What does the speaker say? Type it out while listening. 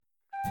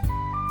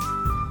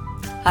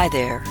Hi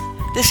there,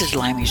 this is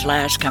Limey's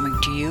Lass coming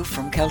to you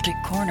from Celtic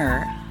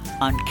Corner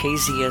on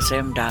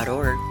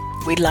kzsm.org.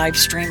 We live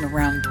stream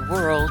around the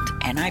world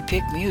and I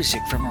pick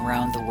music from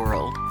around the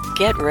world.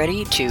 Get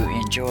ready to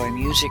enjoy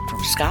music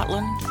from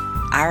Scotland,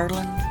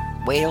 Ireland,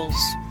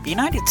 Wales, the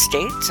United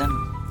States, and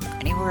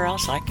anywhere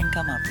else I can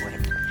come up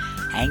with.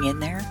 Hang in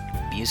there,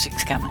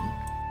 music's coming.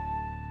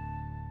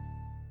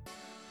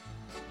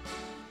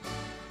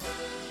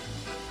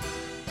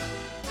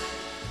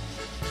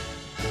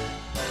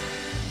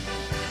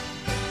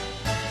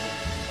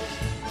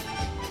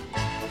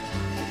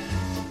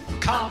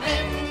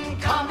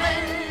 Come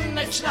in,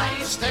 it's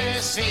nice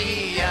to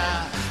see ya.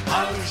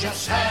 How's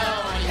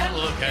yourself? You're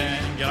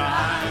looking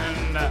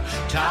grand.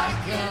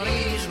 Take your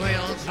ease,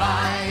 we'll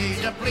try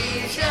to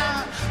please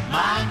ya.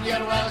 Man,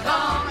 you're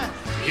welcome.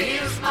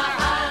 Here's my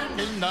hand.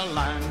 In the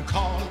land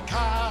called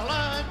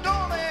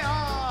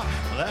Caledonia,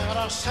 there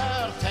are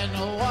certain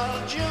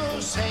words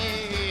you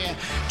say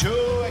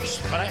to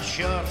express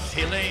your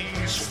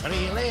feelings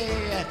freely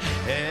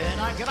in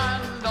a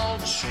grand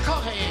old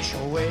Scottish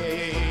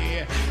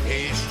way.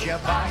 Haste your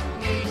back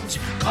needs,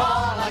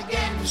 call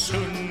again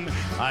soon,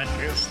 and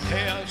your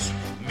stairs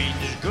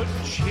means good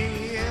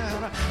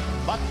cheer.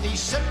 But these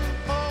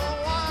simple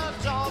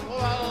words of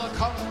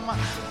welcome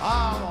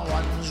are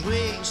ones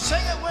we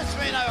sing it with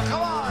me now.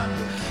 Come on,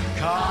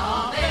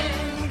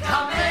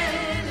 come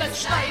in,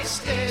 it's nice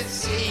to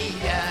see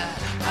ya.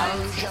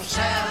 How's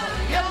yourself?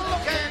 You're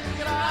looking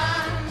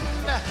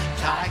grand.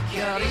 Take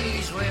your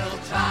ease, we'll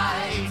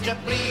try to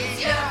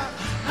please ya.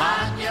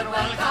 Man, you're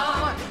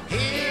welcome.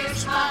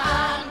 Here's my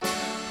hand.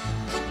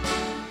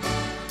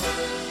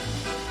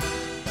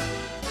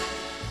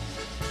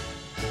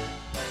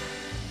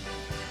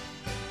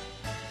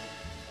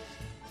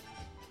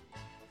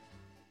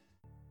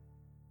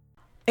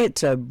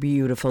 It's a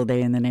beautiful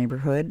day in the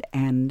neighborhood,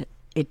 and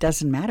it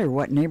doesn't matter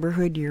what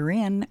neighborhood you're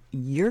in,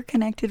 you're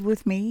connected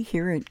with me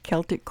here at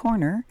Celtic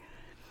Corner,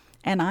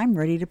 and I'm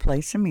ready to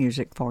play some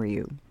music for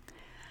you.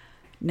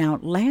 Now,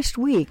 last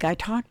week I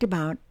talked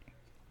about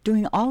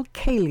doing all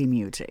Ceili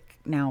music.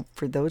 Now,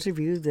 for those of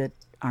you that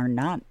are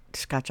not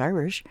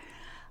Scotch-Irish,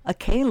 a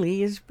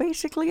Ceili is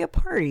basically a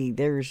party.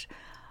 There's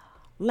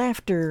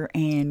laughter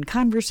and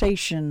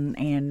conversation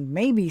and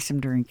maybe some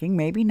drinking,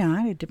 maybe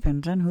not. It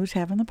depends on who's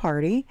having the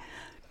party.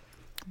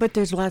 But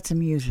there's lots of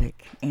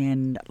music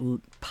and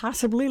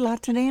possibly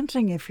lots of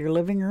dancing if your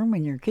living room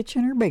and your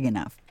kitchen are big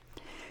enough.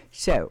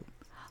 So,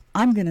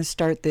 I'm going to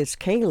start this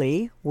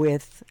Ceili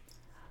with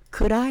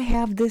Could I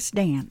Have This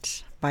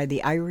Dance by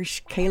the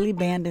Irish Ceili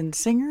Band and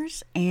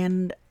Singers,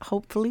 and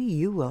hopefully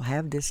you will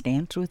have this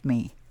dance with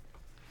me.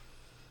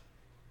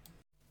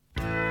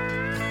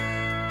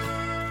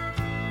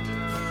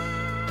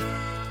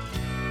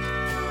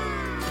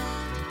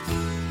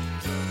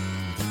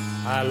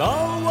 I'll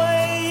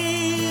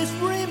always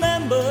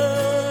remember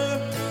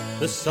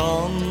the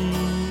song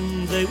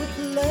they were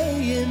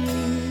playing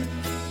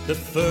the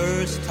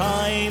first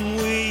time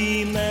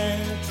we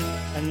met,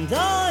 and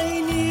I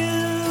knew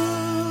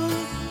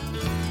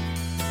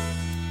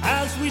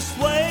as we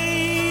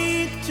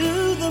swayed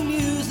to the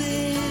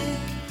music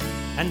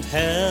and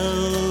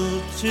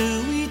held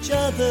to each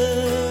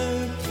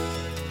other,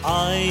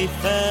 I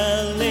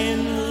fell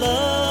in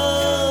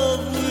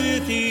love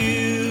with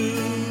you.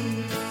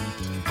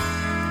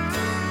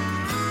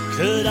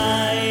 Could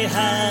I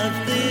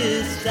have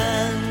this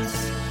dance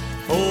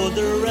for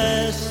the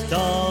rest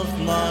of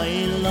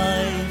my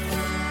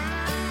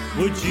life?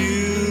 Would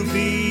you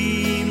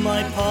be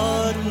my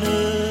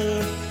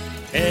partner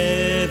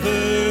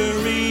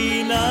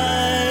every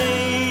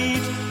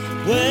night?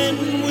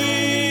 When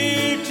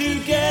we're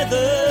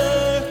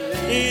together,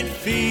 it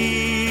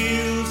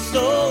feels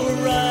so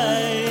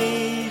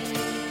right.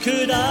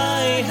 Could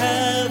I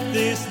have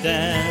this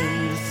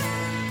dance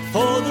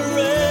for the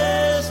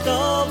rest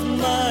of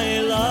my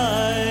life?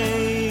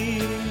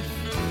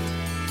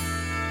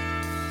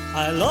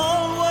 I'll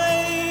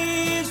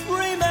always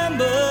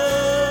remember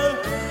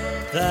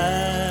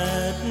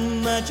that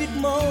magic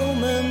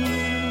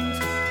moment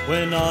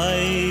when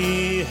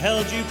I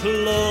held you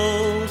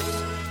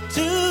close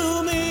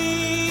to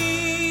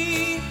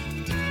me.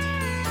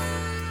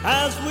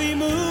 As we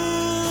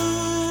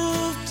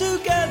moved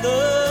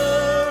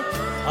together,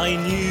 I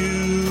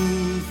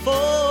knew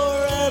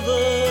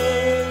forever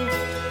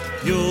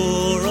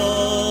you're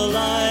all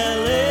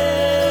I'll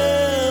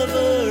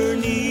ever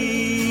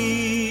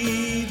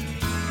need.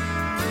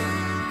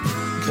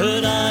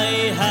 Could I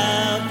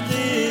have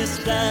this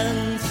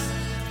dance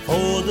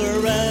for the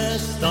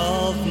rest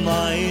of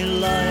my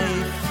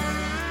life?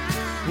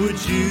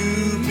 Would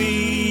you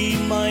be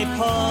my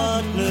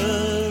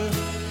partner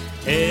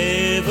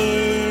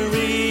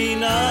every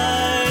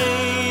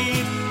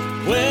night?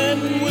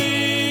 When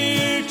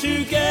we're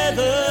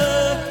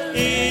together,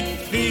 it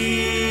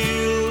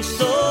feels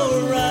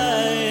so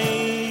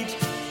right.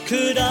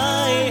 Could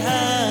I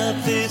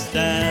have this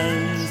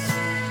dance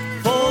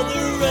for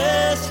the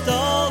rest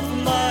of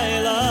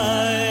my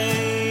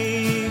life?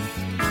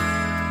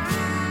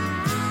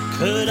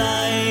 Could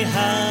I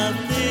have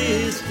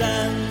this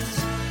dance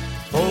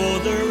for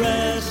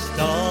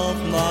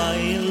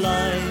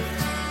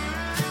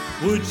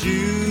Would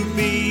you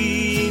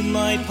be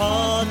my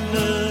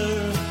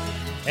partner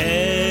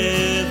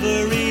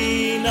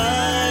every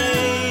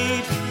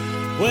night?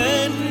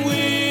 When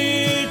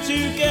we're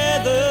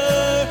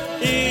together,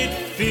 it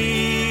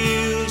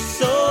feels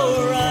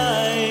so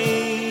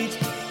right.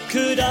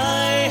 Could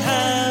I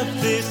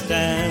have this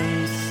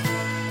dance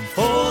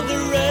for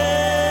the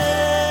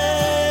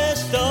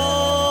rest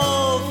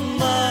of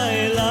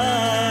my life?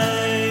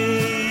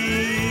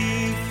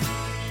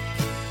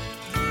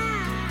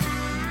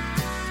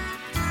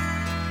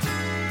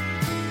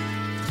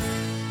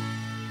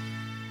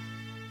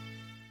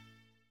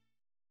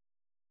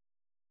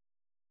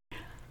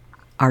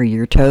 Are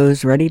your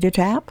toes ready to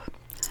tap?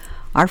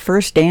 Our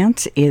first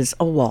dance is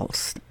a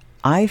waltz,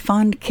 I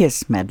Fond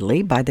Kiss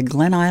medley by the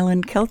Glen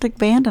Island Celtic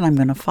Band, and I'm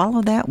going to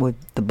follow that with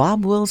the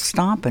Wills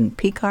Stomp and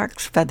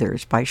Peacocks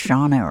Feathers by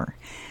Sean Or.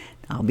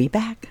 I'll be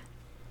back.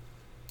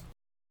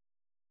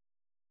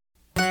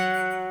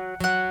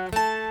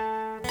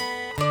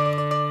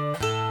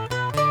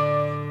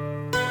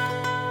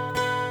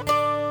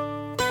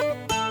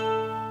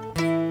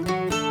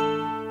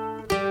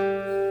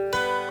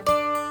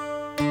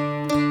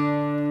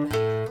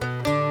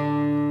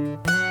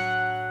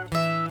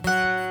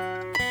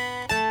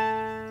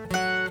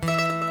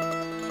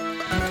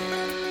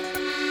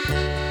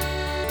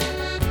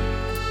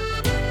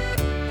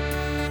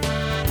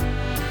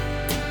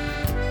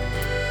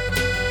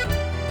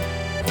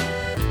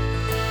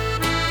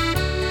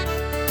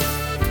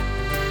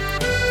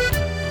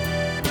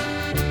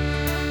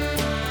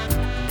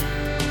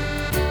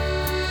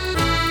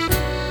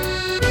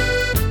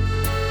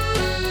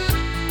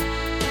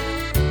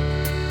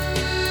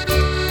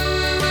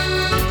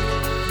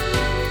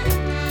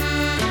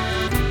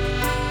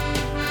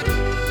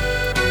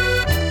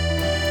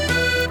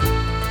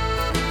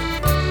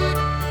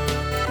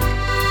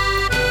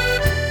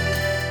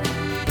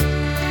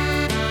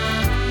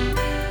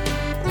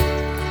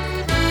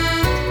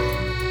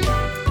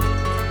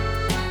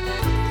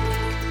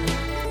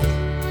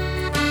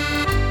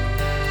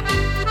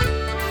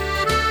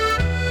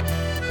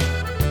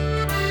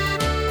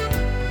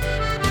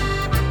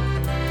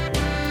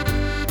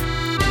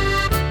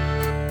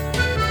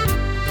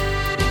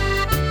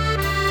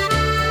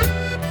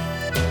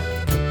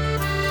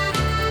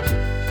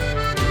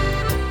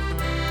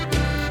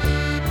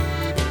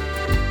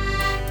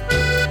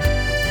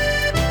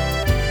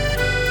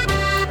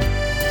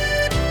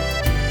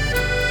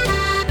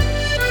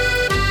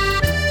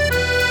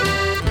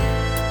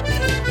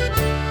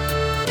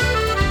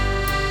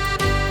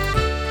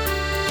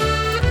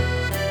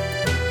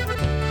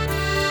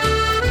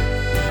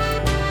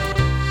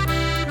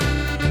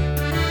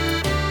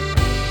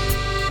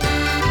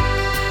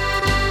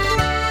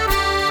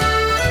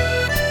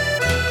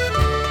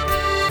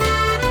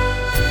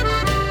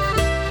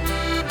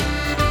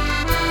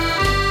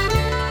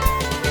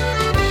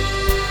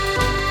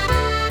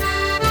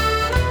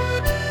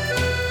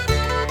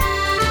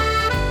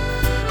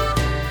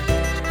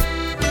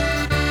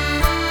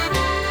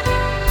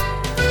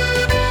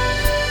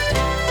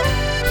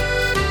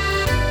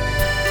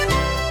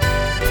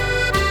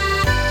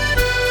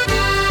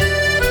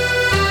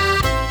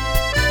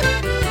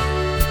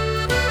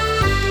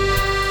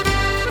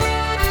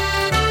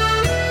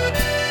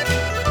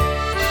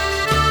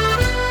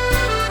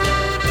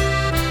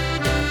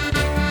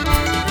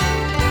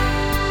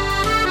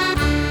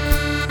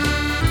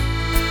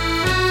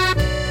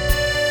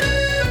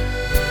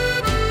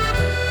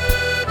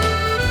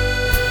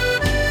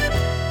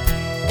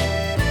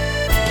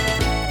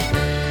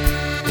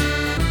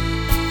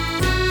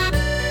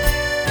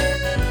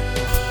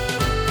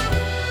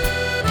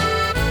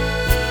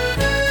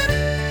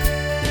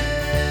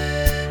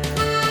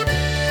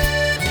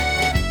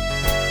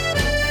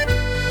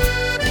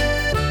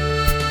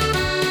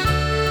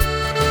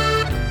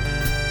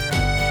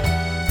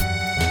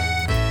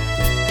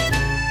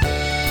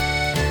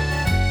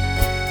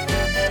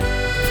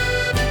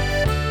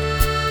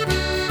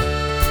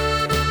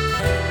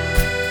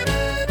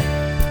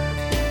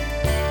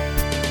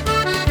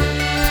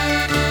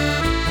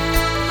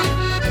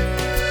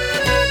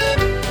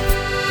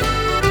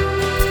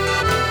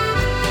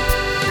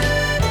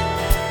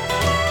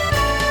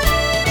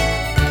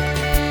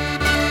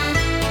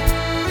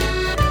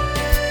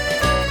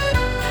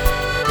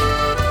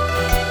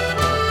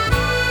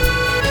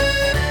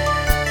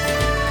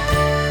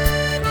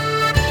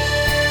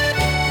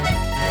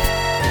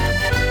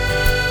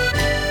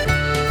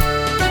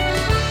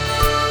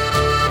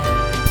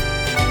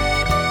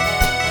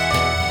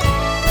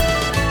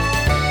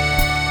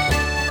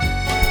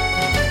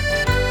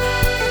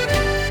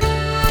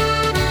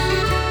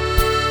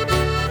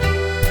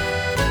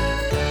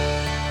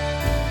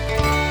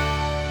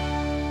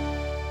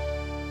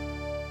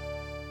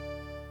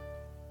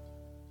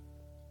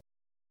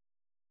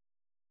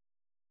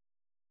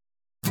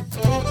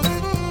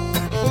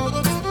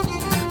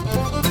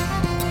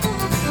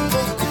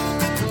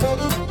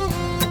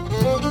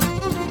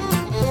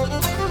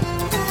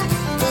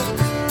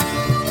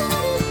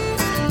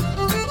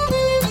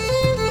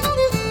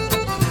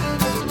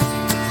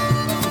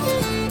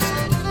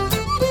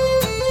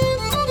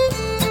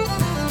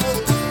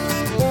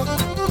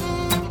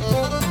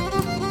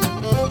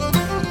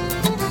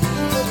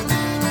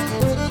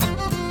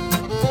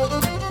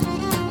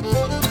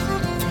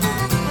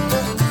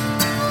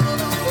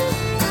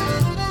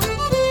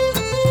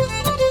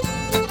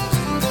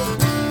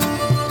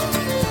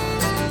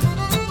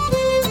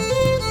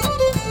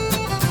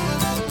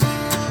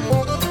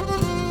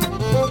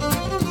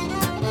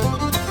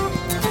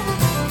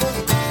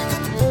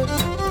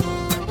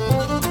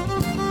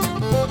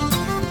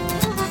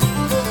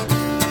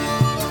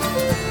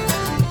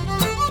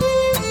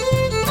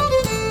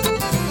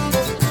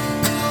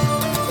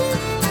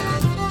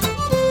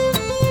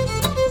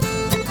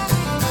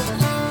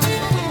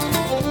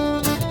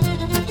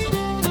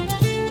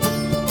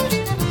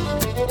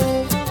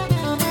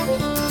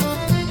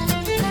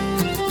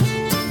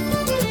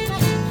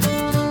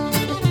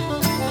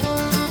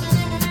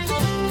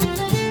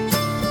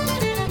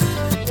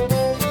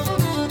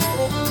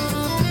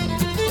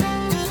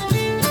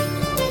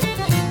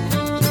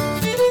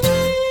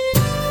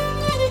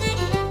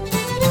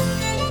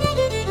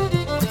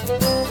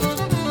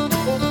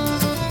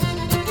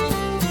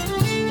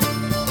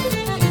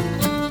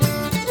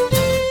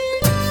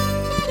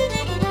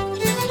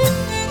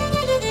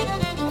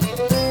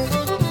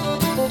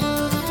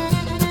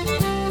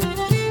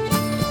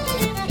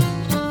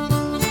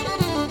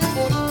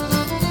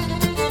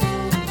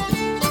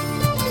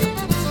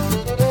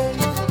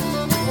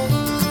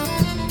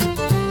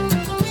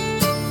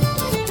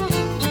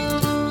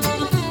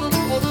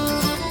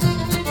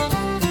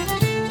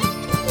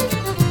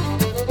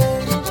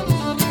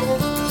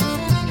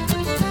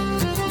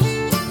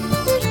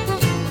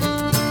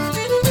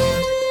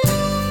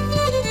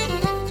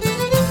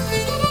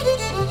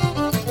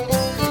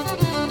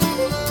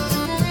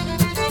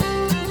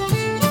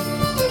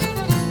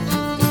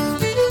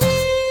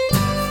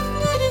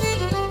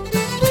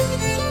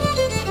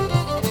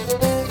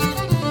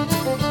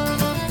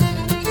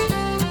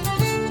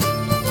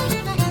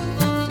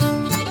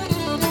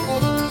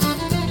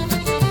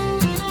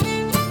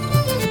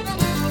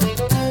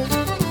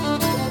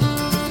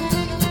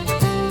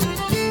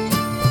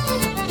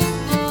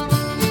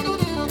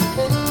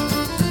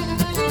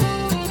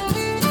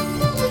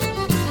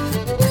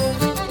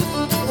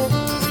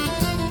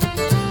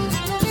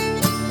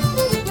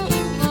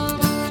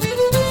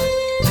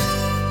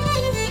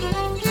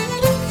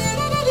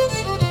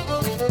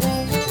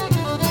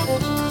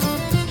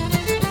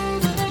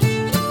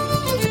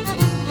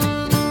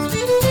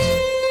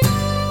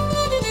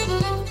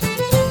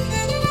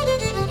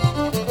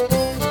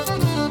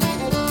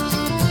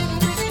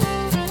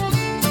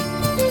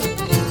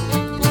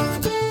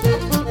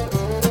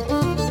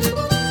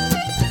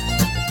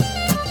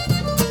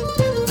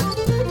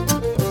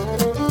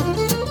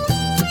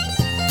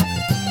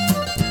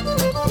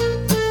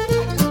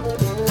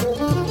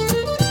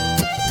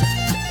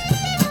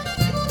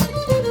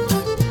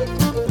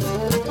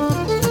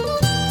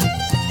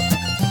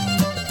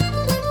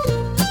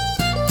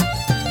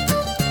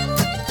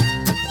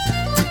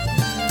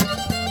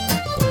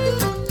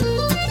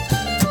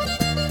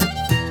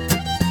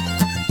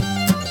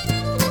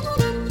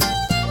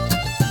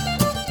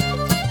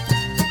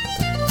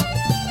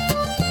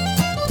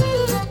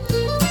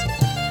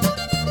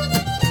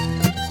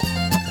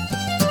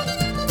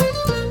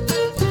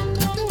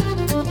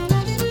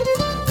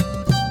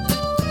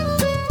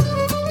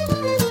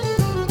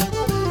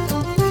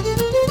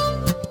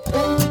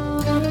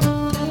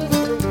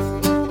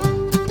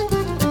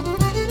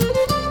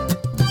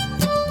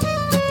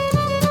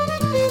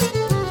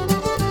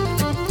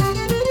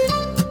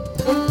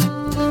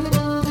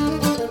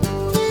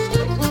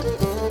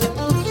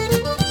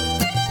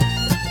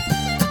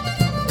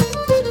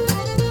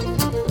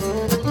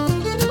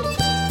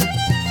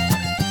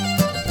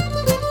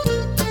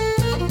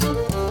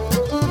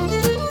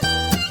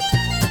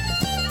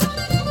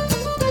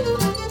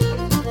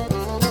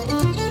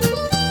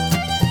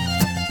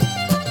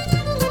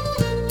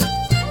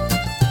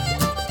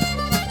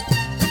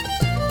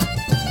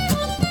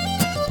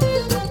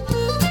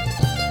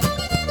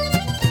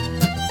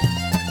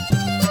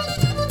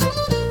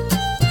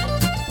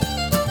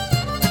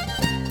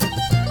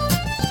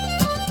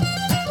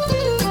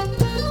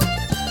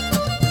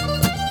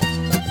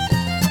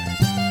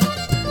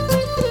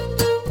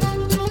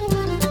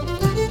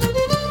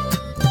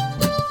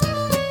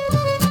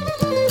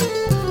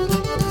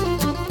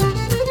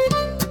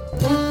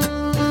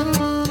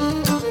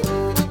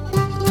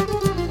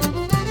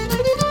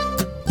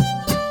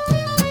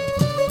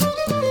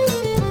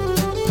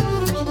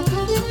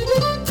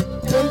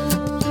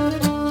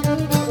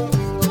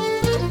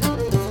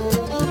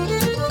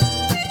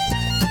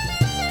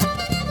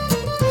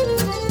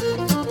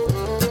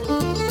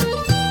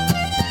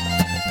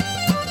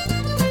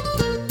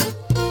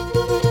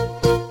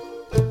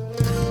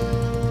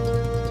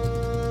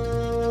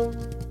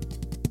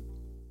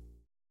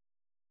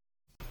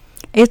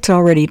 it's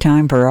already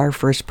time for our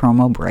first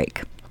promo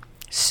break.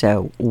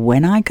 So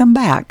when I come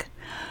back,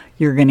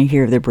 you're going to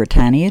hear the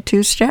Britannia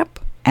Two Step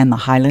and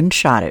the Highland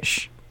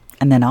Schottische,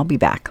 and then I'll be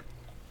back.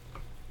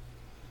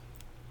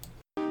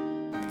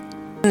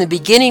 In the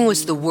beginning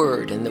was the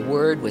Word, and the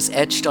Word was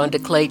etched onto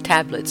clay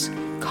tablets,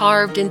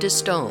 carved into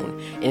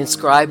stone,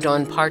 inscribed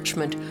on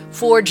parchment,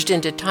 forged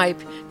into type,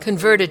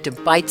 converted to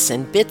bytes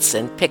and bits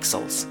and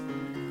pixels.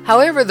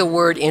 However the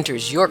Word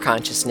enters your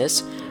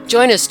consciousness,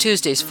 join us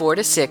Tuesdays 4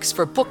 to 6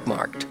 for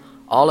Bookmarked,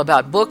 all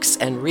about books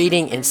and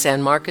reading in San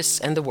Marcos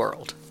and the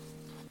world.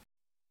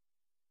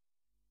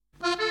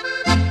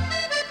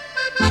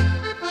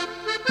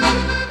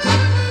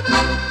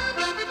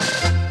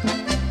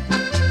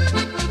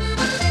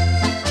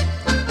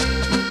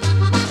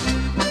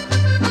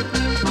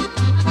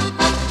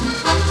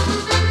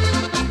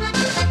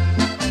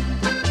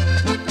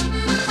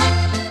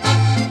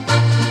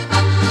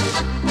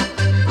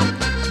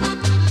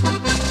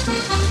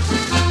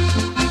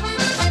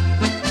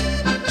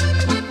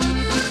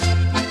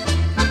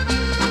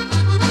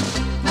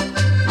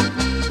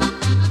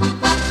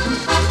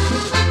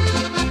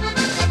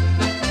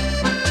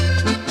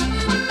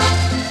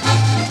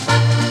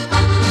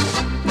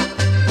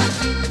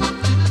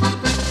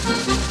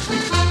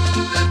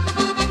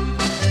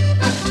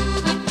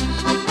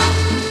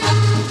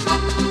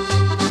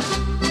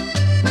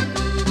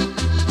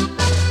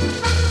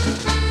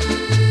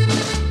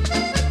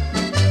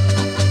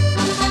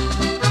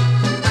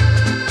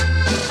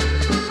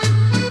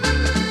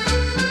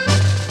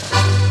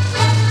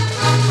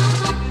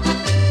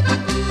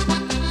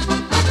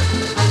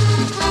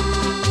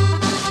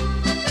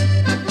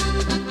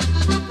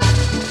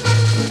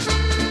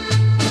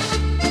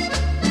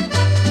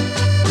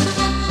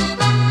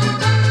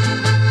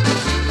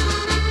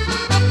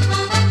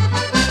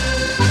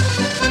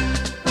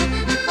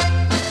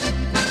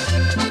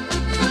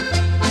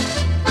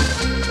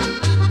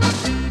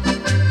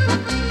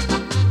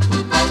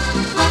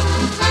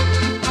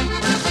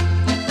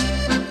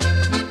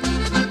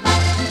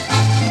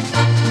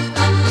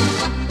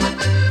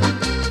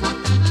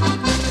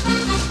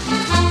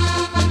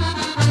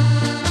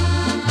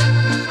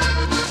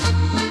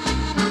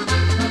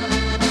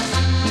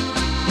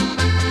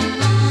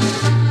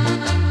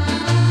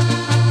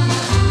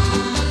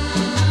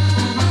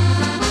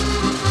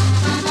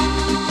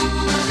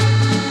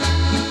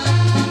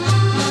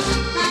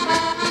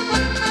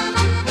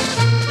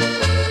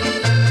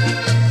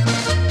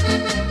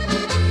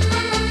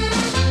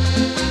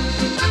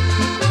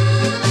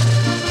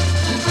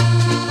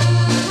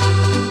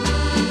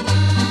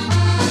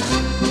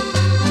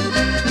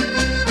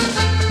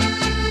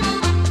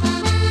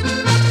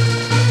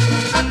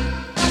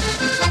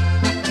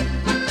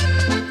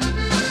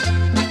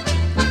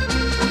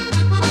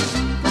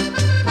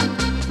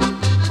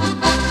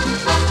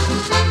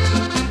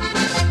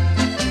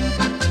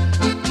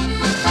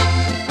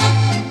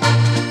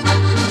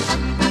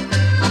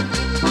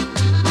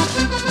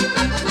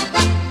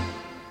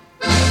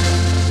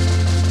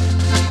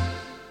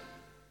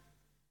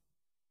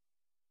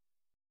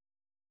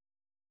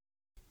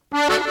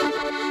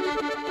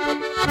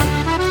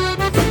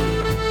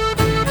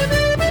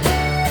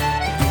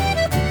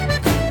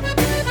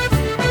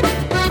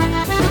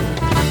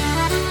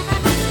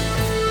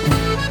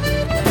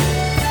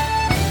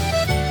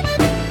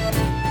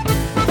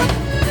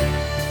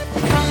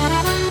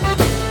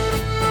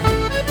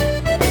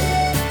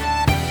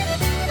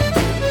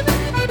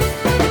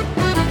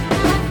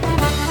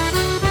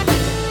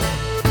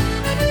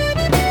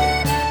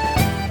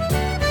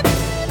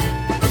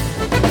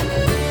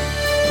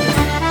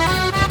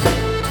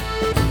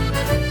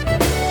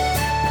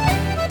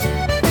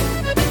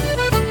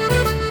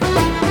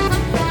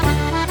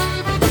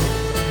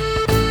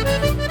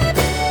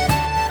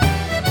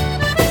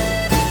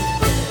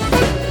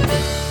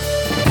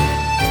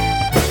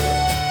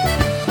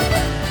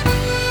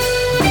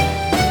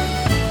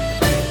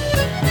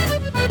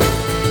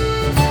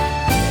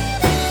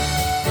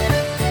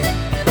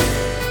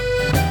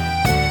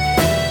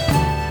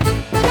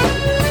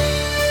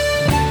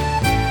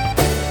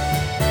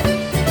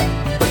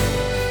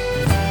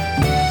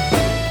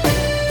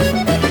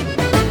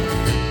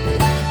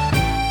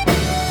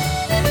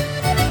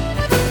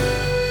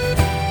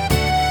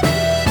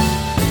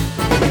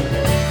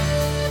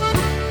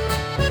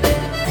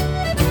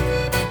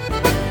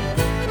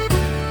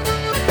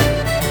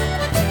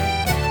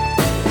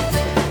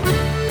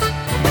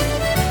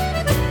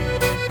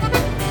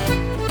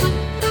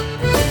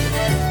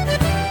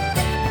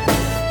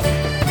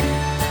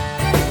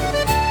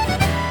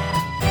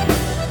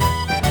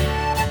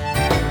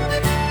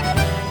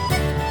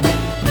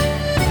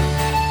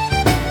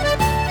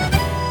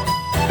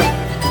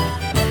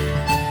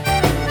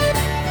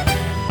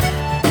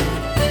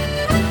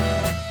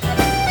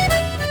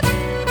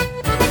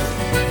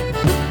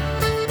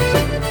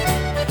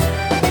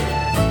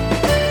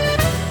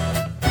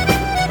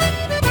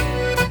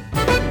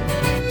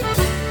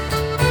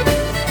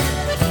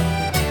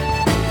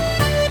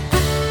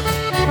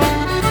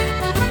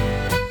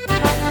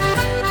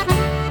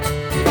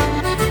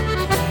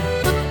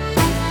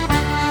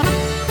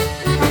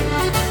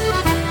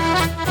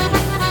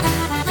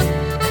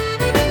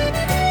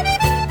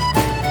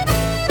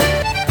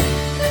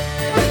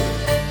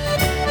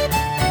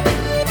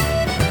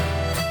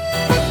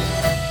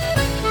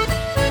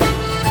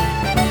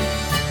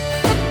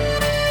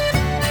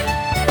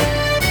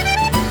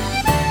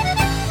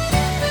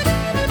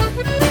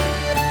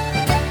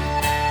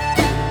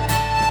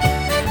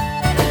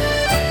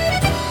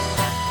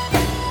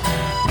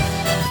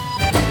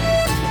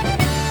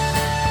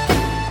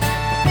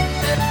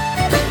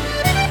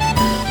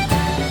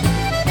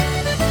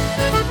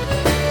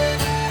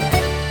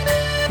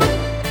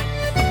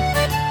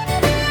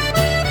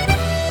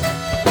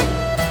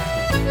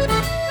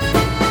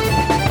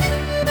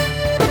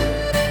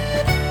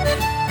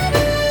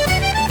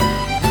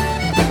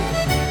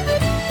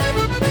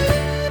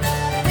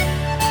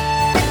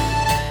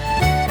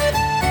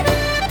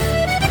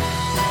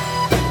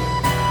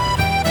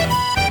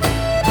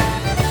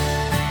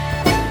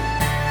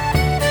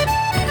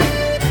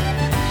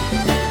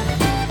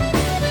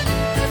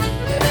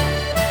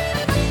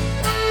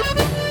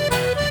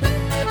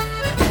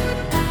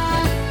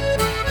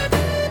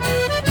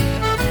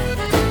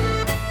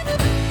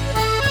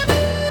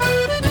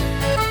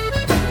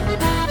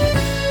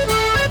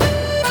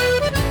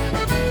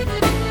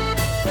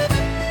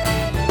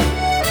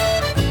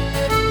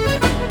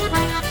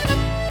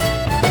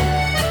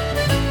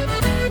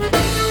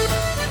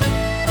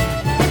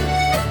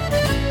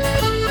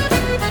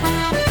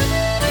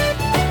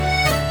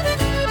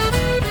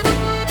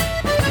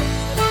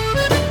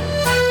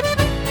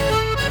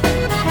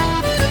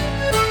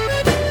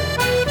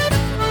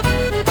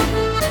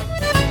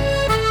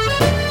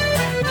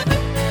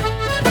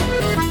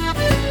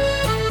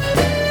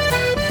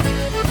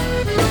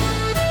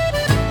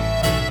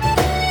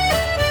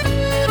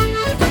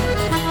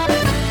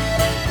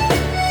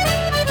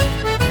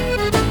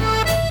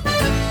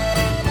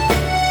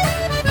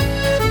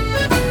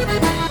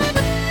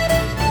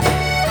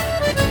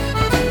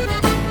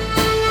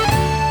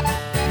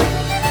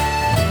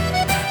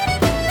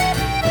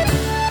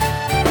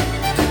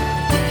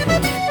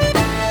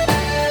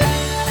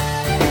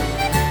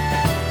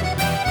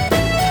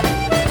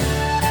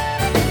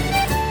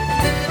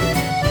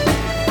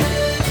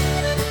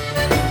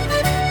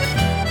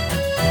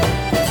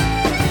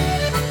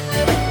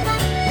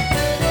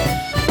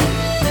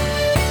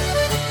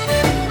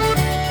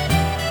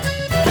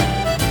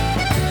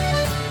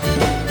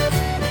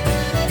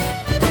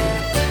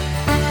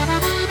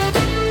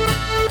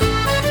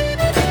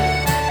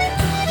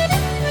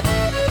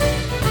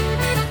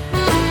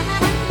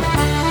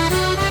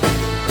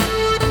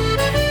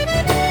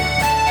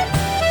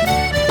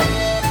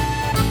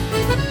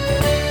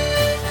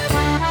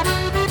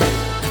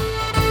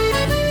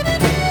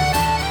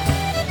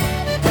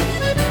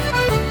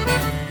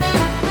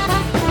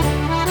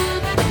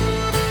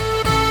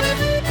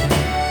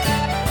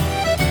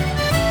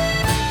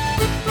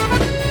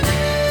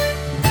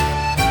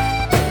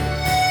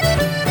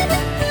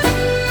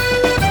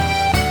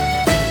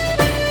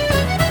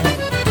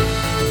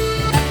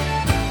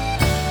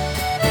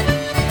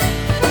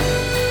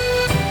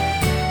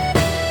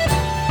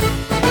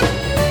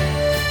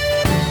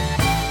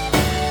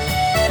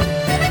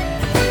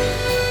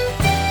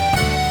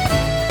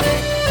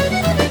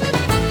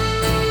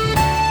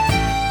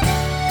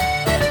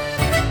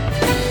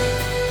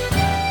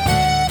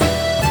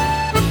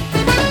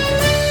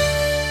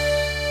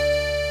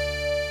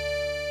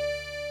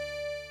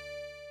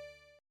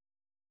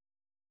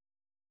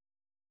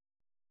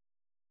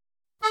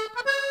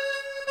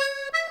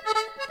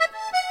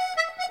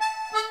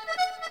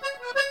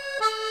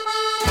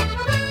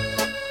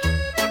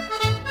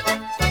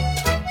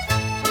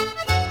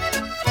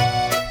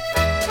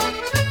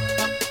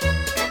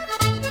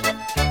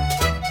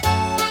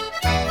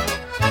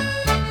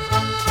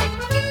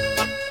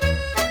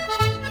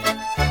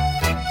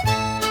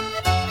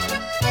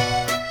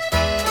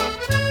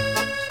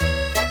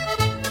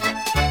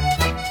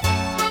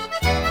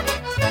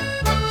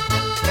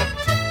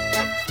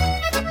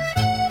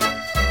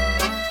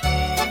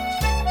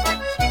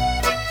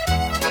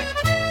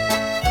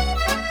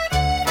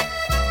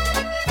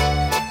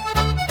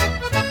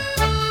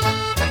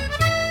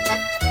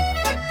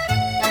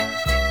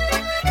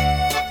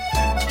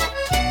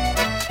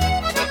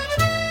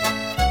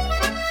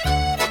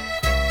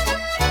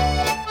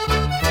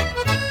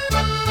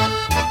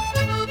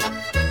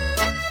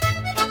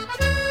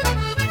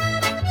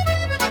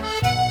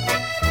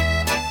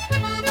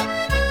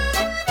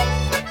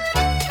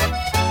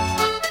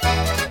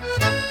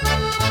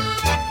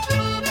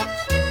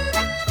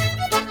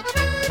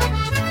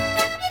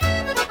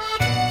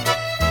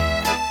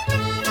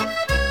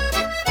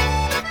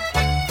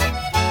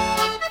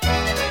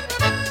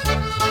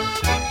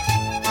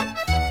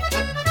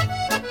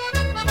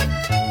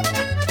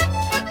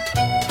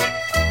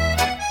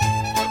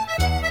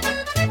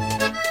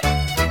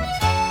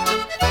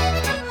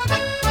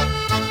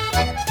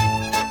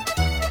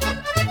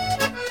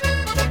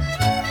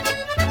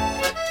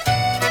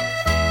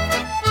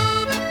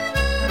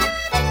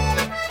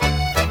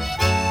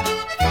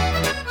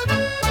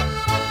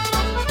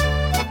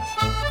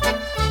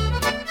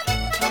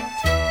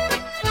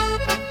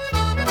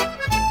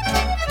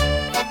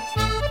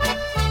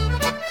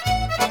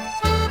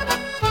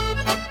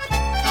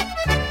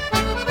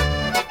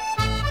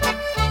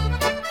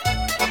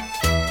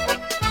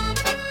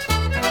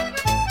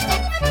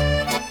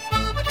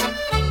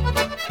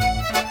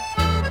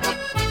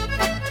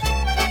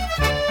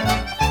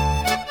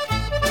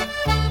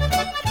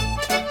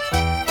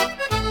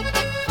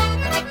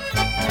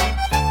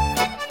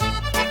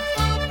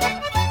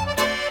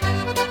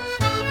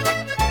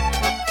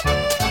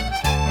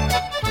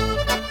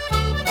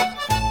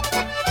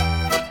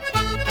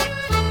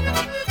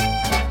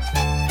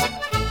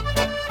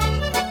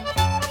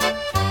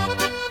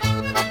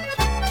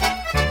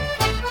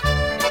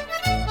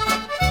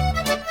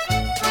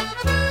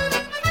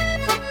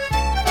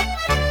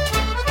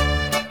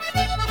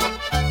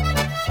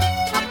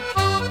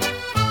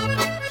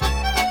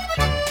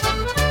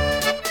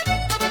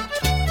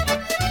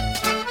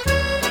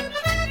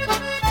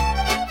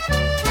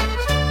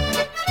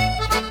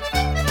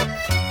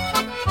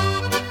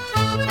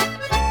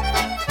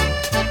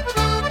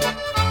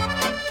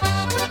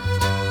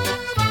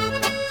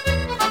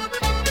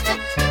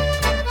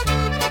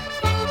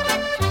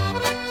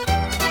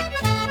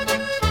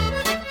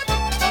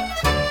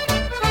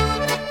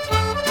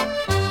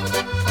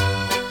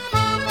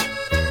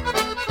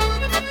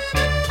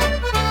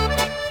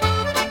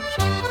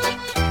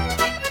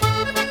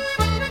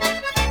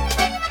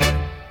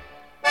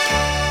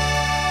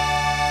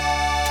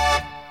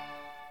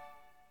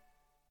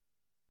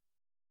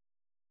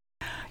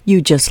 You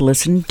just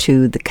listened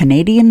to the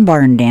Canadian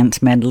Barn Dance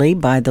Medley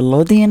by the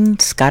Lothian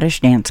Scottish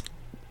Dance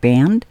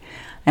Band,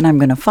 and I'm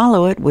going to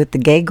follow it with the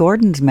Gay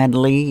Gordons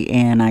Medley,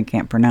 and I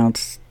can't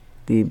pronounce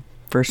the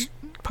first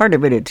part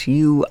of it. It's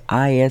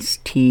Uist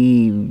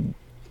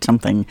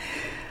something,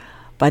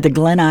 by the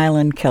Glen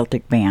Island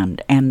Celtic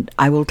Band. And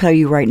I will tell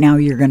you right now,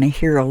 you're going to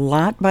hear a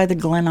lot by the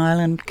Glen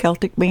Island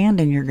Celtic Band,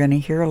 and you're going to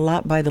hear a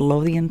lot by the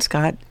Lothian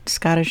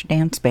Scottish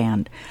Dance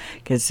Band,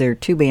 because they're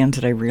two bands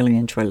that I really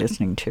enjoy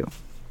listening to.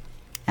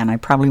 And I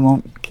probably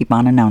won't keep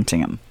on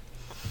announcing them.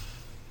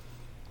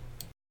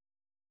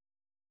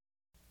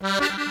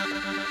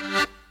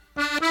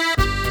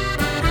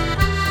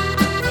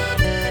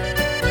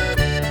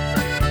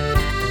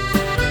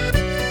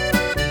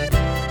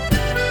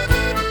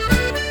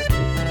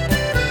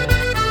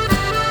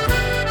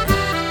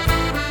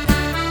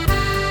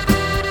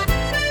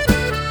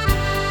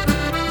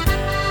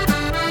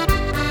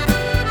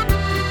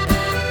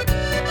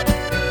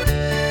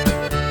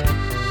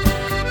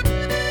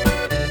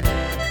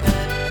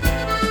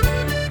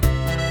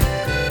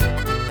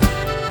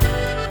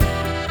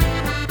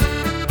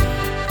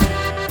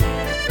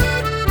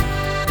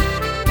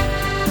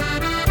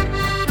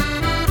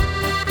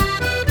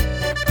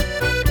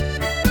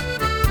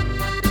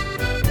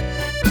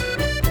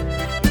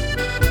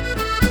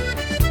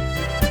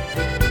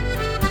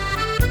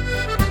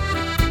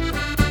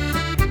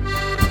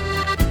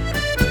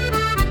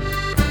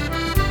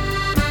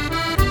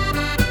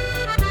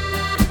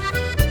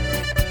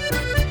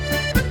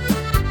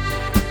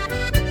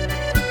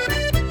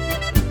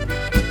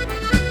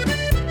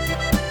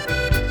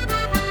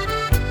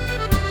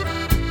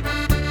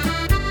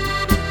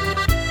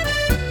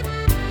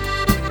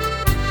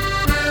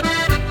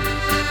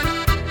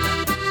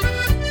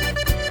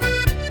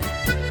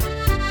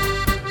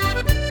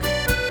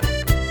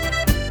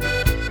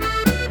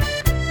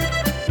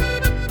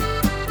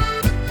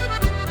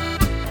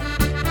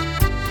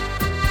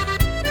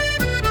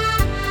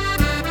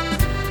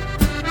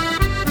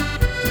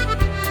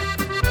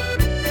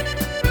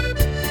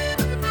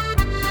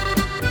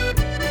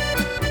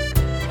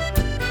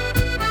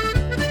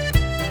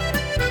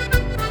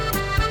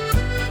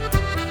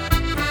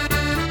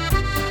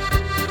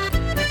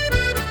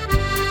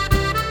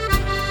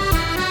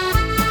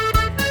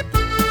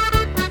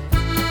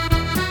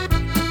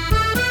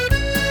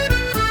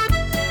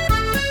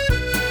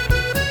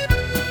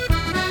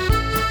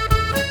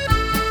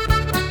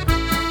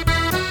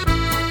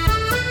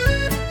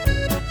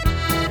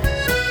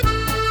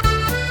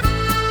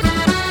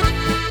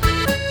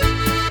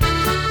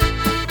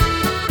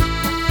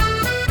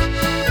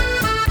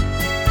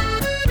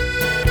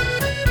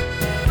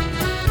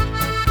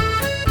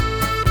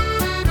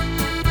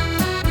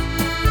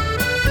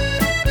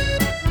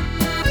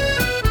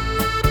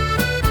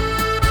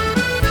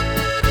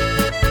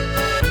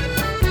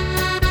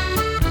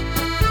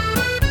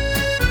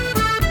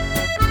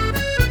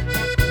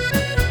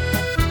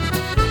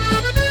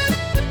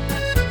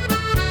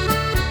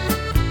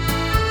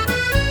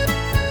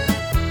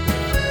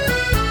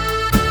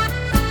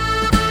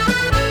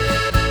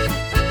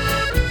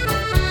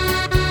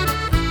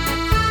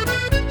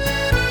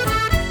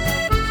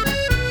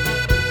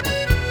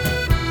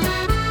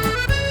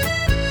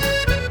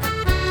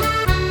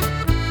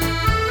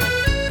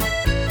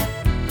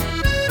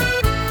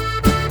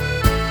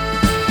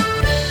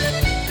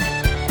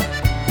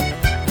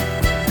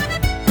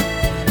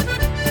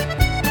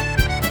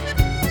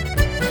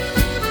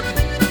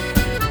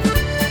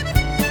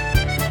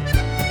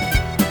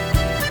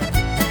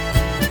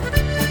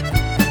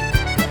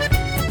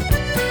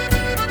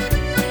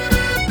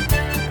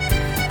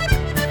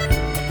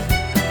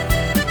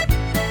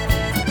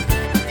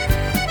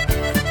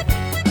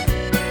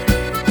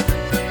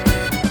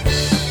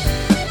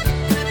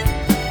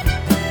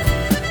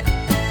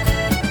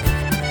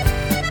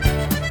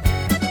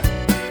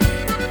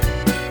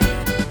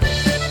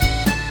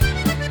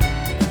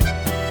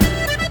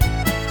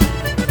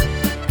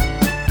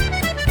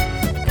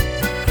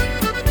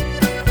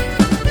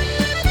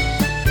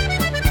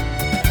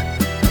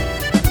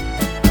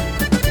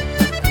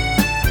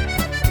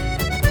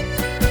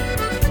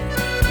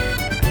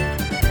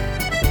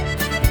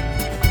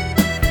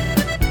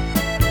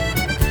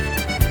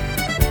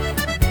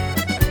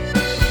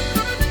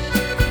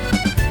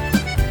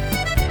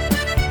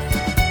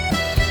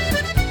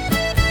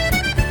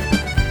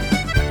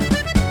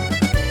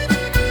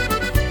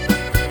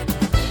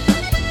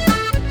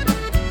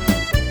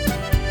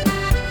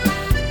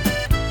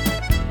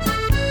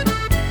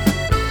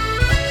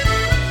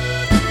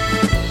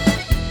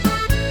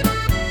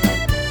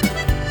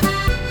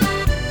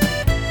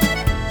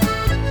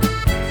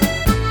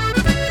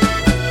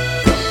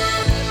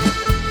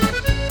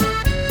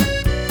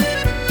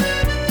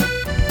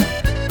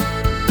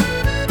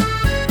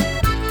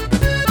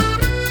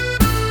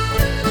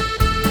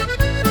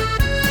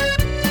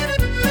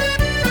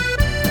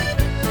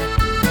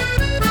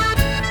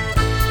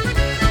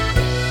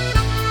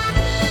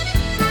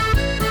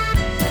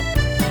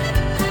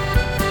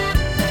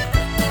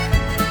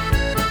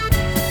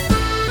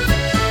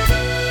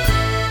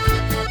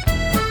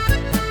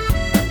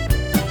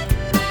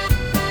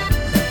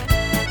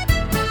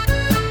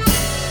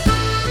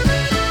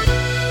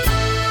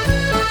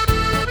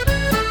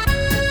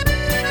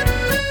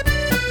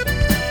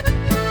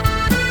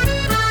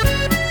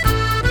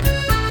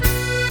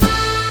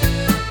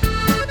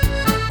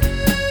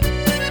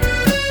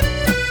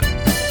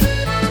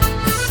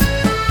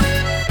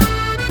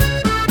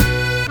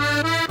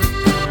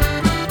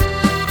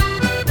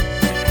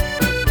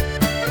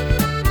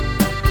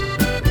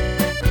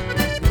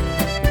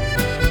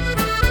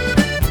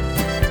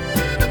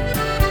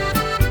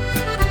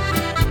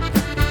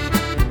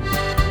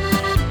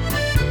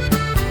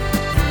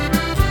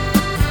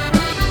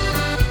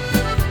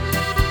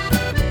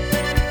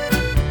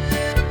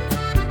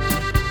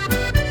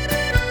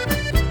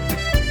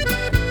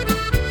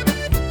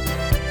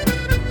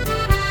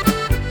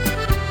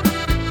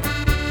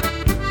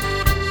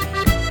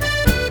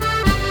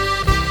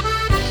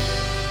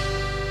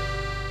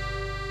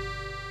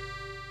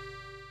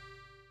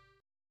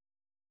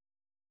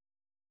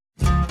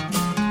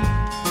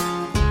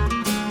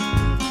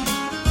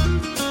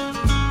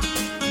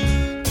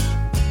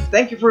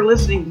 Thank you for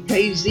listening to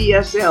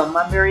KZSM.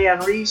 I'm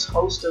Marianne Reese,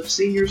 host of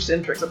Senior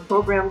Centric, a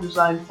program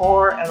designed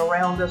for and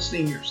around us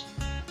seniors.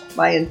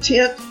 My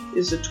intent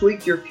is to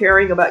tweak your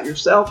caring about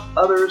yourself,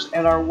 others,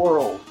 and our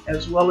world,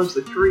 as well as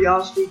the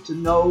curiosity to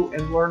know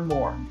and learn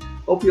more.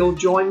 Hope you'll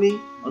join me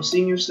on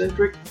Senior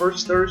Centric,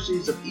 first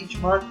Thursdays of each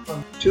month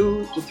from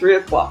 2 to 3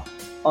 o'clock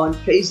on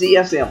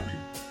KZSM.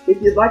 If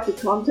you'd like to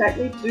contact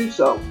me, do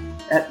so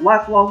at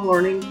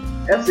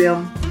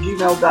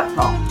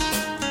lifelonglearningsm@gmail.com.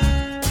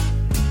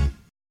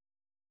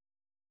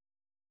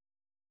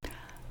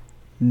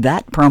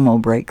 That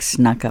promo break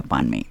snuck up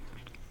on me.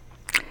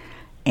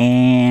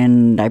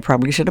 And I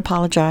probably should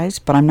apologize,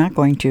 but I'm not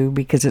going to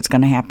because it's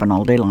going to happen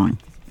all day long.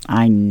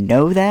 I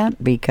know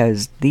that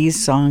because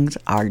these songs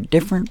are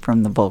different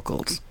from the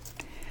vocals.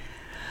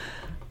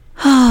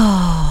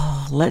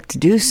 Oh, let's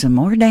do some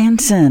more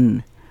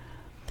dancing.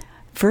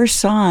 First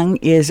song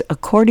is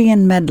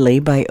Accordion Medley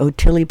by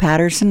Ottilie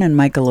Patterson and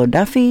Michael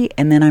O'Duffy,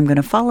 and then I'm going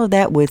to follow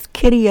that with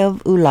Kitty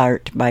of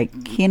Oulart by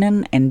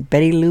Kinnon and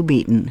Betty Lou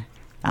Beaton.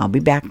 I'll be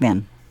back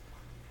then.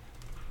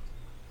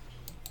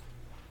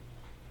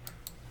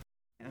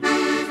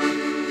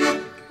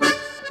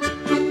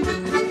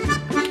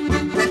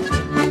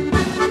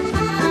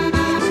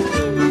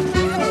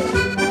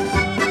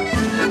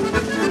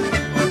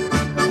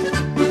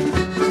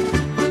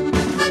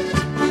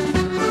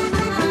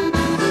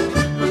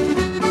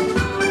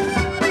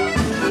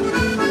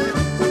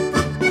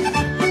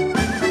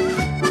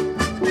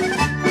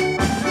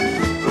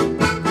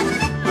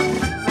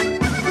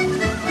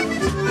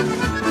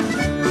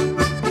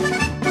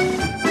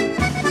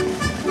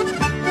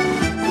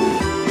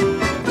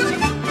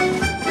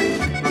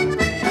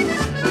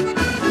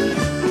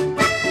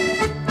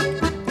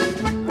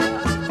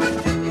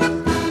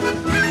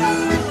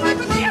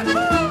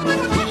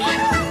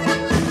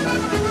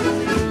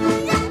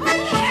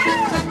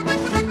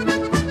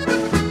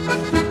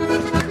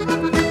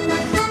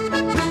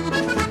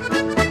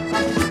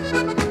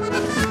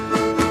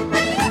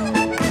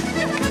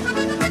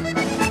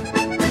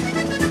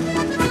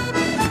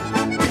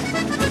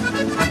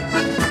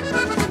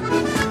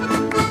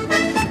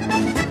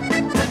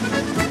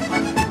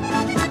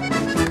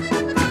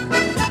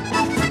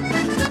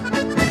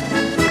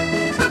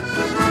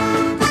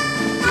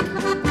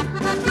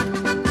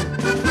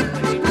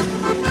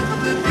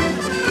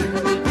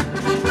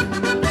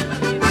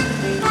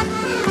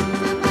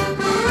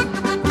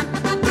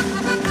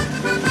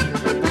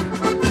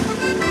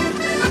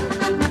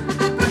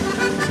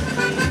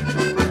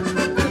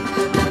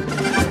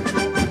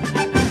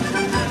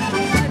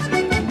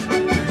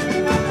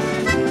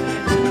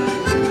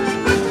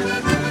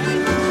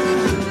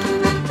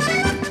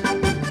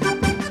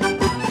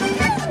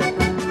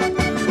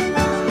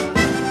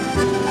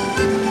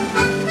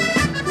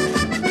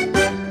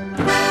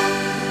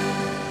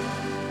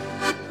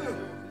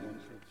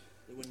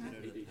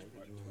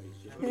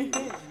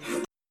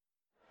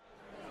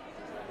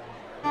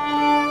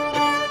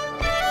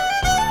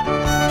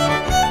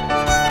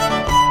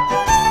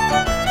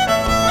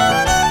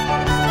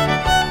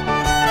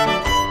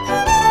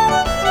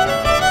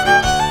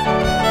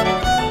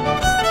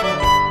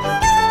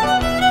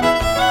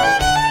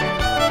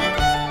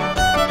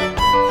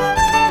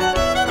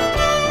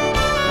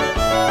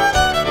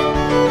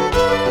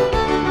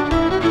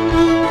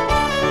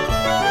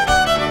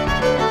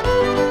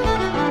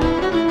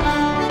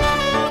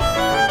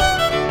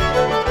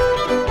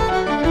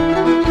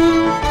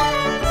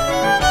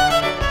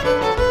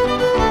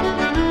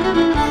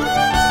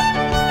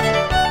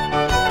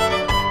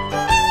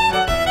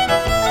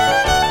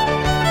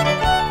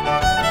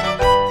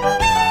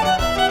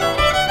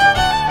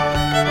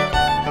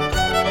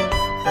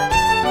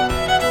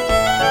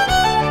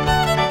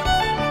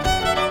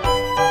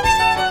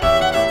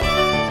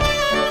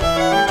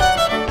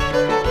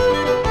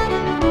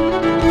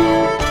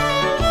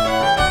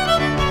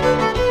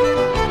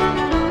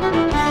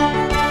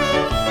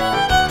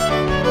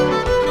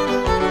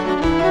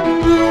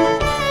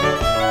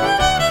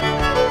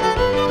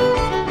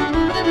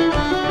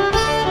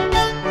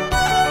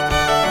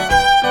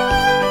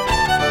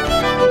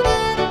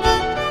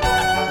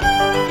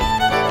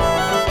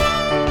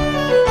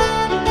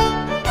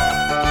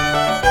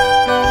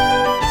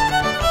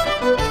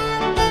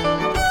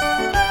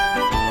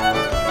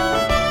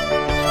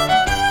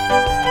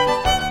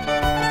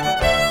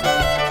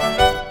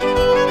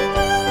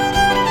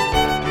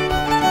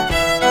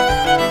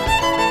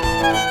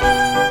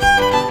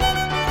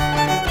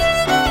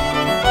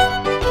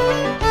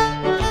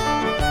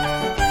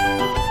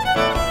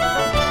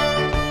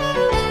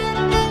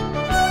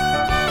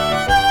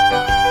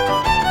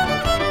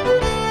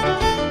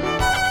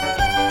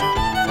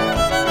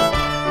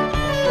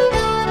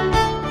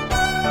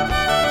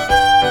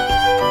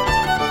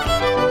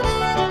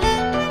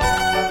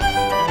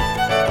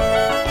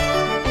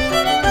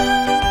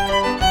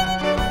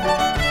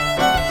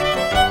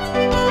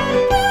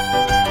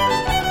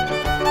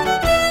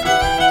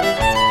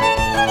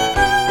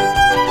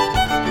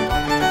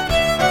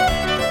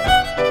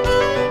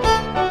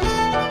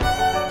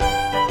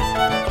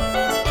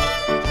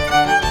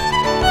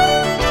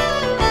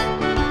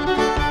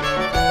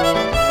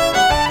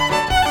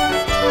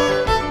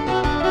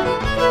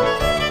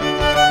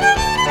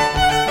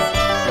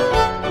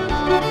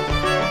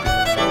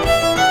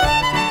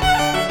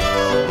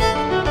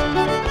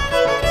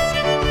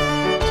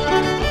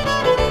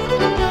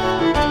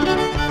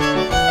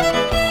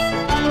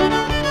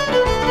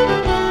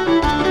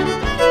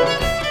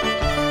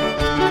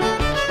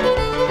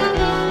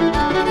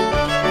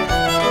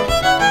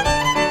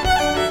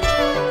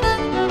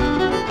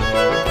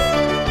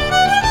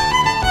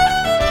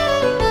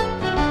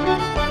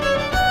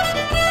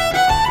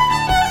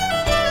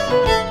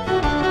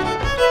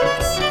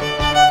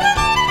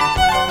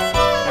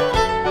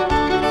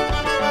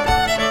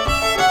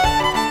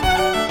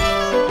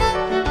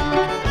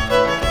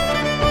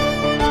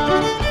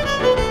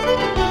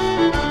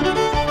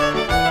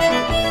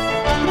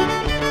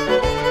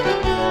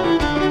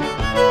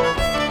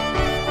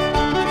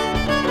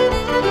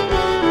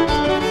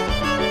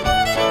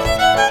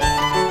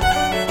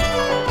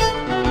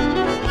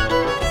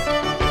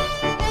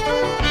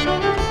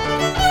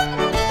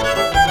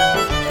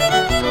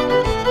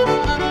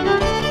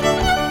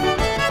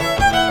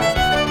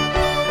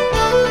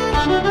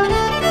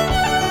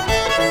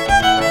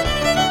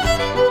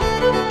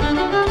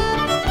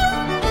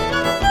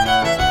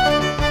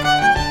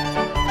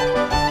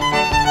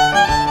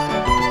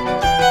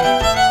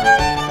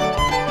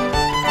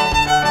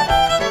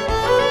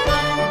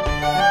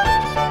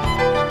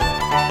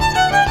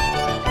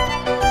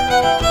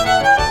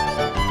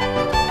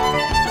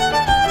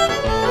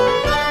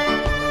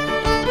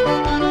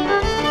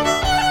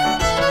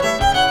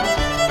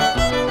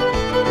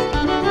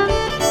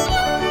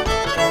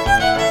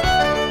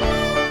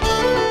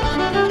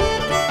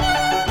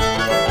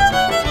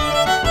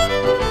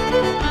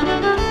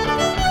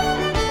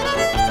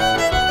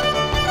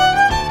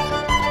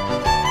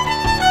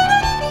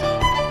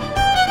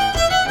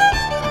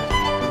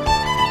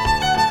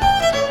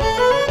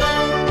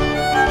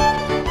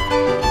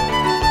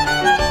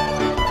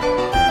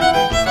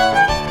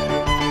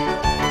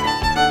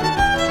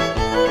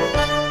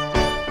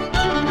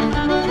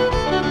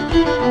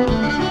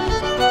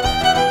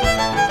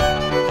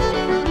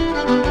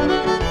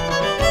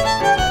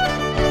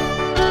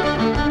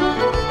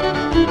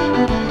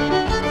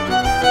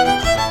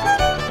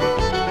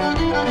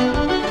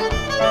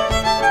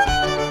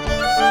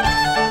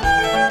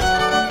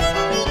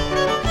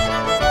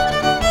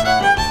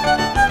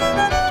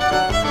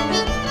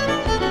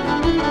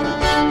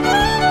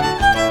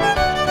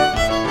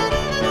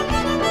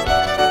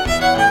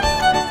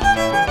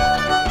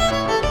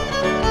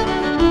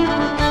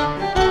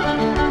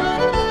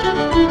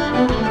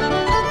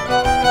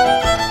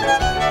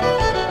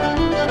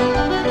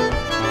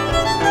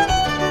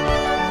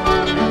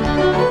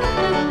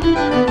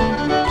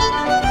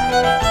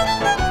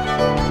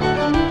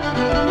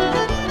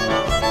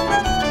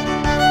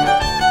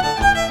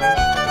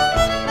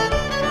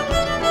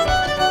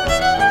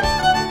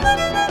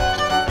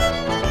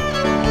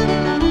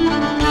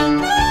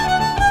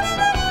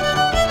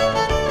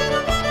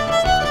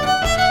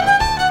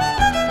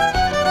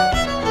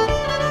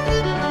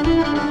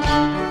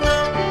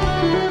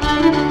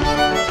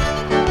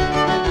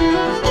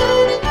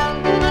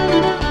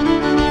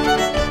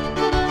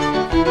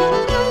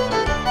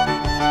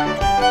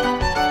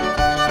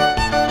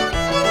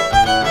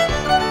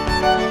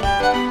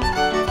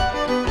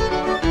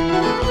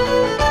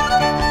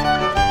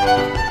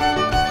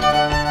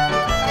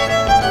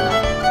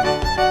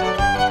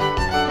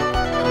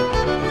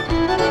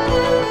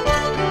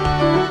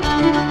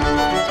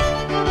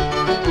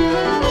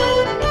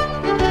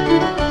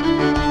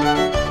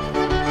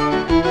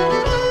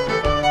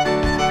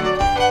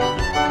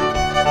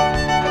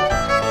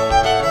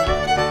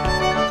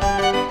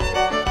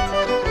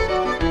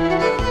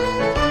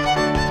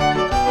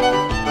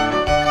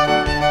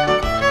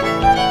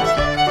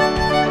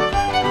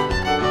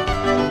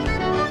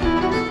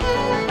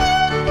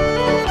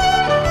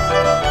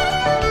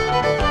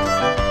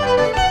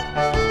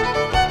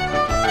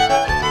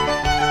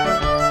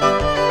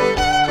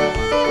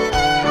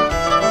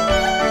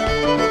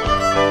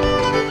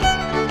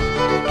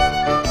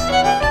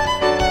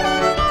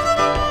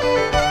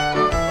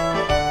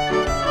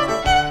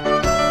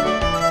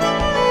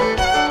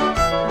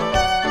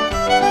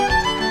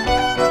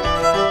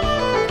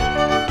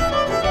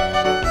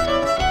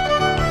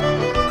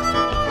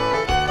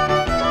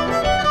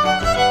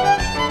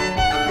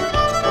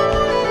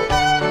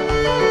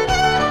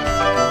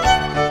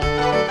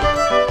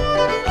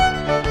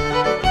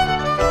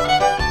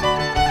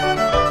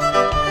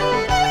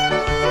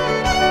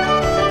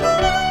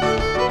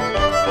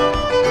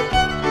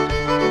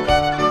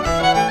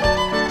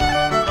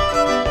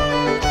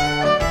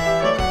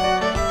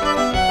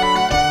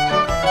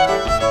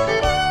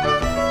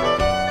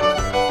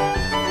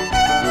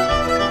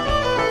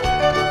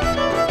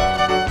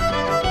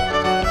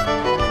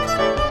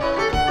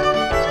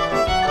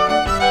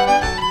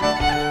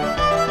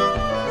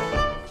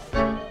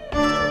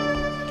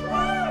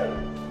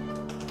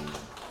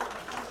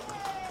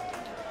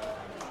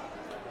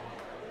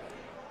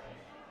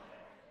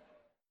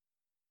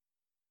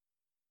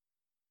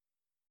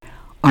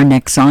 Our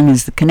next song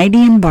is the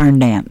Canadian Barn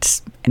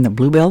Dance and the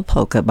Bluebell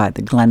Polka by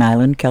the Glen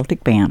Island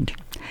Celtic Band.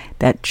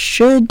 That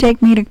should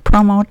take me to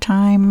promo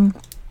time,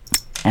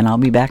 and I'll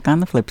be back on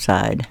the flip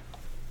side.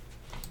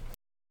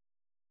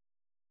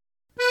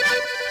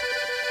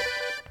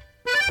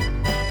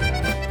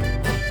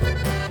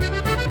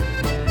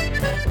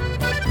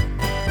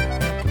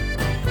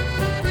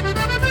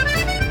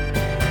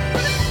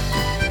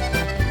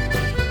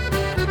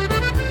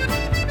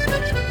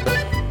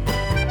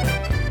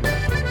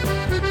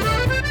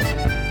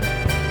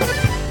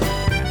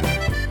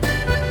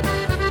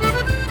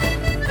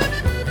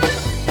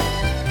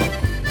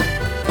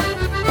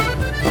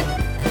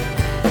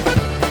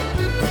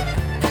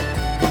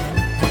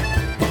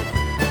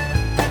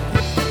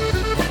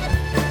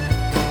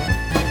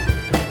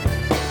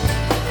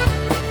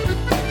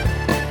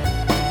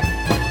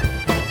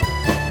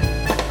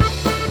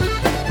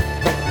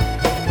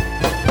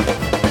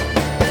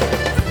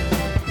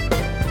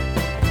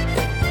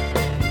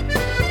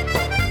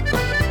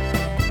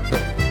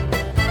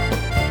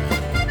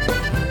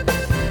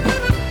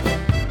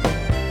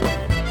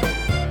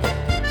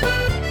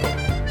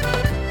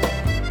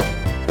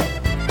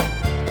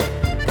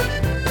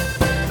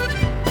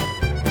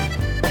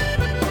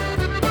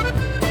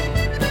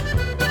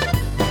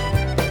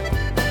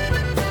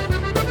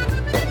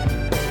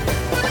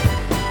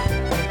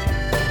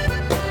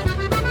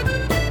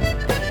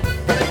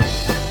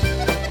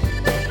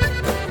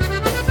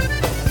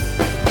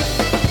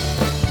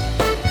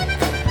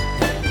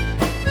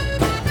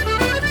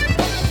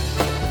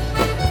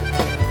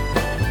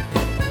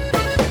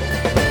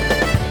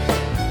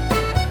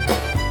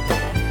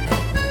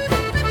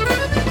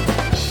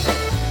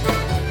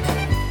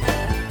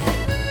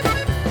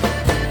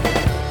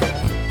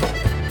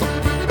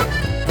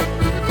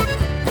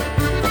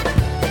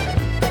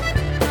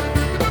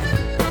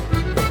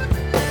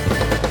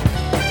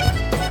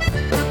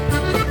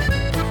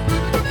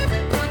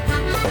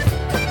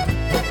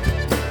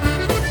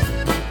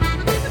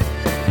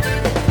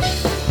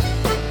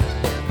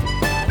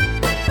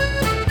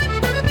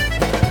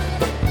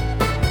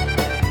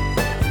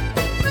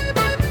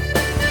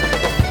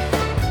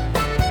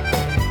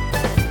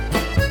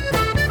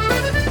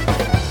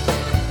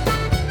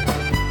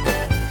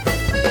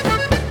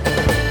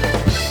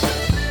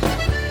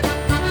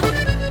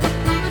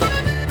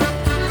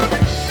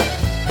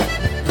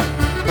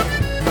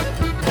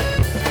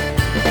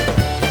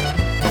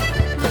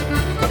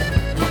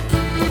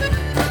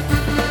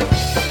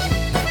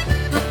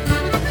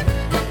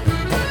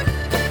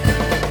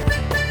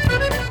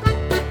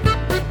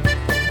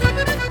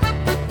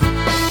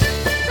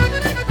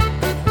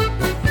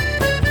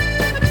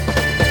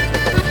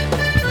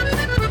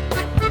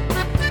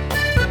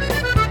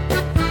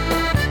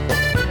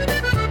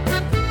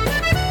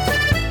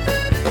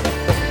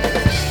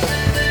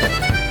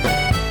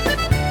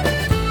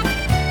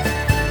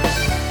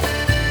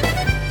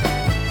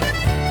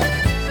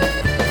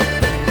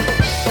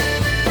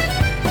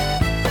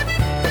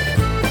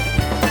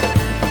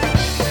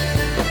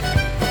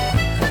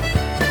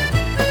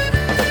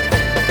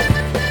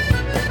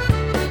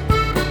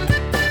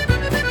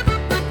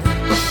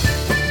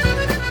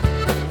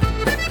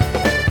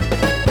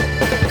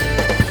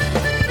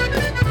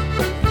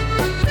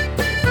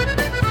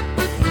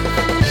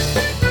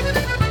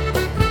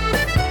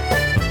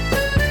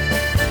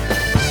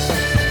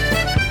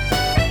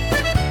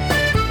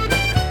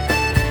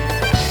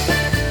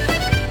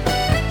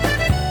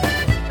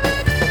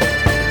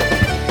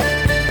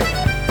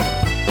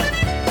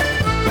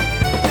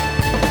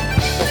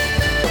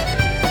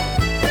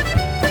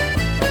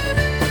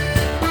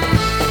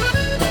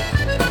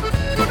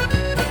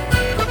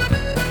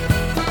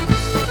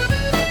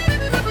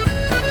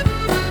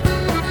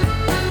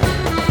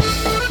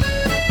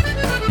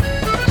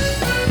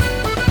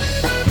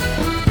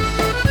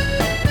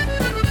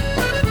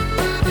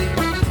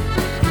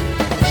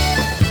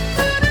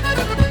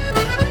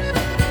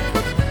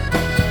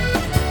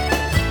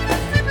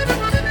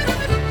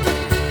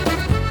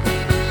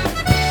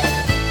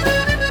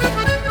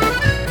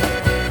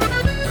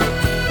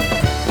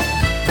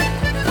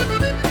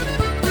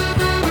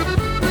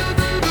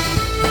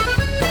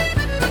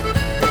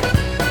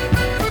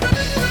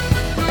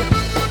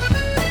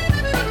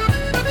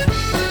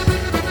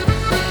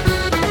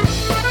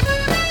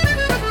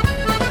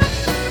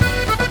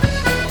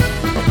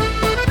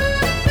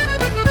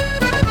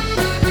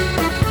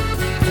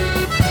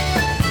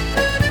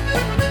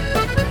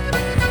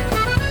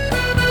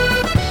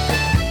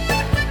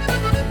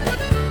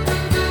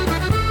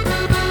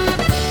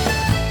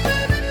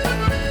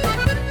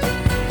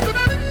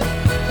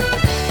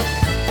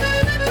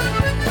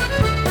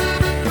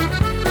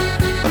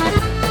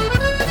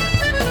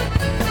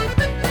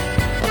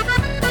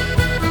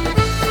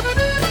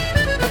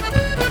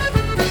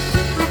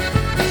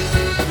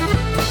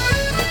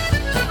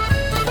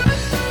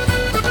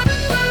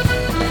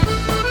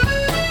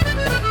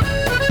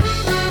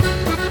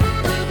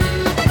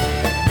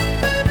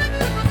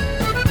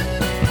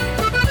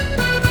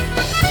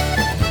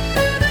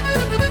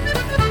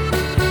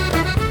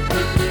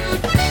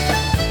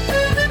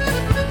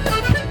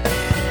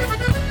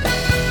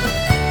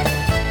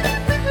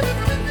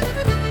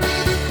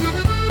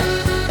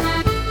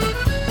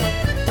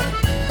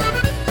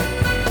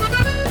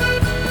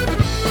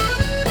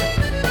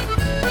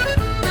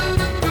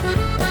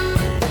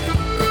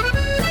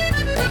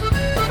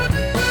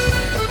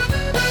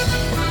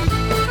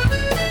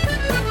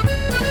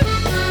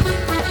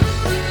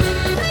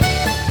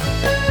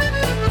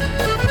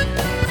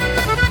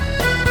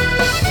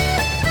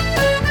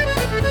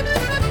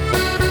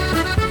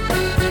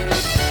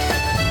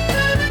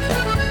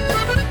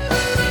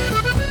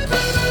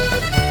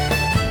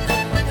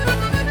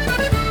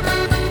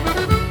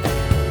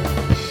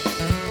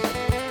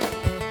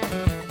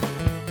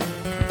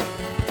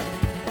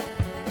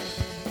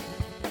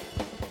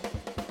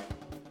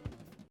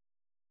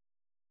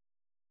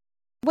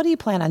 What do you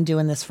plan on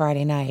doing this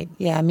Friday night?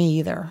 Yeah, me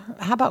either.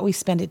 How about we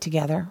spend it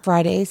together?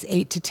 Fridays,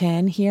 8 to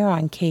 10 here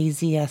on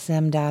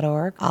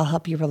kzsm.org. I'll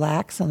help you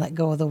relax and let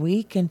go of the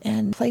week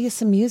and play you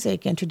some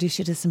music, introduce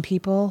you to some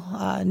people,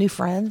 new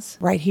friends,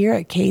 right here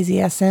at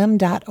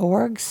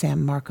kzsm.org,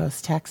 San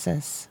Marcos,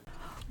 Texas.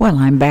 Well,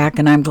 I'm back,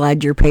 and I'm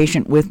glad you're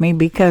patient with me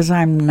because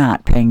I'm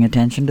not paying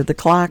attention to the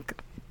clock.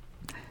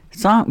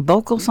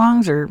 Vocal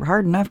songs are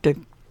hard enough to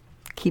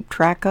keep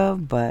track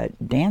of,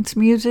 but dance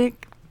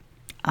music,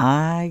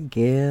 I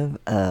give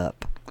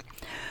up.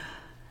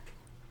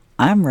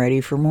 I'm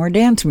ready for more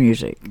dance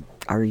music.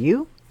 Are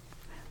you?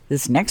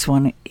 This next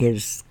one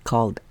is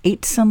called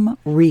Eightsome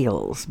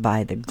Reels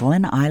by the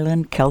Glen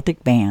Island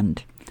Celtic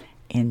Band.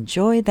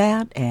 Enjoy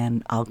that,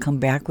 and I'll come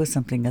back with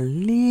something a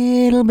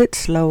little bit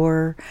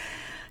slower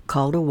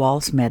called a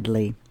Waltz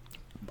Medley,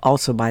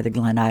 also by the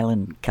Glen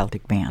Island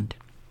Celtic Band.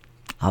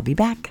 I'll be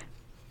back.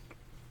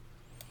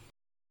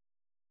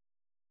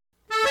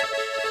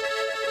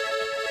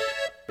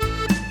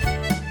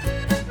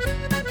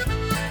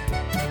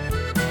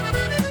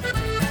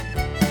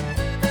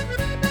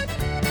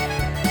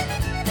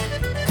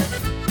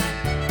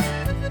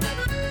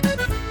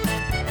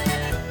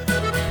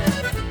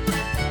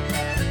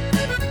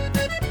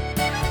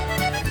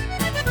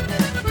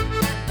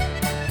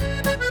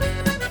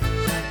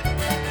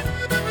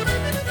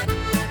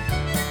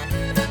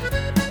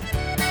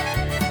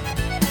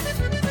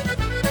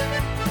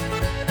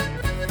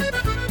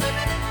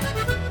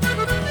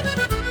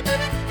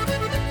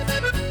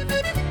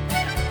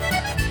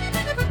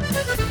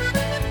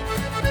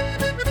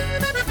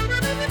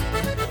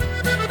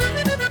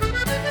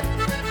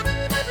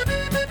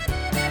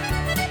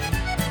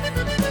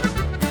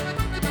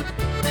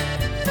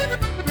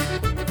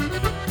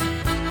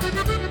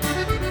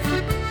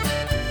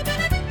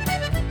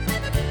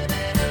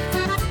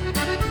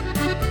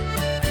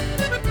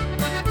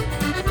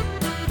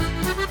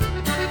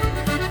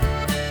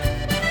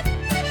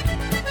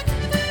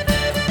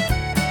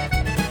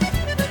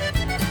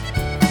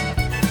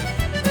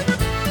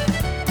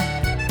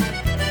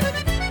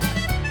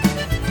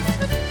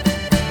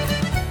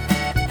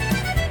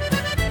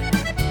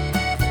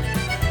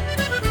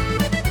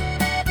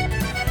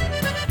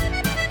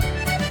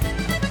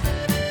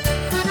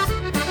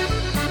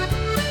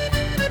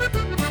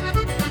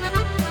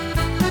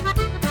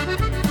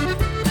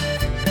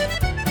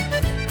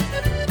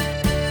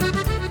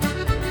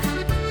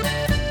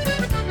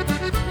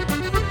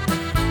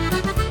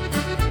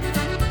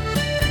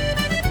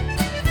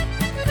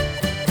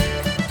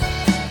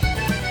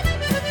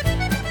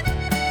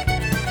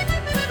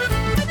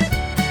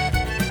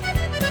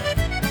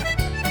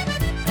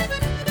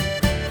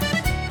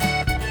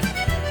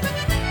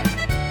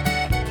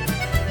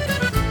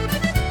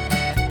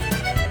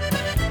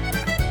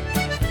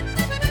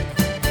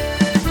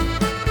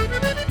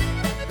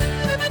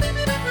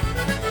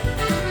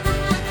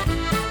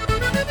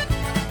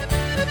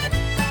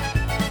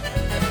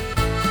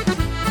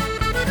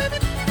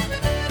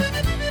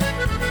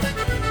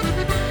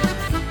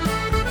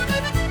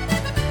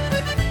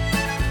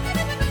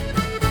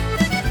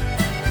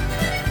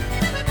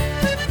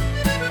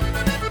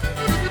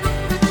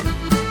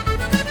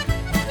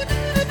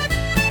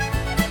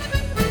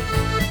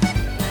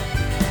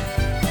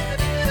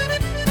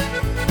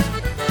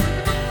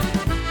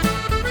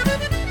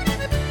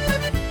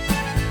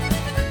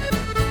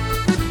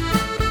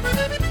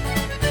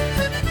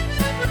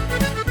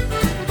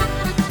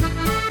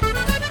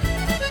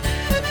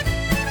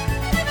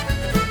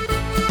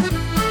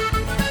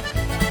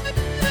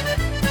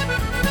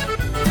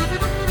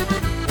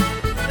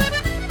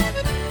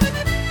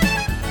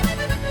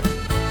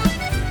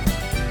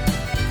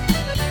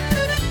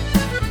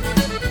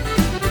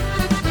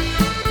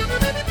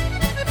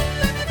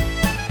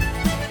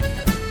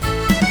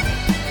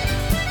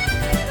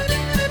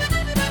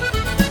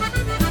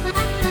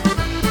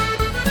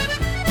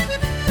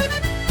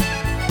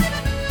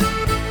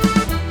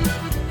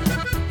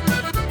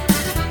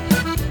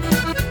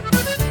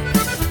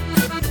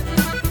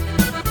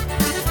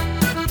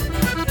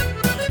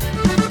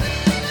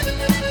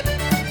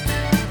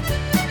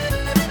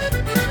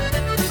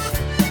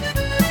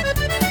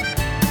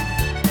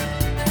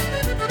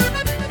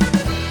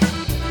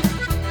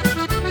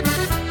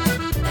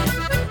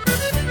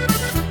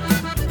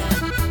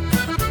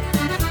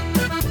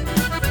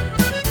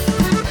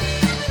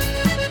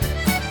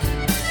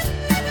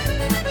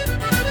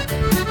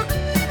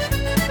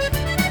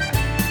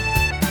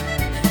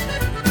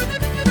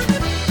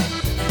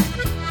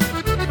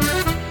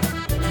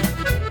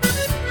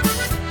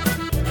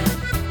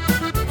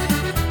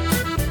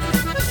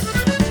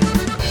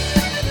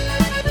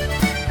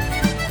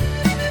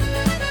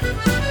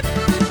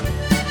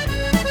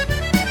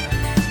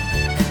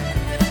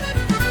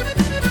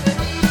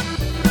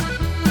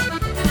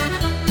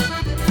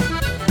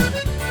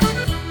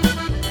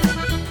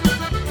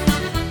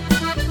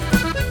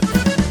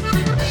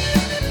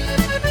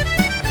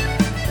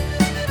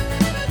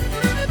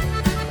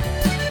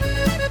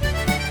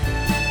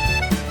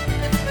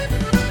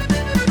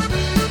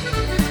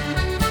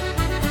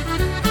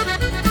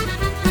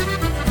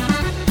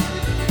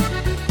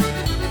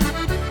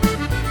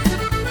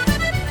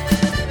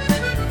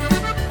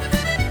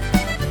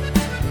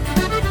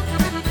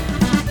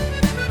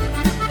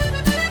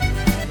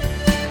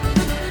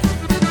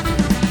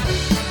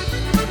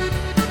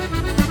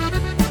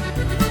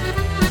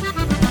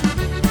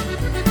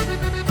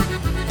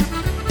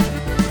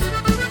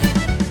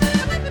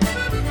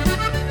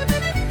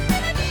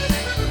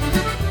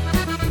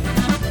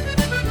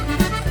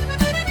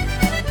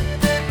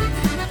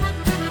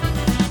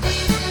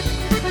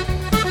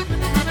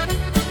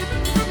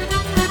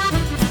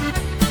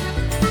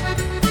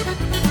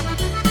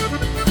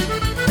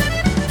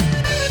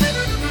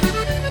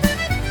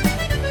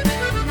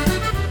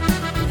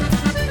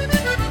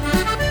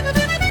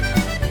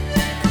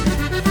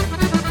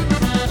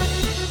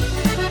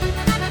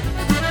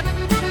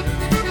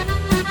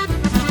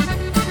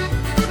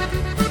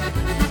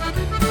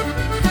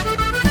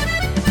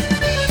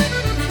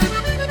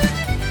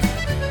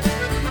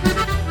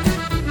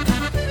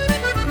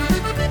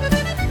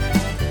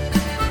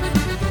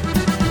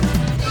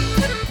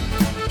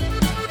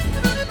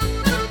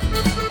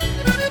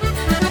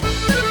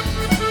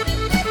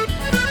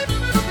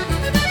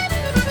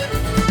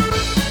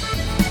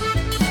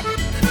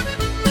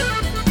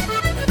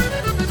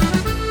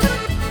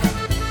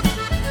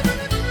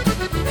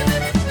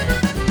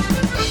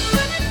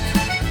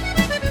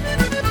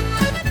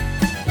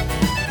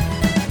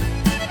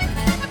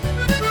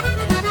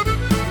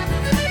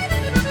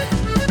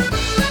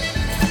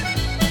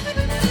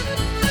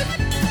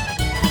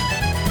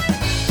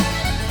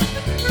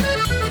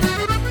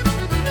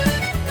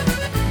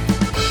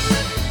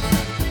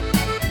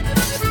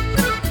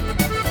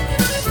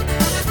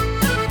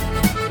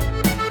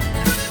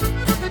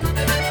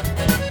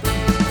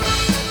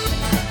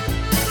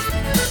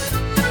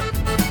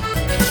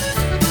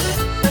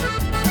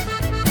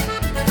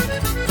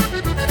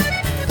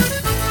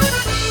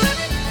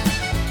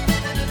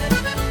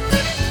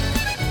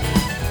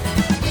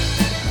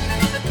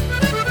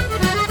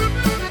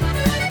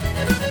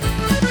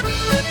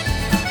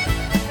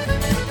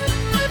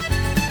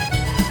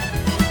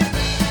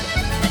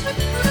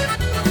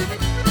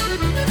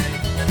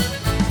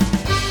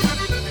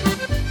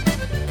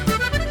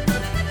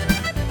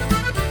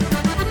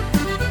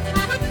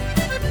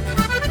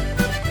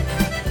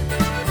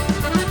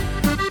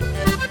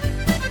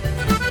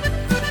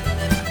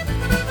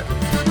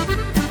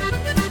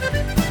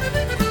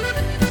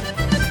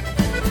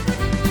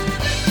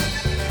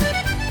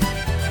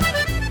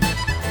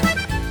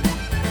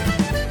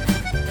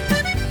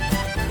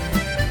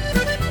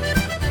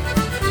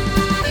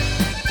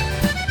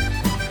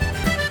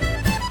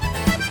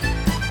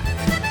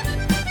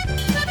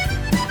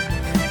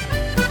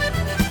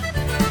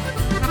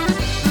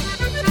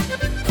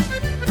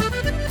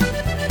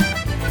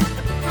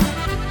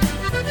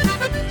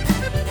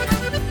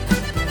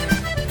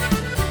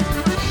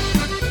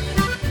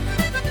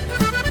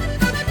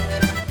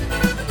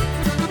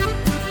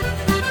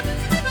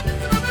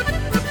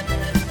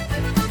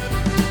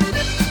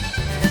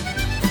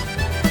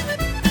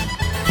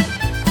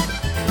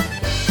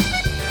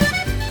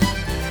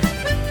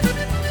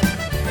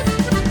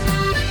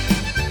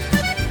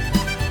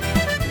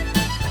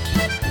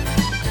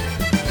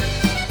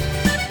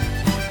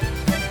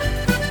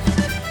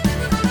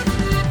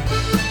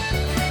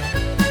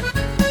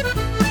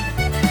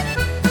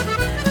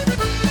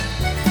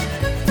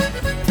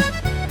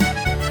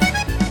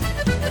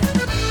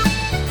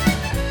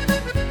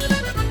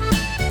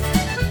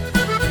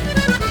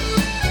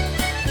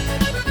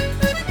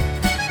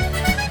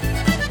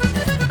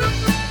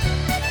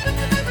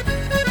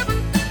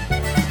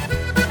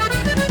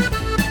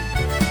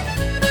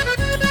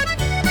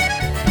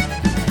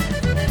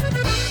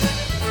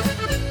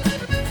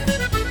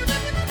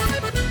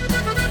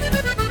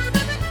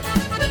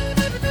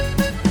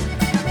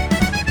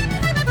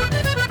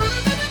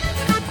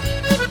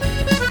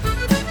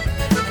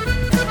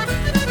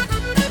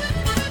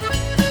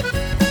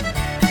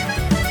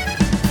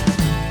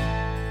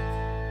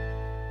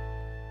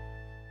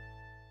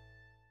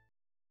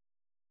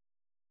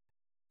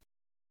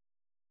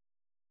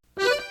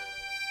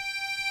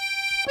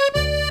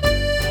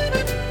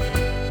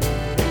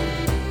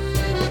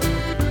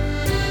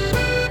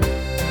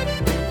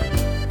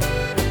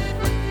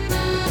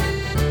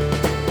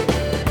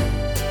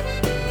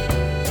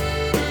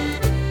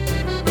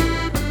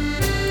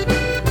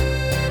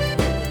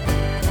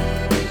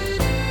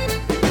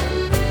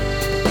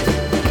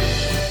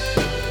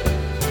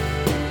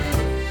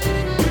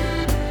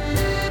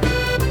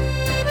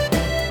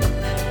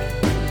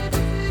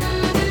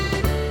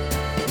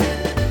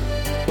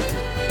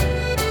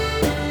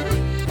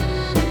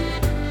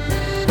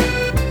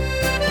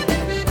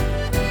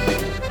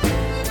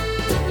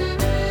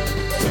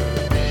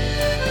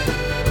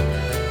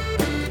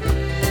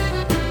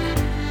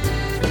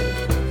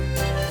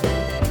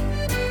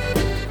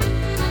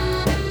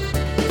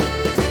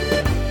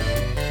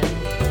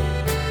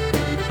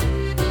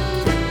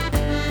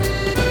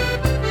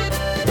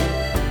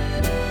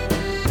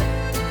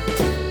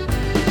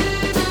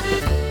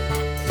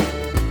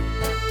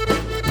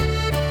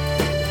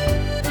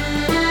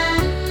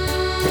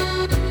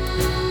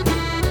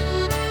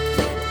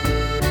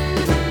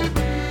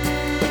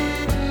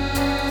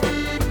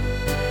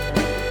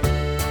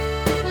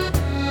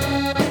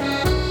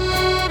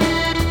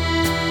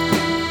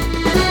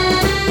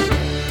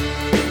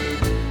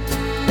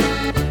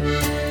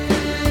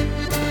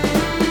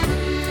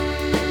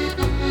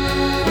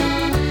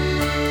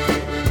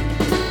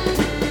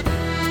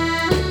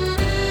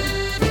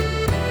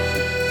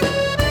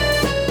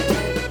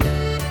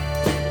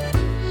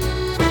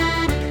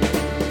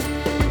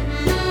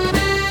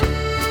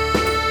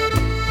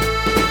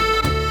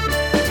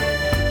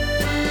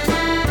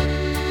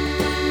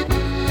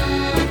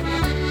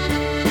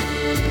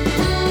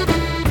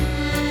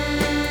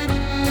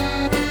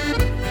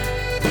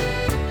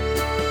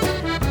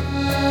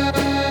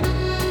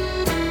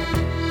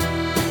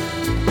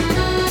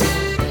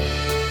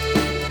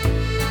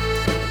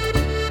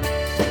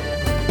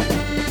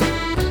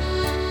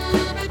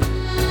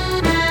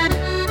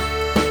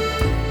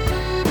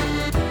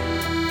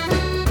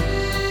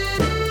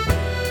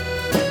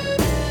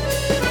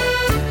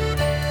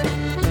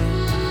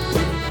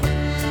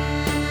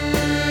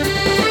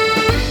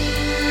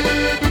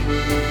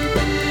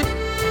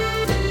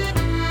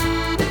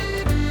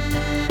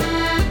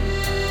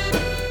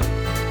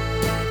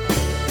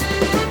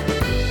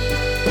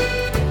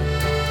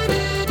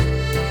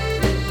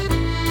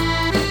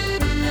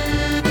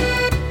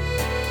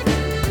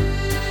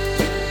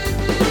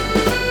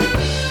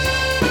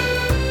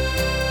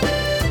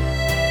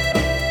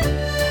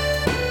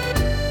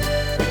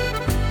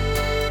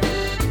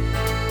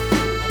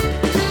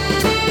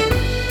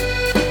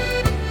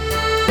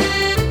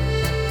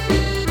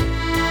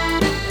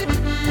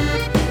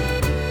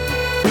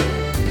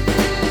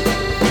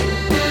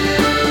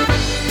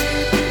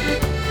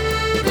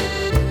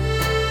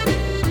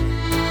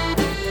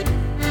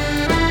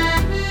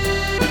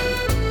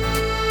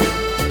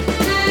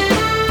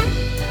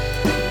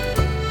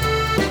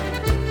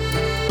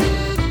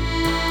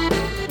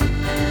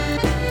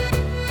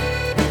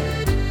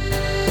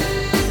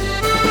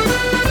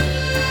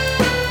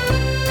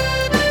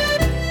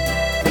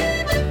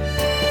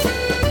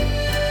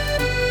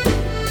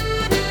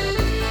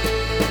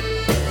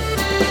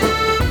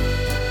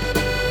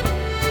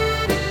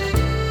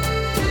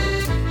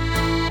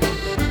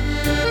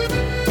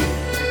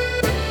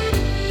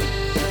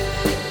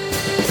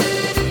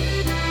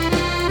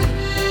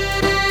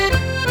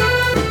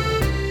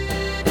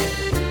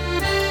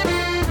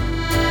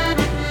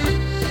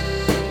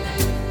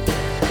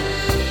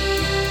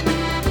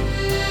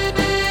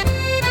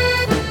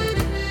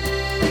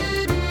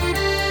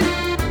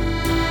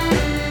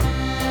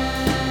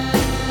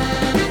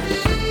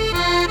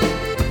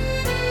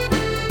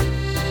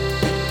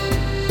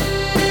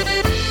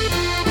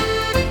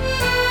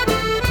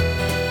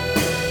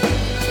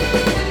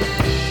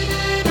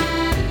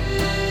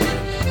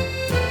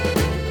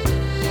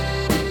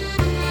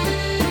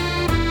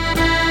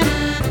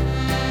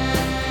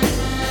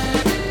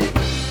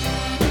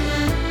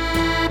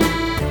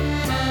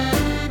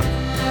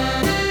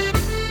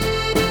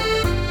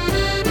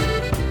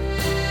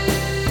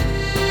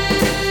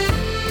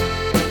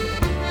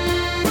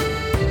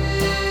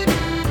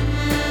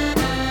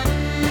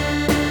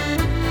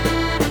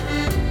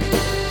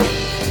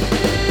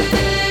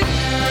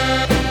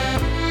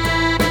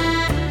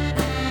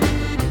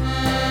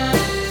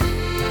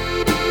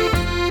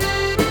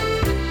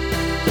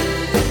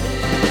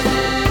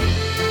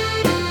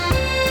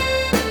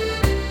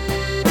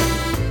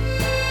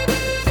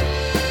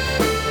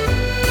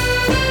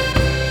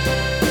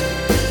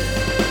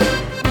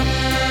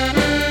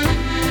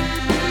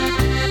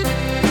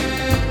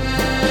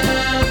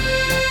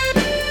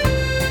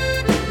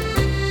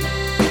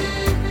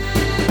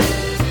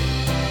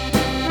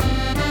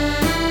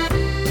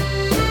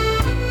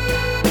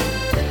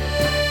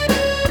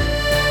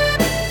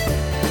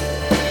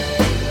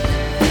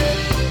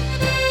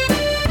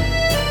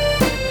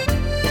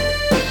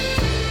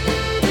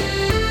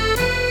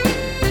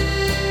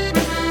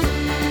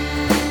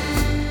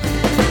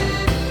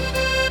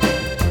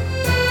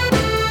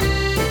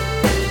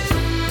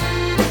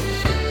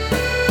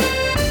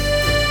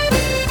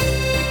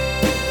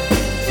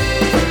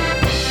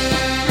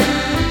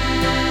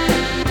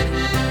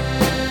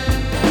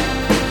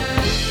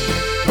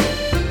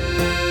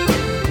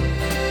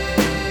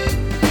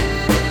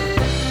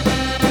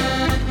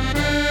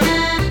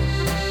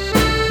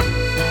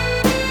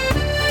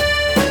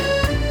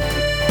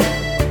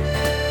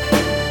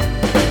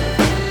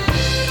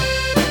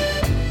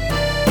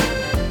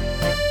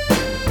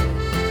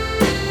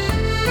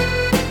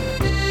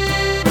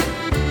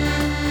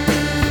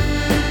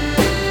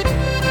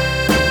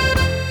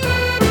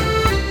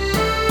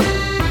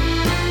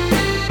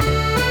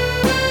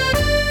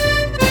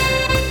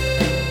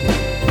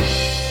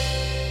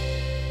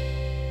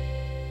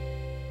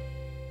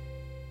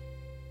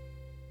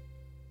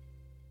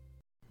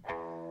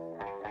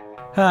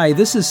 Hi,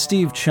 this is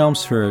Steve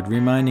Chelmsford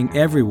reminding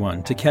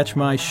everyone to catch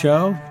my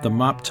show, The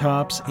Mop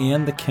Tops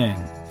and the King,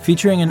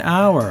 featuring an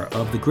hour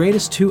of the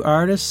greatest two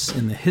artists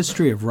in the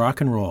history of rock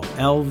and roll,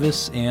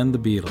 Elvis and the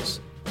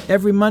Beatles.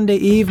 Every Monday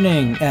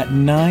evening at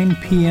 9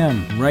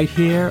 p.m. right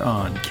here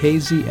on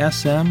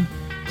KZSM,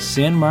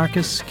 San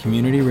Marcos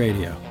Community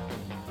Radio.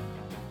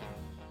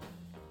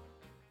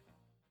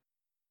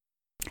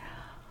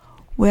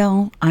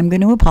 Well, I'm going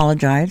to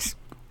apologize.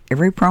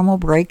 Every promo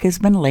break has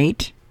been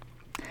late,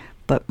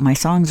 but my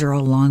songs are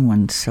all long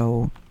ones,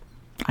 so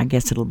I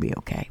guess it'll be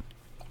okay.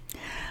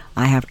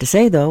 I have to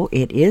say, though,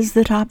 it is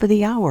the top of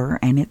the hour,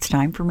 and it's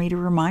time for me to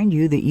remind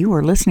you that you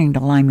are listening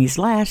to Limey's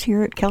Lass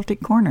here at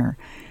Celtic Corner.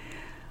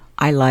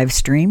 I live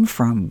stream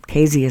from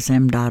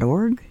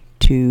kzsm.org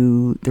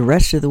to the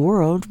rest of the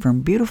world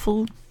from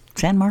beautiful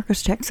San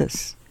Marcos,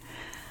 Texas.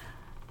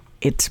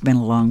 It's been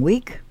a long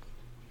week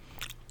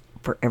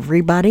for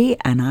everybody,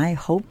 and I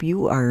hope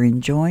you are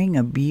enjoying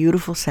a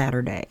beautiful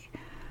Saturday.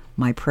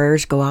 My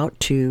prayers go out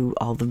to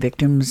all the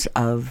victims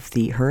of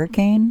the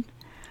hurricane.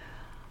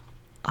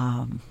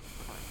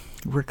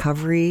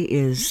 Recovery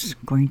is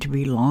going to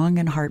be long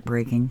and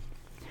heartbreaking.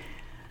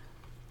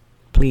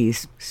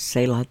 Please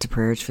say lots of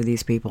prayers for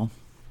these people.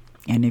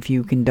 And if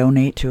you can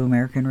donate to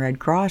American Red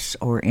Cross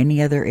or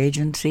any other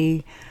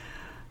agency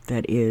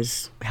that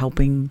is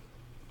helping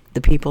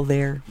the people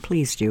there,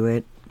 please do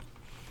it.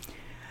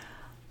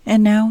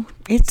 And now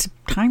it's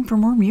time for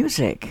more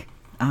music.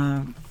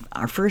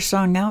 Our first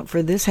song out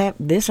for this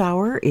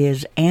hour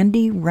is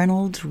Andy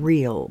Reynolds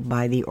Reel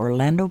by the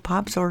Orlando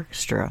Pops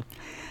Orchestra.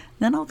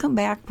 Then I'll come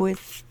back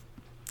with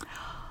a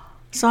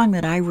song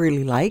that I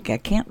really like. I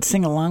can't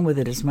sing along with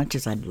it as much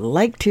as I'd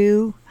like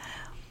to,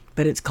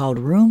 but it's called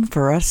Room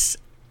for Us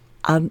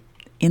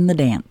in the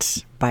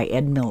Dance by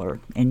Ed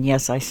Miller. And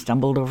yes, I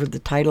stumbled over the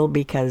title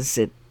because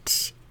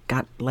it's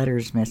got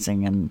letters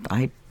missing, and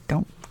I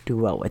don't do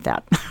well with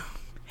that.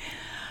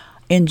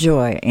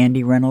 Enjoy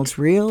Andy Reynolds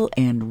Reel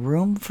and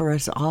Room for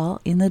Us All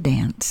in the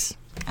Dance,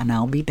 and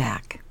I'll be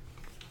back.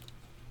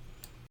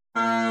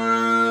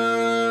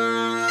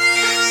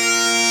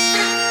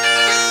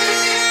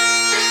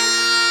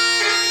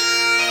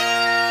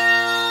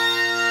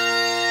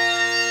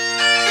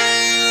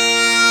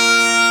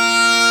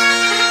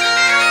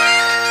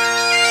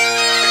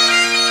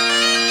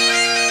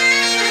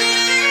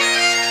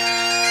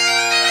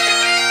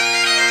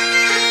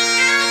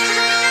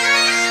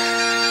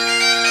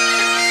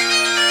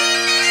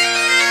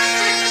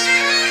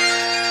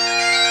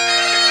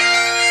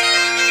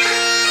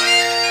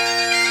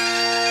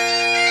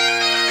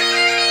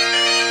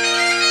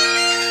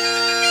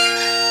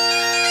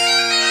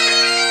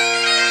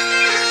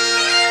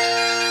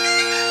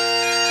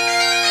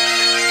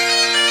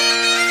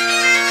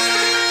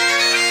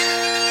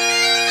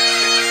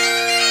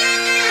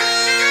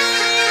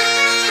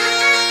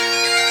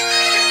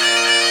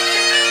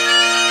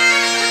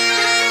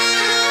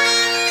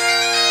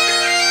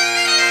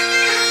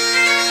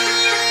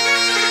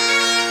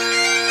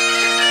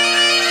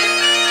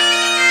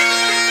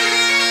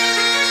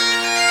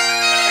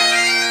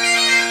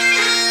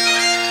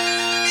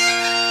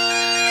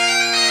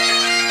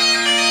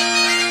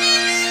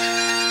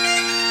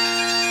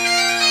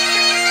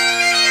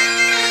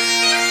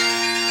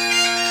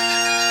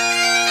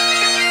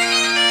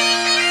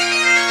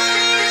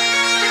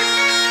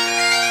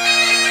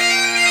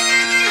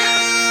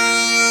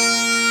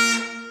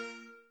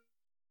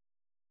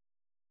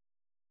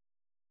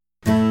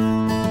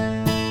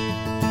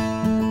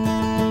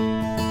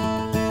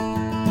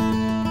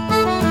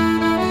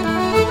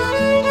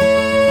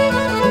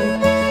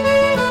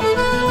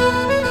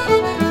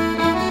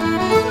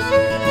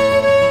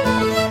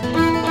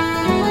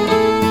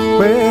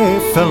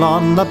 Fill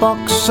on the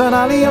box and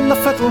Allie on the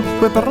fiddle,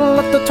 we barrel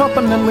at the top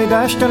and then we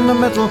dashed in the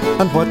middle.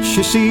 And what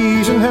she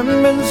sees in him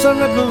is a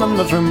riddle, and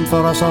there's room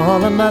for us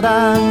all in the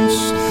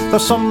dance.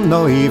 There's some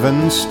no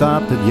even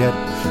started yet,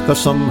 there's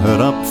some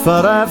who're up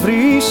for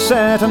every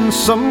set, and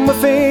some with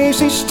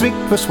faces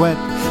streaked with sweat.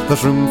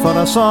 There's room for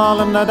us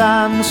all in the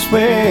dance.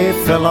 We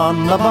fill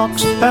on the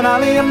box and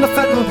Allie on the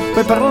fiddle,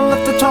 we barrel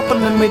at the top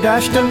and then we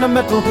dashed in the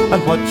middle.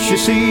 And what she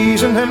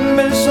sees in him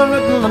is a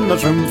riddle, and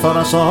there's room for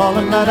us all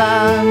in the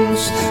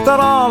dance.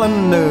 They're all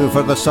in now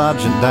for the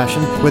sergeant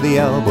dashing, with the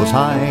elbows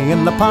high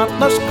and the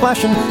partners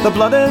clashing. The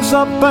blood is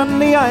up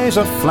and the eyes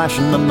are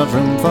flashing, and there's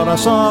room for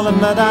us all in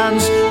the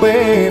dance.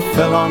 We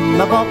fill on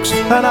the box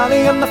and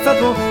Allie on the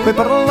fiddle, we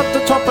barrel at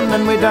the top and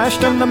then we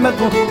dashed in the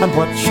middle. And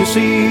what she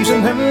sees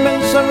in him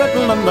is a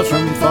riddle, and there's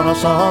room for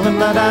us all in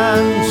the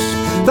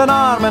dance. Then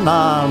arm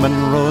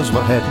in rows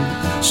we're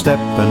heading,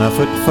 stepping a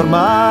foot for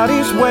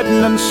Mary's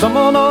wedding. And some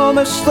will no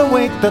miss the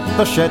weight that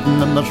they're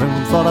shedding, and there's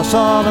room for us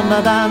all in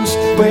the dance.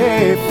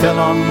 We fill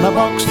on the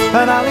box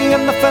and Allie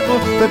on the fiddle,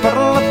 we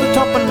barrel at the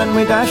top and then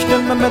we dashed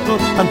in the middle.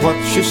 And what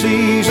she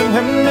sees in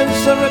him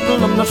is a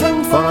riddle, and there's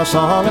room for us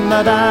all in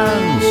the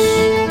dance.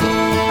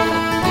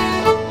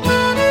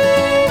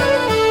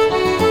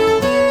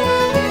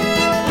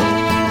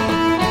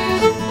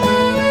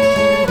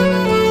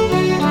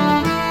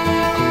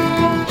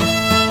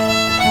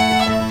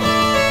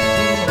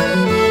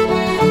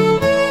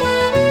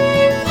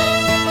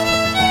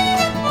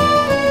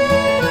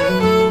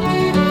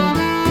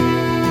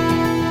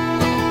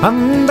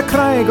 And the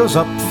cry goes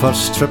up for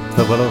strip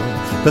the willow.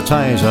 The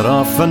ties are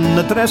off and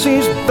the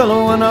dressies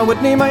billow, and I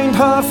wouldn't mind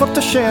her for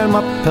to share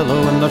my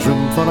pillow. And there's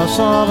room for us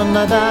all in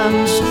the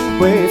dance.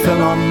 We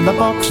fill on the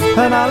box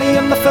and Allie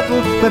in the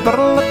fiddle. We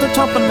burl at the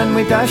top and then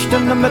we dashed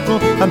in the middle.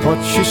 And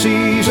what she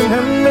sees in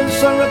him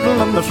is a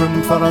riddle. And there's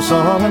room for us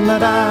all in the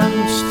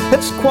dance.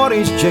 It's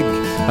Quarry's jig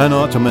and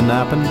autumn and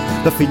napping.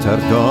 The feet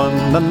are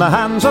gone and the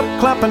hands are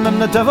clapping,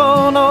 and the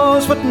devil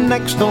knows what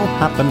next will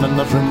happen. And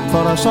there's room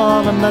for us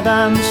all in the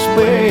dance.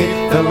 We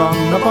fill on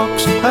the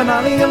box and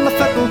Allie in the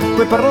fiddle.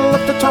 We burl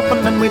at the top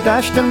and then we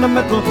dashed in the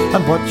middle.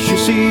 And what she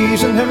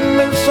sees in him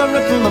is a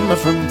riddle. And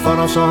there's room for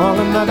us all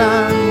in the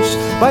dance.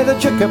 By the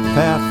Jacob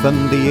path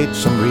and the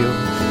Eightsome Reel,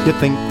 you'd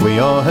think we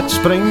all had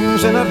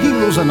springs in our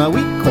heels, and a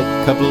wee quick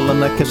cuddle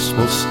and a kiss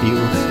will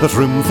steal. There's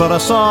room for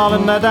us all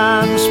in the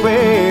dance.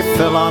 We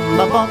fill on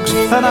the box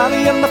and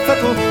Allie in the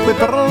fiddle. We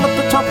burl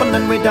at the top and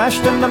then we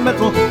dashed in the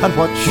middle. And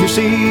what she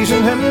sees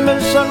in him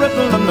is a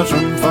riddle. And there's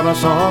room for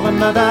us all in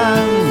the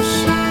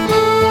dance.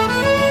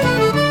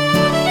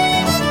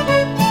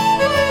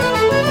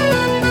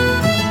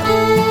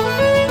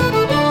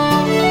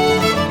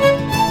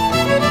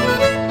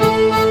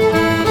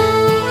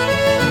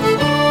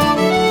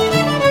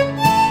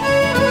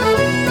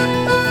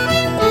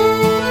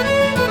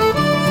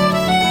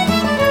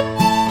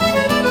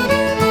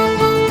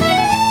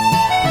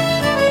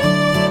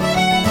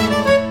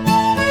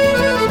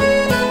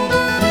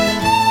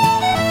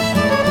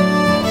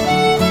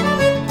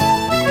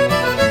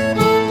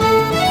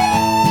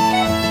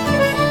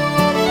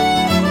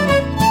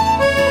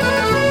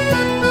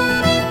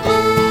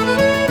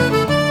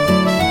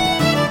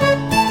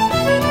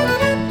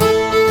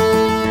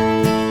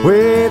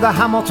 The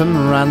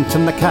Hamilton rant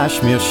and the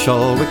Cashmere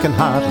shawl, we can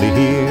hardly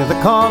hear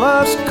the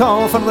callers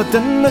call, for the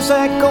din is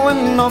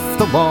echoing off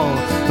the wall.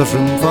 There's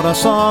room for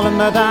us all in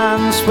the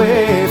dance. We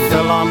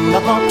fill on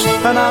the box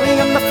and Allie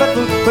in the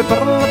fiddle. We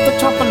burl at the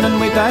top and then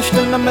we dashed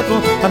in the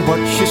middle. And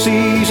what she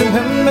sees in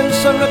him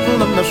is a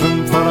riddle. And there's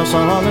room for us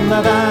all in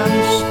the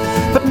dance.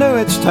 But now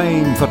it's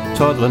time for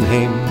toddling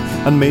hame,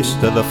 and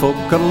most of the folk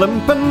are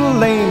limp and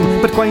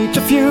lame, but quite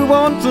a few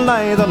won't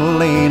lie the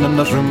lane. And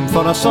there's room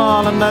for us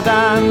all in the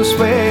dance.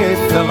 We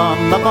fill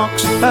on the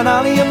box and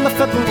Allie in the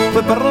fiddle.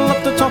 We burl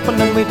at the top and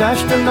then we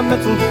dashed in the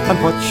middle.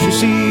 And what she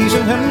sees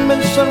in him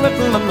is a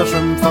riddle. And there's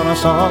room for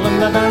us all in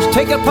the dance.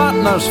 Take your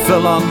partners,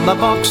 fill on the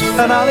box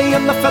and Allie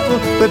in the fiddle.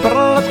 We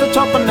burl at the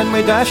top and then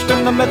we dashed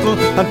in the middle.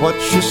 And what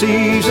she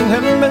sees in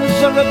him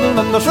is a riddle.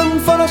 And there's room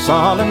for us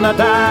all in the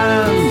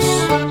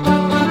dance.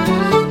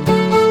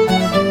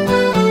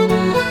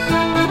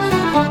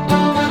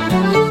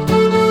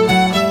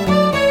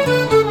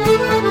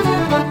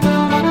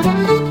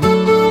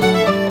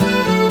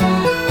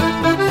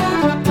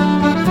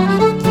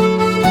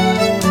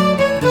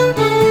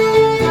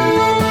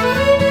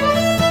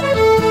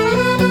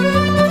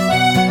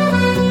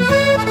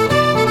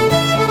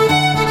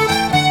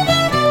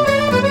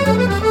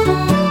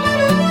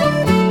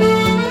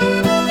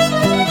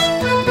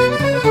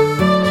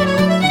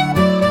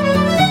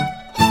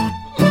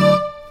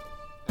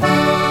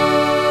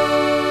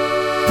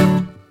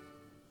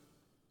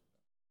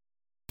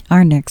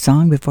 Our next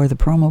song before the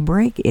promo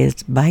break is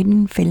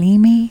Baidin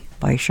Fhelimi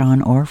by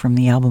Sean Or from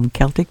the album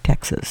Celtic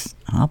Texas.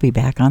 I'll be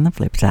back on the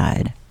flip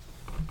side.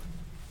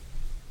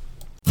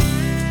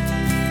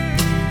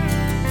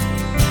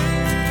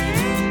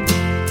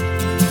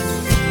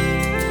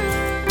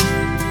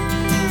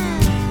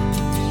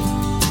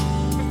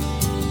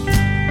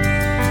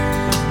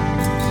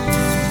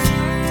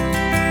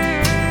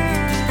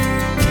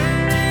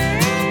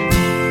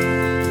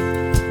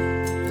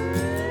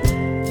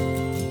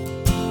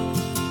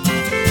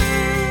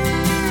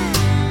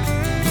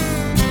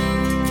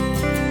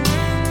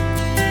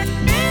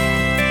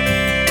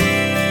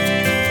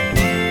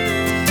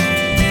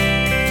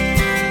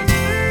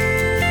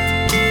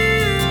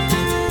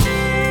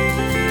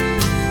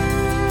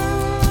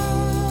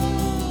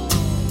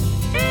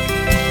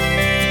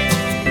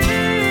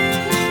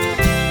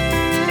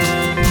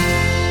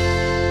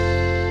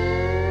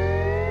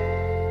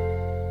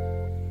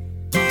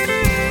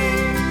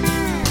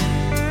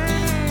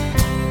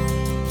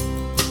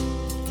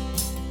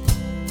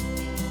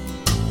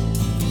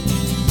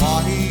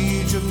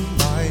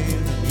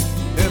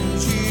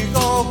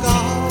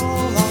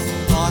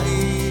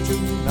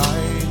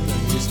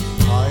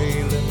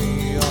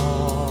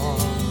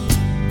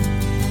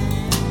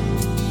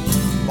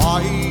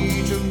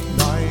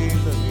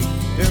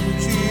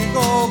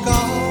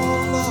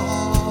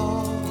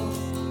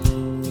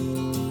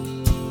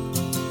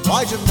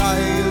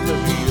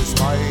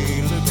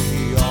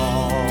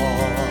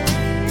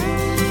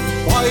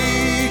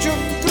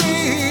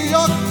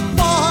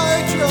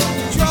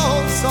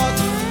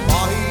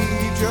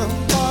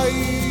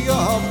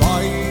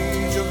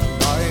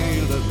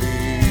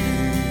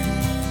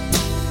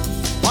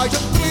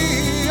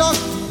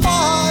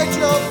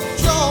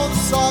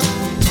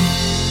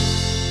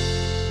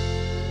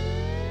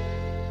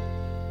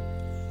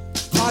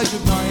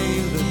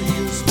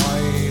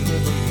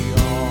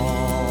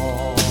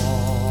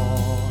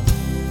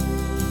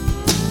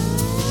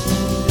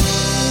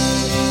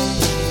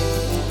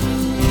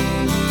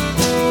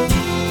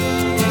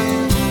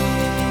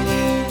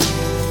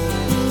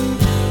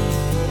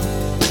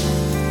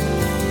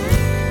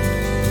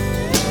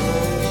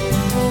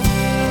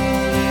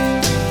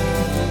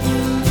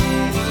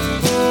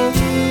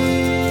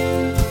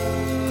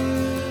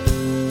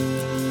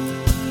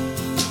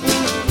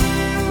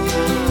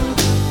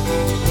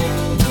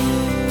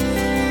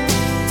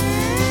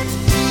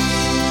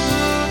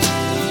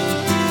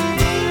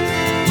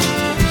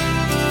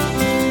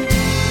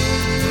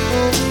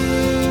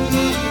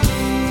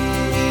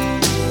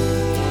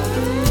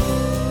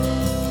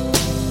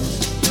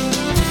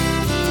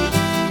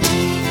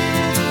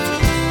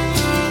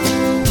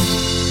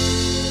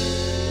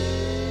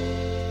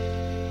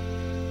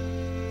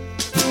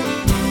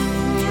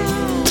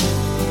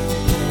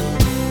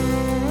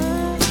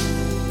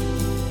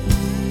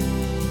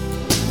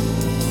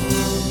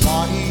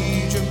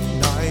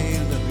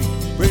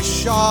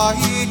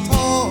 Rishai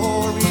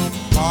Tori,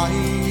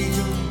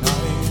 Baidin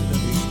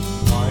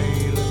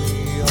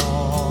Fhelimi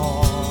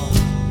on.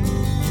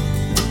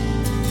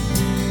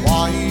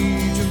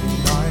 Baidin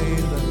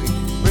Fhelimi,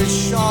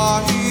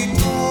 Rishai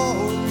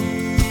Tori.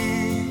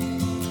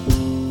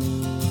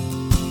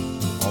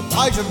 Oh,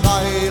 Baidin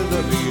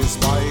Fhelimi is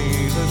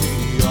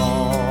Fhelimi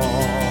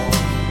on.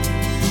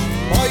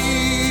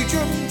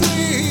 Baidin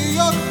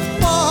Driak,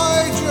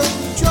 Baidin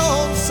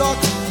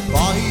Johnsock,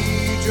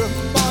 Baidin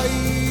Baidin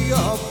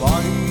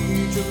Fhelimi.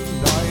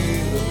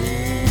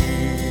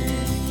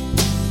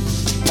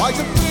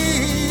 Baidin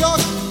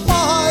Driak,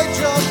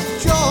 Baidin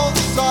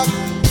Johnsock,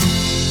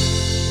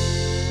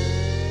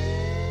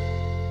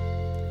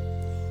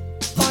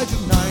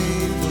 Baidin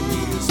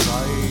Fhelimi is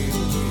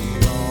Fhelimi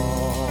on.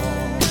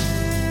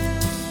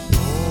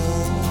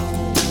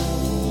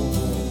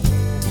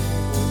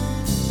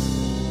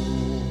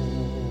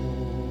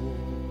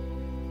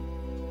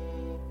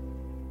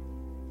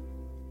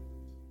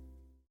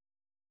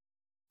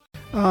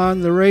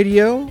 On the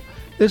radio,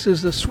 this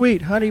is the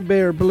Sweet Honey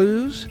Bear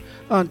Blues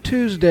on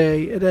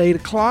Tuesday at 8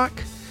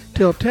 o'clock.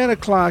 Till 10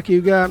 o'clock,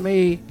 you got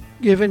me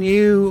giving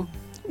you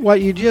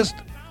what you just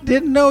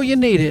didn't know you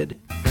needed.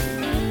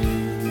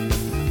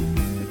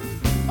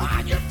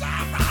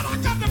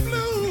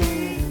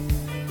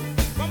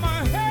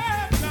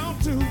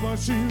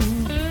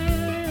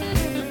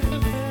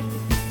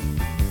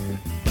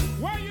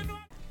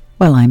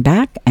 Well, I'm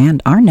back,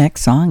 and our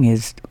next song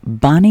is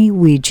Bonnie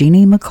Wee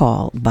Jeannie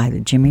McColl by the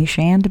Jimmy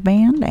Shand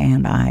Band,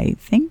 and I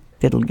think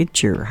it'll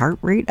get your heart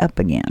rate up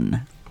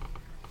again.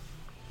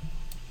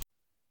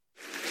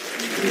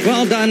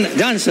 Well done,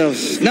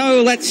 dancers. Now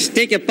let's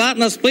take your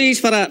partners,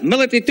 please, for a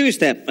military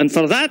two-step. And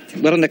for that,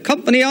 we're in the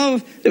company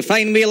of the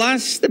fine wee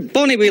lass, the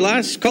bonny wee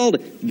lass, called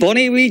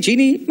Bonnie Wee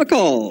Jeannie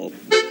McColl.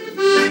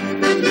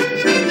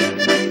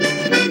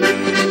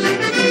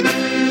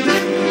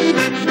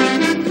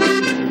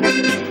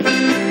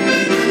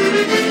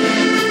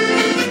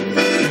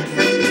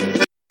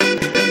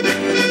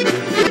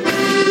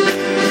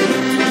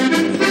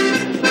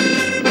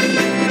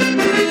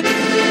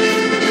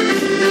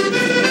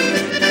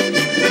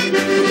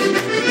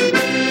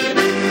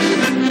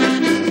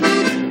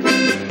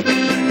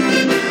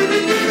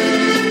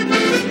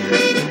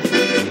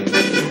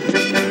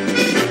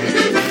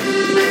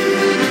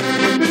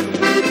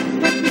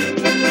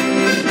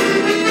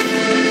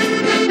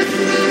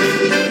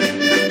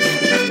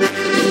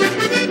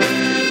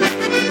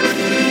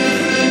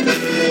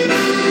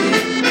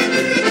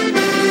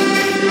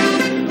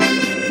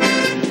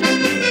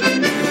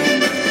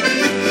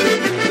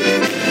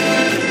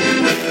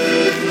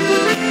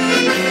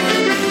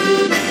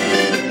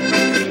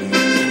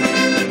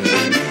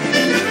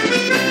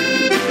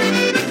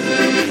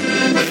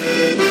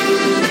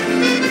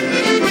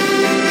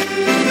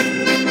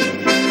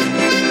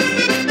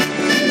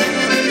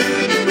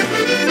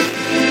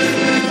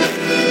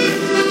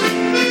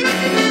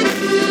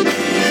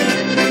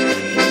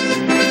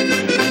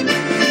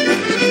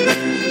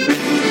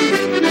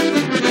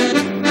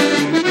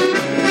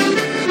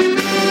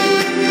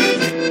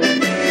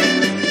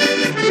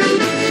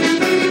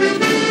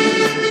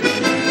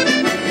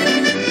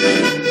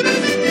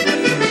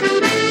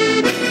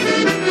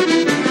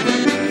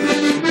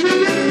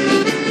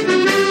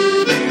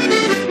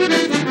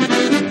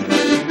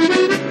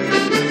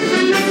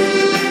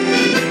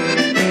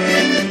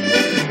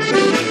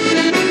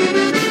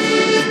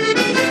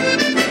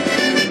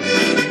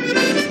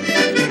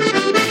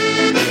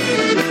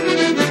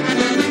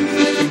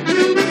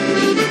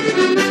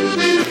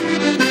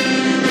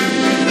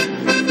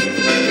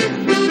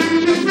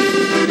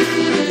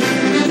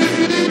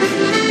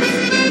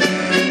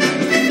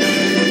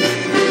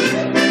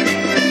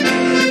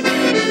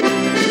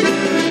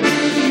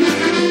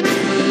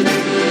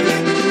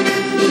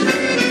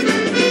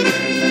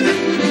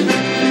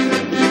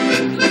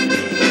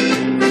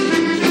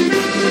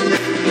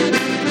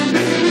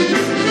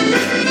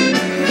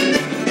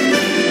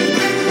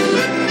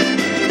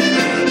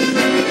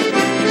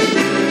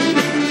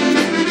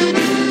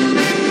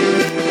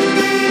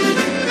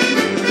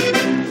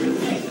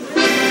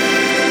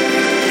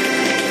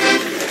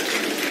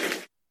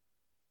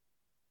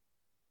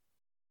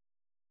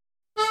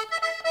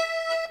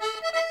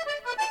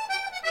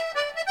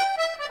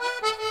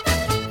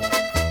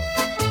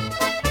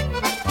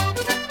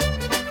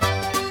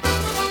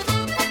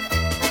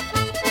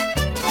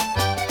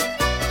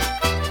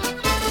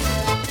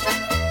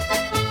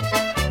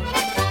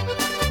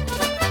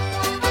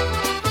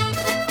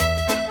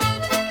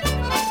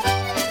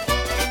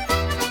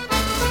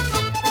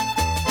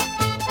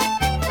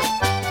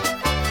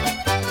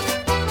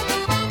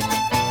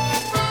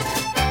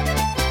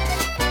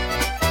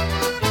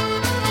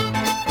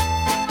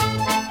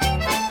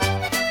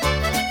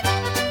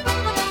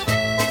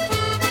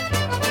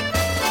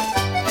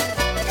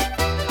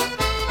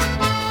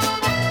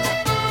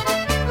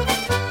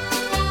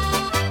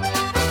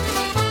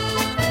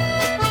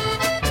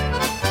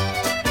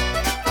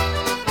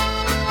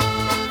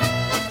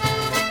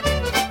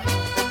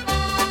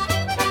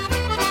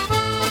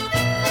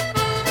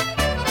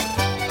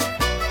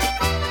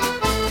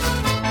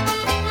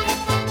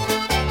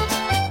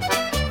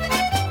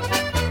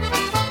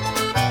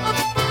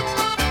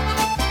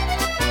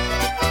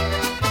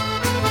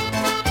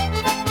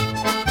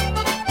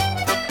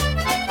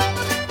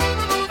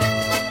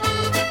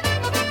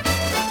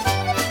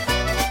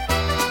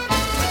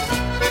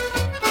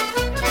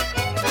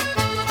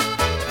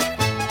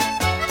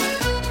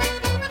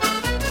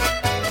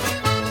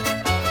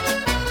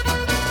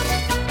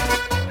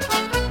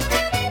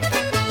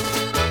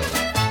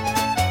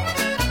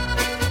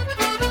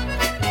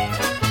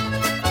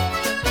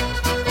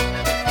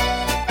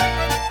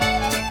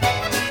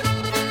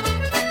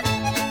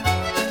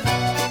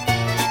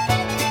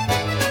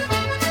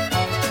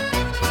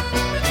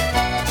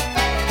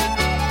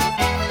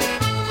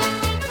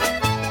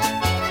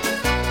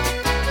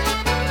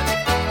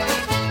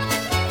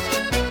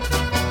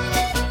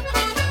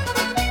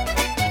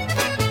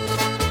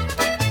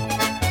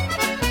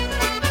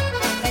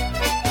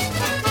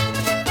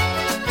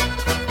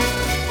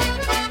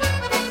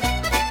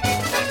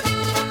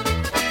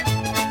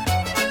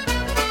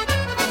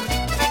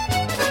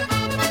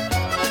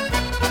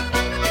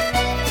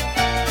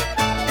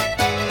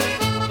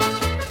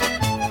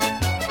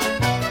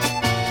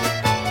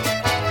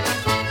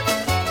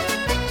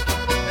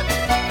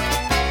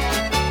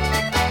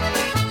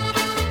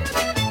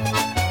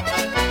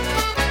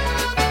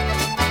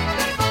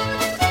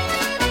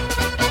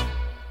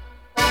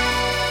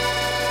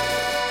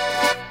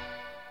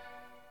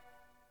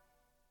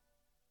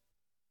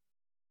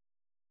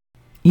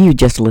 You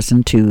just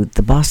listened to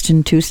the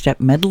Boston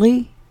Two-Step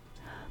Medley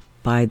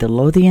by the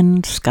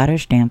Lothian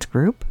Scottish Dance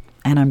Group,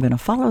 and I'm going to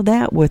follow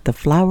that with The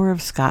Flower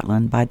of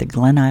Scotland by the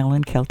Glen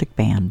Island Celtic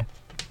Band.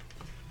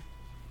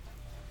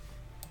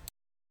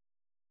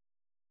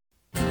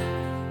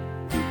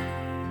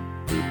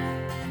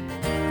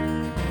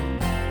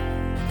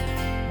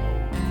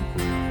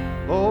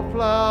 O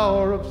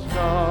flower of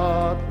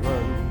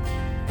Scotland,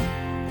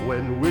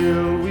 when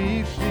will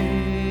we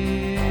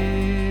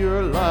see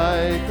your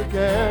like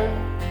again?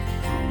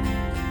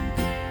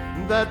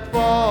 That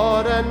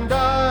fought and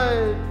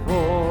died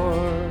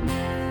for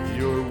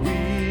your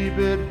wee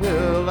bit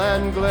hill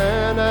and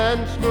glen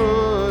and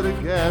stood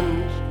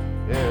against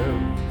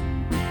him,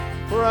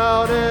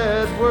 proud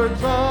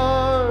Edward's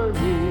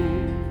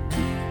army,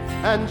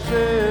 and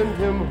sent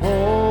him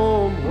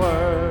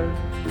homeward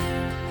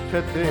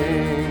to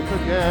think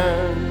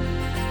again.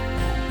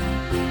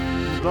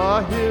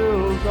 The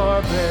hills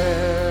are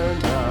bare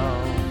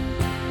now,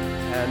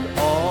 and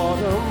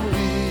autumn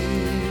leaves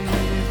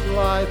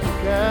lie thick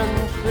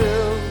and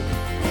still,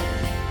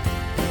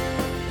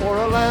 for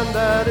a land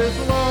that is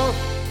lost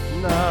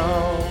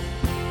now,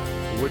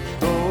 which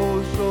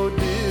those so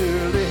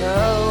dearly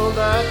held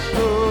that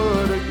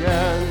stood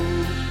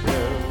against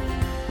him.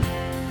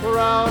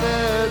 Proud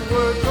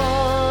Edward's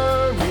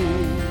army,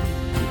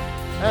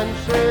 and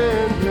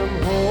send him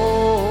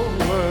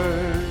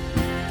homeward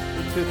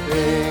to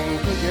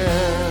think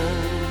again.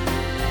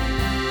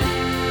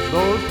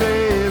 Those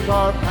days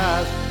are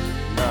past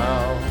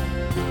now,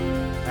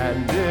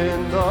 and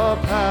in the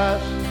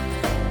past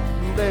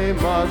they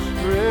must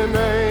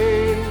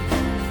remain.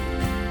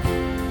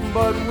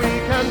 But we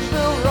can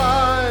still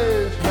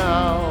rise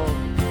now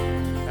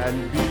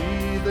and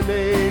be the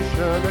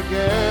nation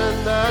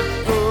again that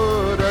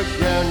stood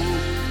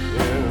against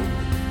him.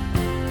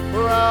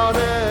 Proud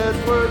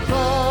Edward's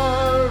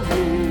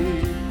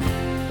army,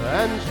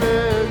 and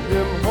send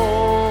him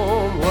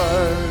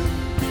homeward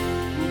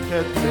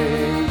to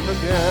think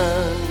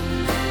again.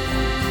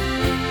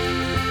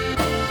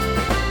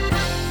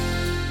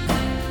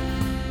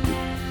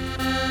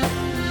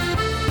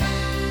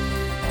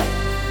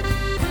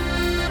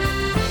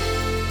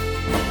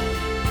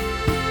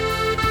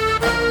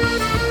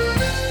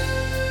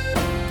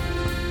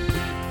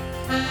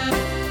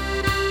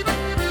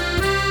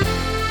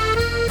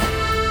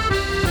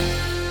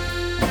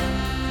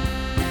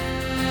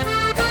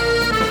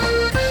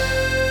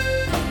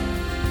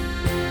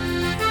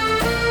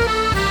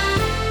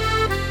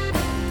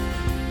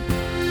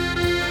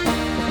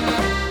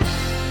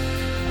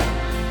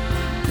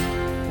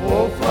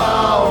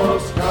 Flower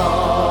of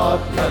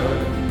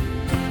Scotland,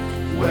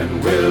 when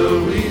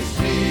will we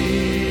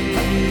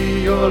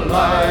see your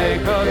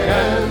like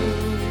again?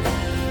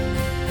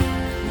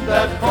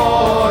 That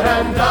fought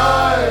and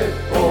died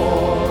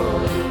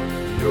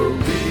for your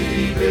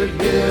wee bit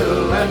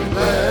hill and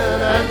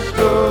glen and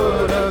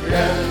stood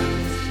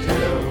against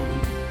him.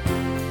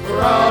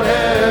 Proud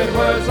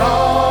Edward's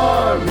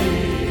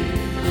army,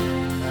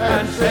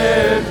 and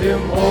sent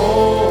him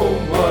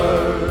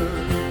homeward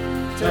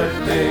to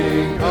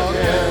think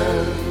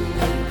again,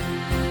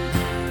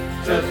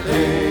 to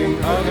think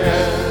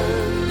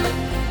again,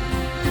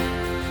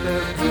 to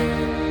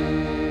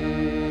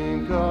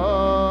think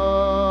again.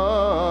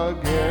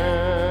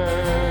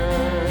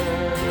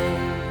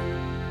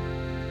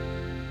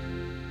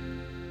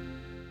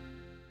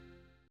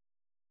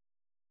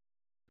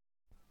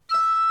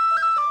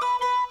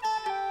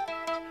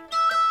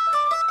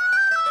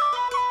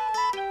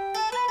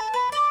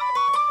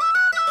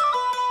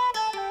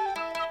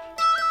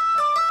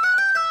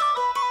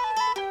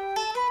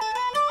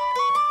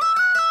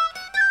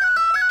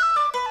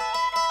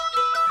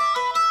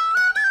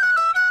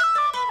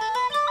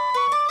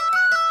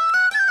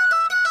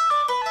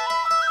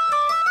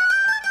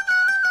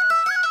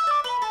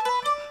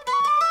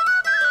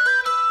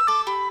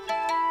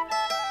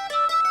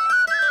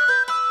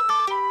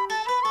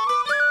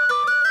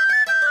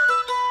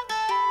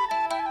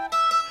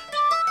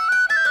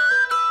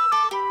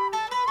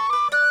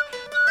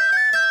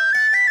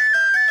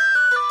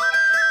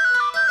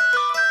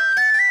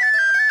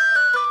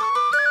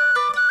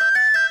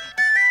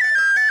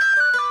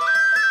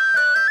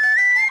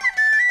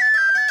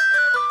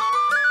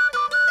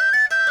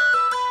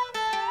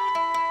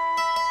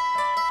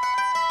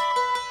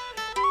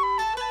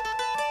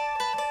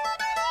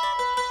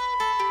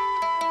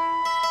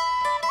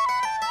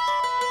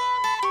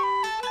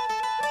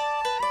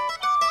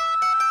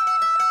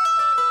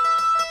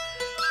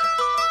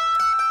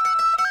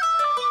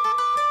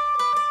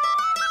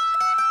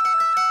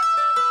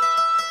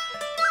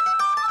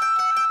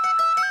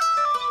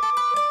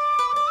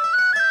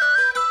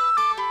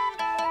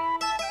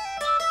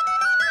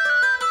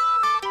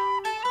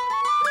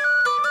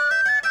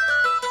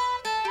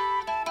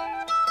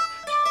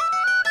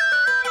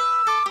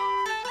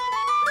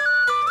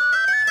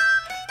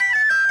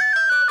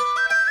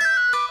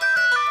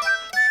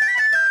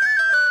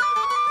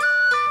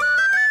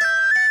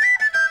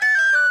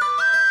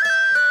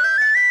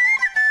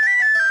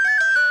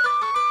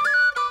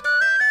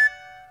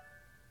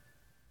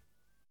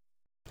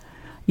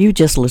 You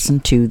just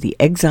listened to the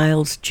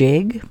Exiles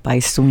Jig by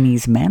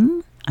Sweeney's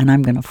Men, and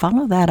I'm going to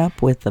follow that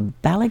up with the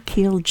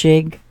Ballykeel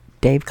Jig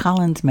Dave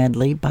Collins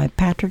medley by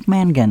Patrick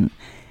Mangan.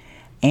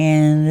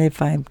 And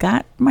if I've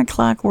got my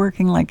clock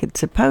working like it's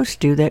supposed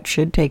to, that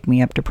should take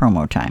me up to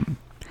promo time.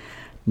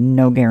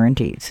 No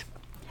guarantees.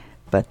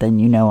 But then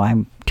you know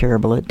I'm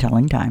terrible at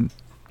telling time.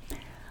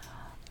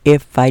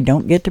 If I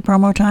don't get to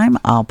promo time,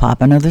 I'll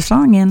pop another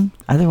song in.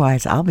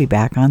 Otherwise, I'll be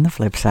back on the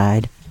flip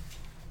side.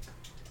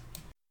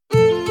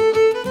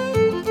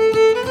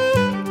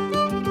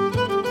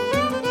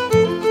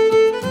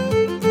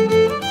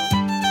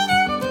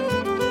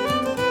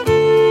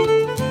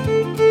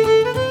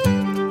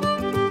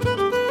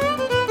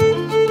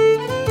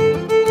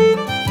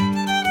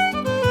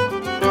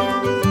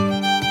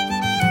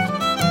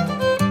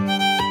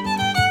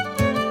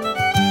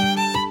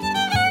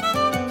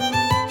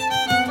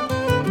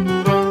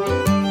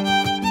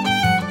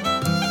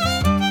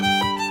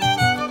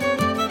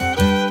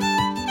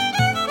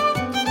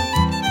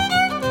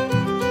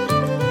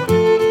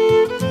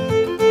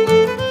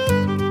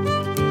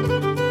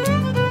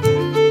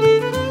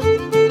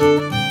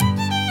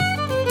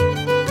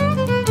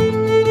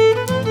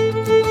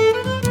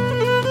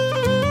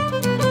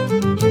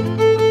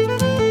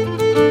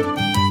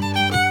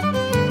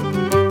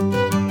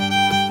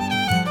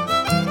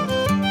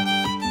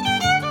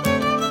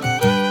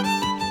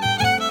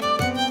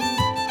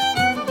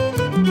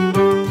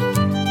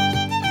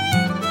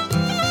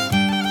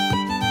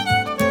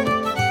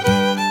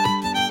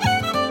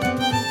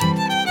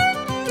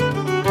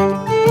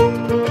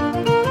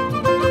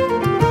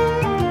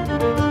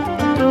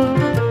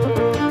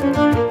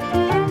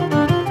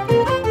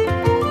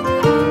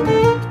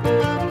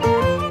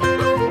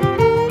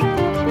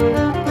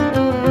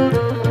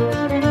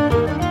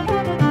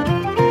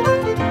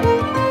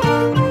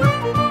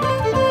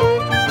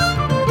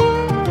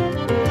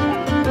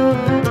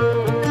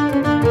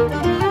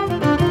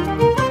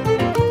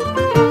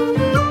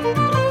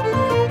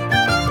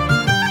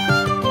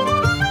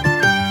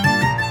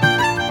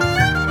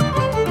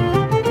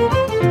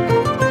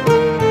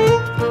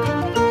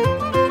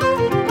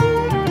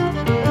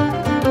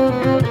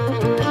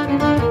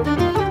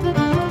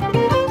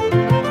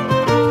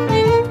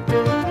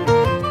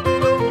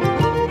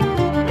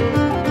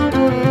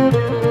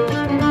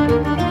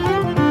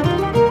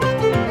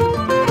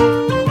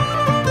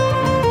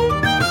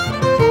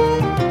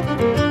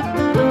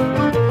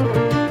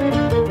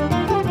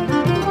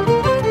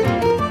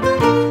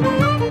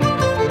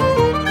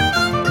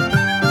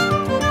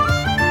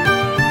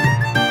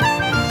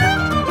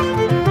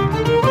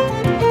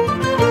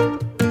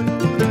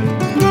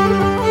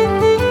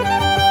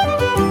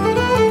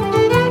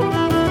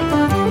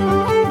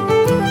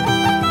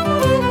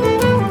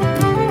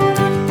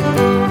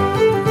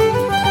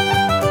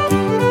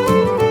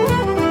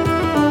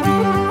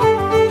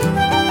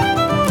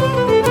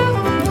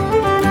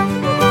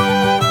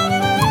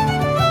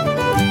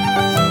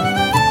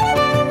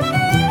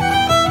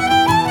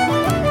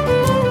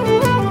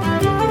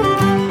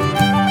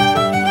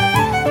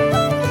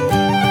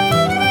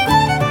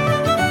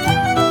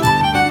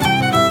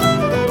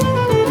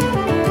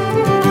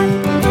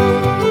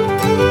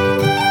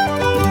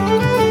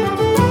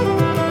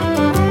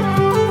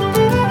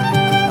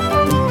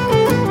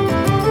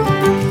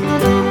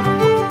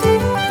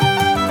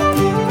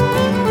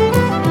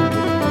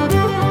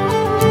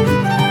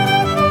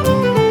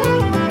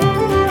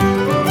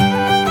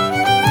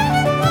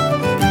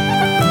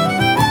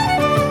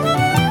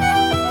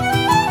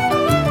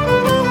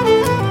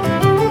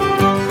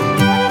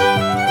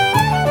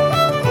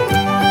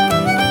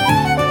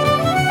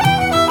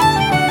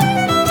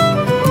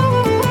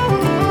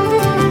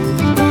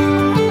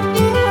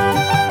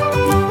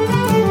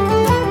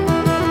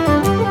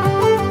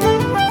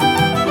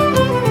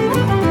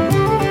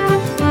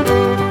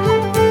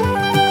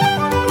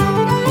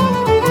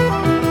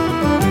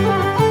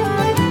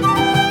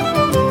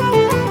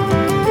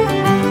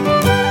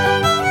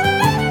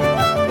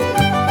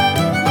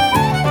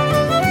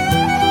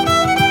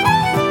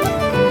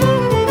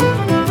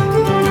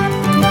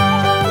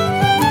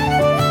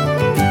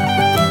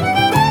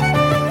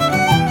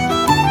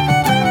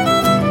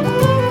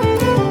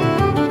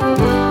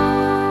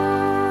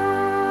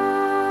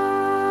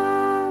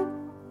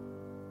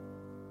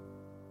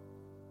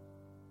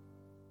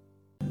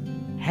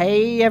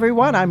 Hey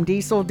everyone, I'm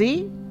Diesel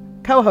D,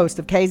 co-host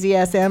of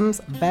KZSM's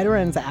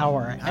Veterans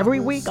Hour. Every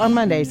week on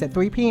Mondays at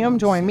 3 p.m.,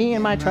 join me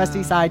and my trusty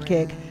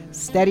sidekick,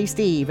 Steady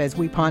Steve, as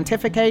we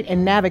pontificate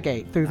and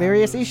navigate through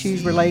various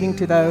issues relating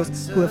to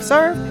those who have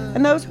served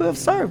and those who have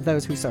served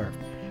those who served.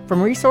 From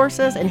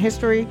resources and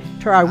history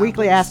to our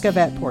weekly Ask a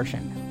Vet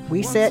portion,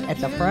 we sit at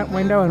the front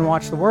window and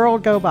watch the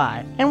world go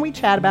by, and we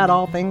chat about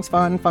all things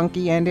fun,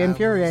 funky, and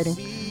infuriating.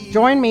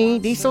 Join me,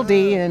 Diesel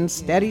D, and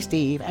Steady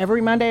Steve every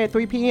Monday at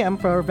 3 p.m.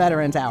 for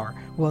Veterans Hour.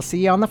 We'll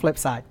see you on the flip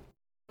side.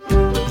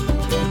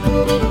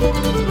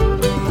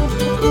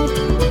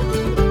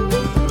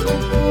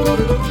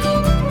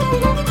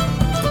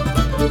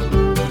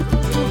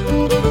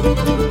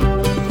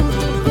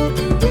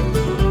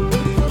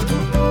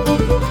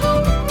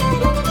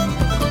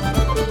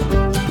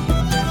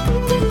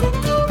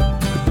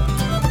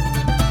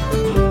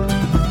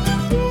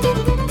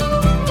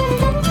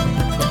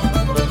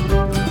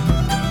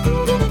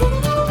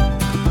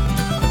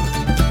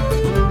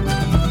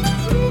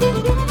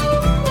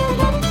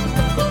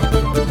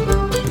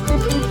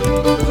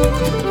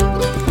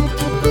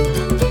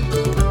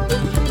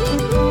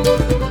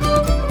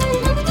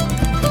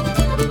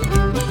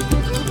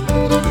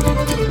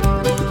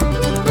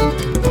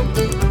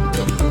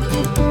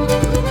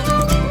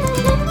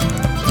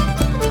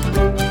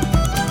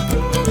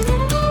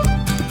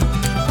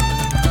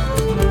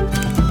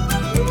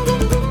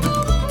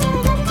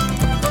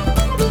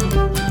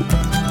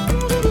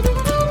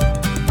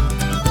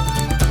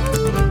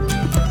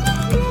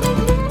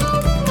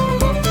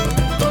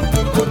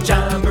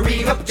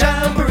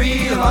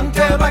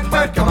 long-tailed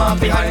blackbird, come on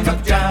behind.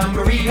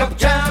 Whup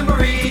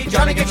Jamboree,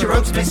 Johnny get your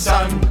ropes, my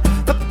son.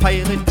 The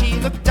pilot, he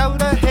looked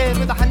out ahead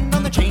with a hand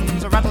on the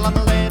chains, a rattle on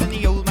the lead, and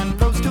the old man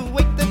rose to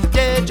wake the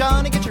dead.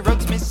 Johnny get your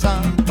ropes, my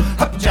son.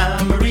 Whup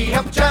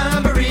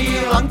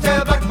Jamboree,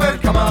 long-tailed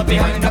blackbird, come on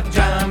behind.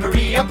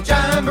 Whup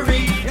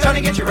Jamboree,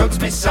 Johnny get your ropes,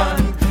 my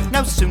son.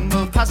 Now soon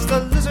we'll pass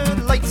the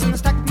lizard lights, and the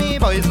stack me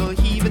boys will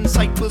heave in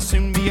sight. We'll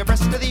soon be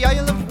abreast of the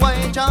Isle of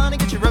Wight. Johnny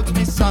get your ropes,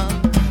 my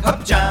son.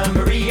 Whup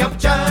Jamboree,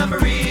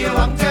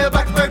 long-tailed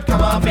blackbird,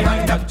 come on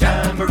behind. Whup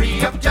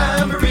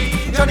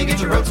Jamboree, Johnny get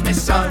your ropes, my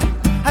son.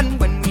 And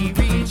when we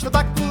reach the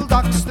Blackpool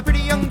docks, the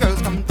pretty young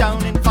girls come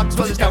down in flocks.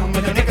 Well, it's down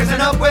with the knickers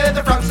and up with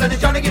the frocks, and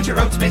it's Johnny get your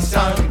ropes, my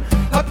son.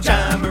 Whup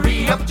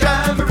Jamboree,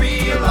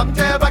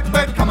 long-tailed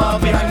blackbird, come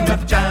on behind.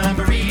 Whup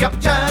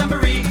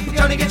Jamboree,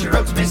 Johnny get your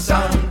ropes, my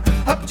son.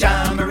 Whup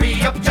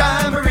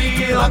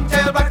Jamboree,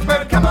 long-tailed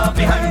blackbird, come on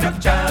behind. Whup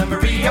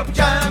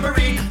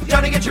Jamboree,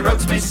 Johnny get your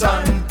ropes, my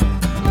son.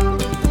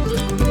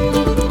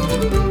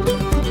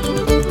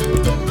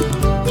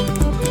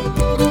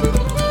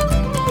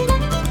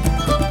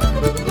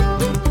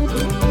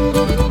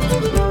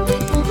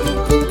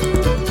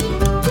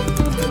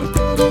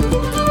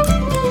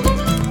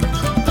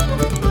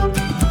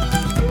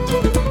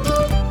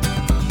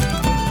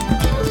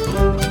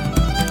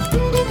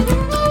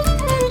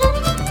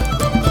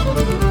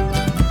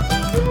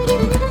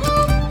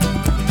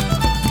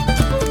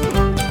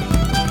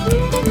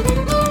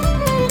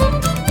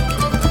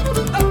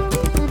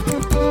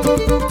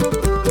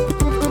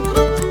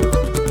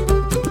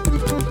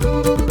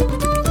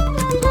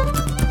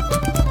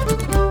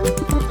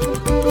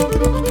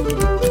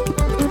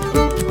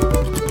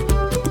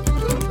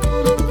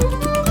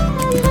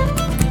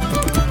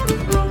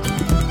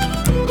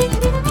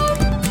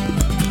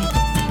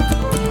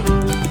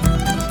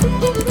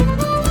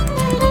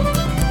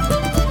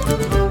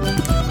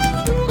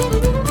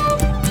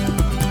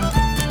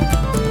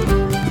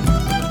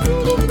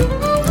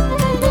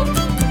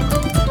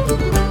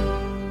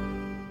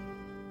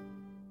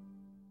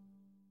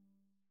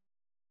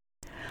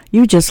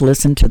 You just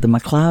listened to the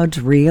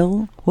McLeod's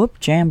Reel, Whup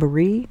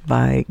Jamboree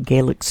by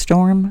Gaelic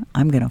Storm.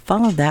 I'm going to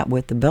follow that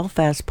with the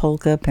Belfast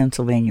Polka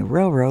Pennsylvania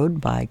Railroad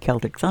by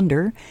Celtic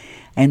Thunder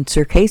and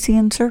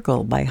Circassian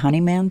Circle by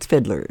Honeyman's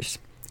Fiddlers.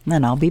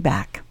 Then I'll be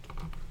back.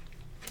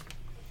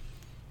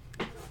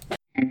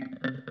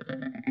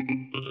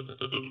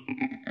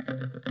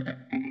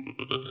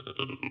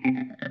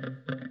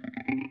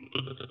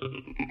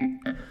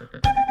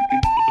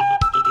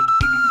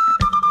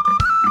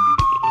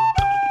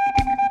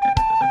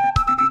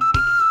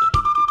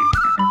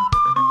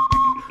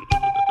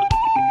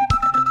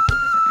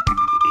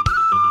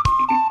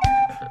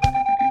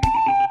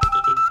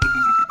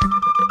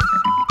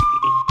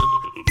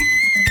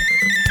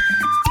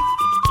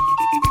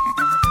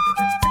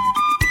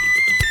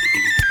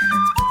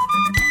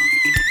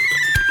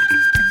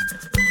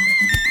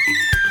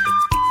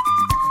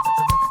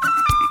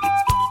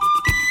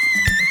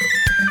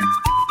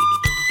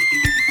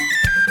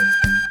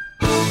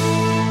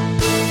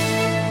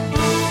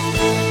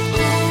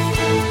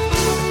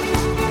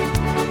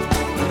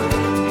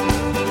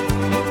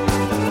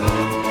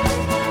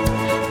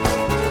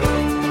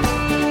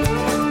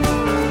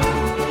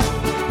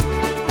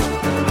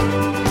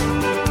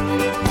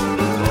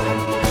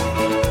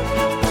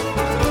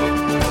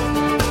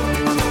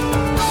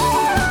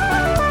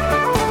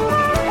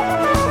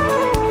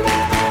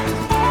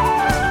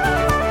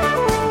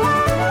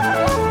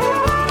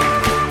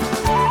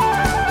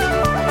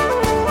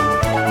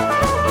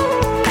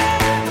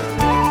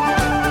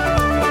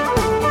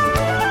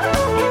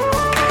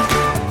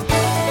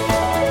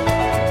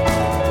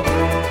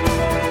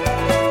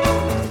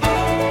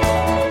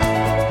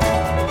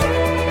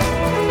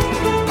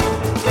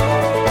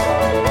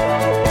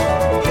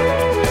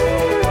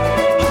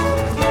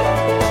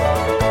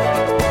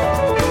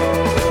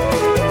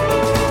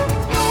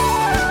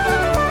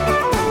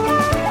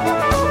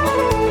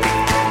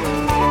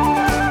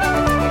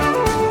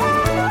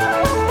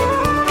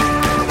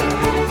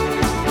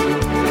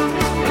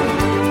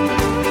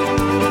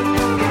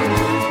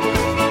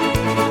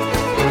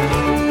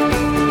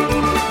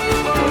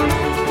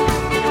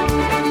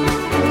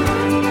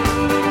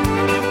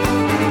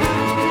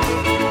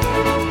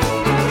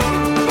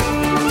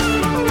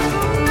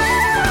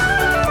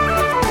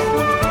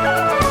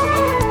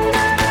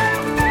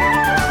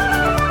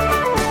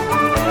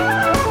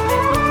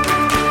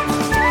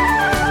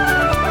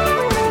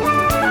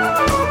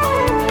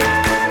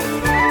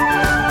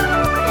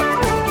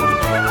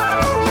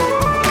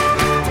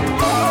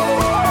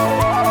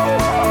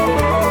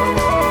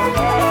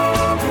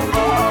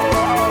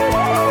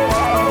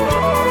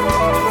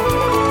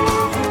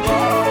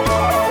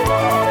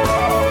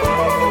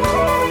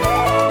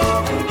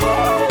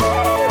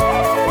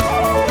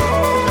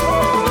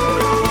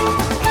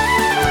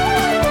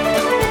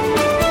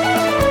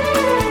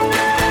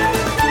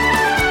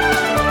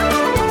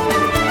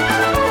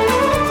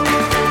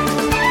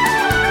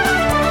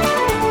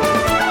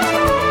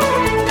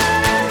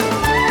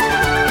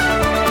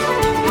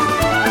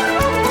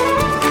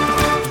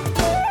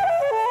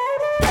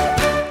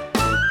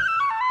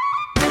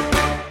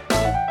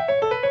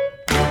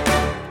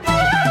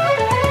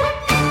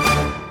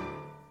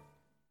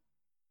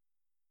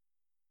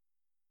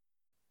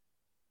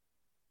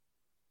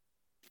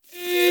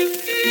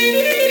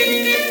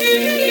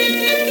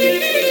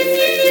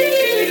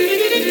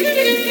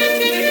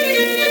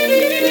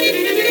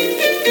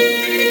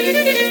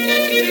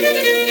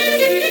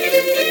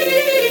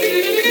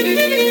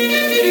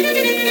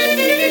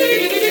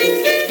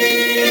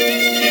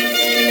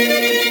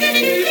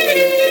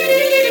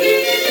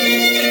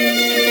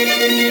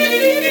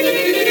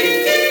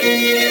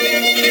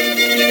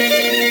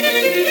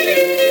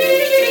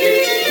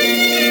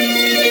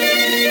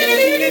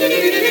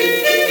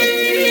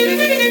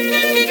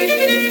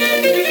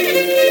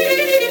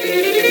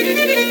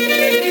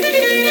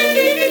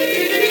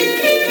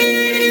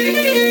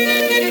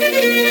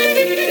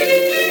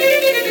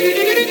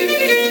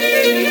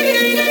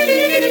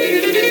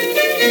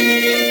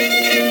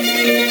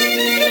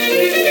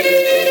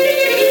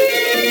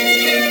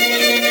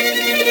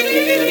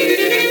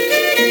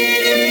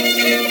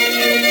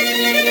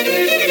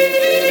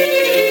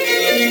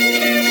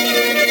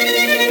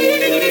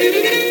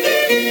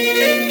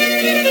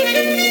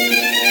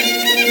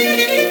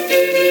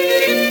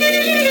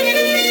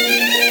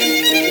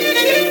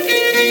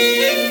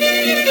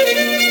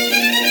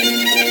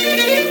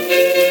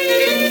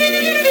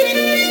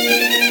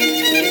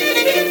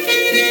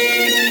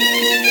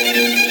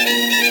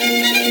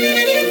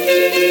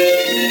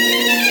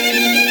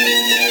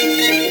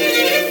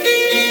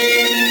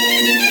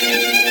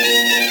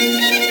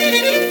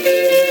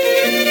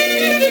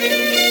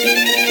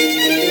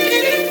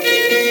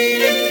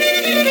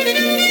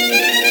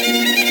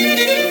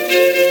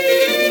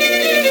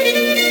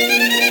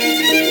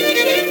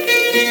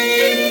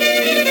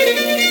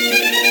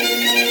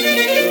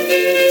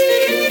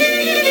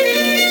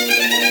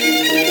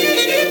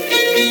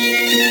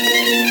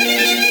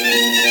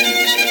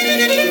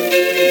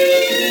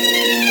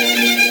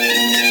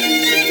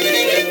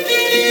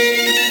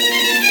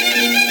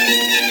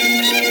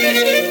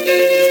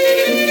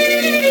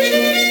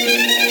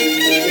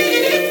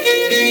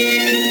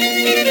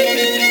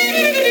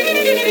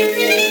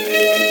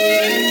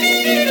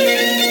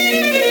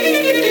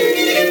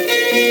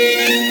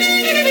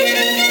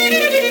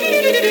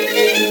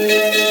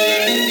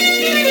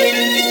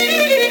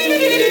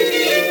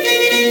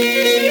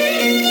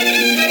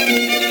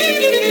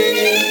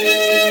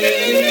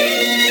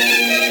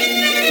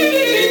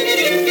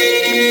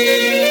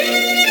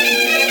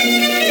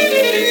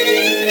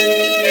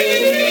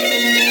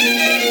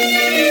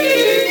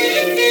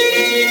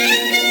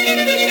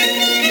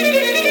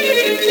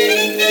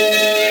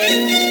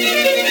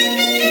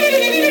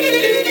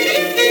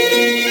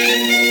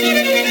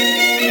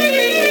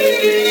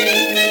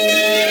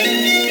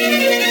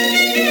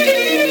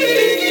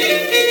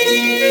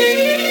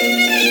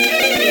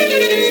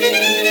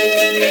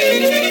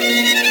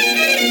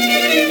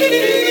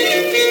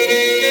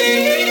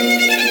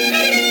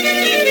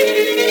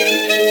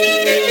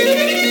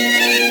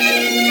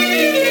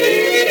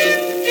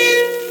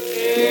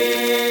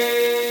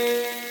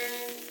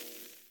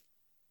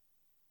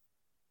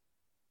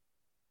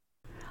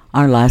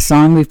 Our last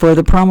song before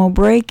the promo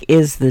break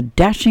is The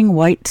Dashing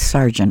White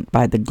Sargent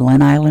by the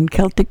Glen Island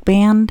Celtic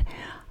Band,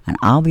 and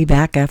I'll be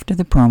back after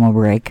the promo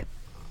break.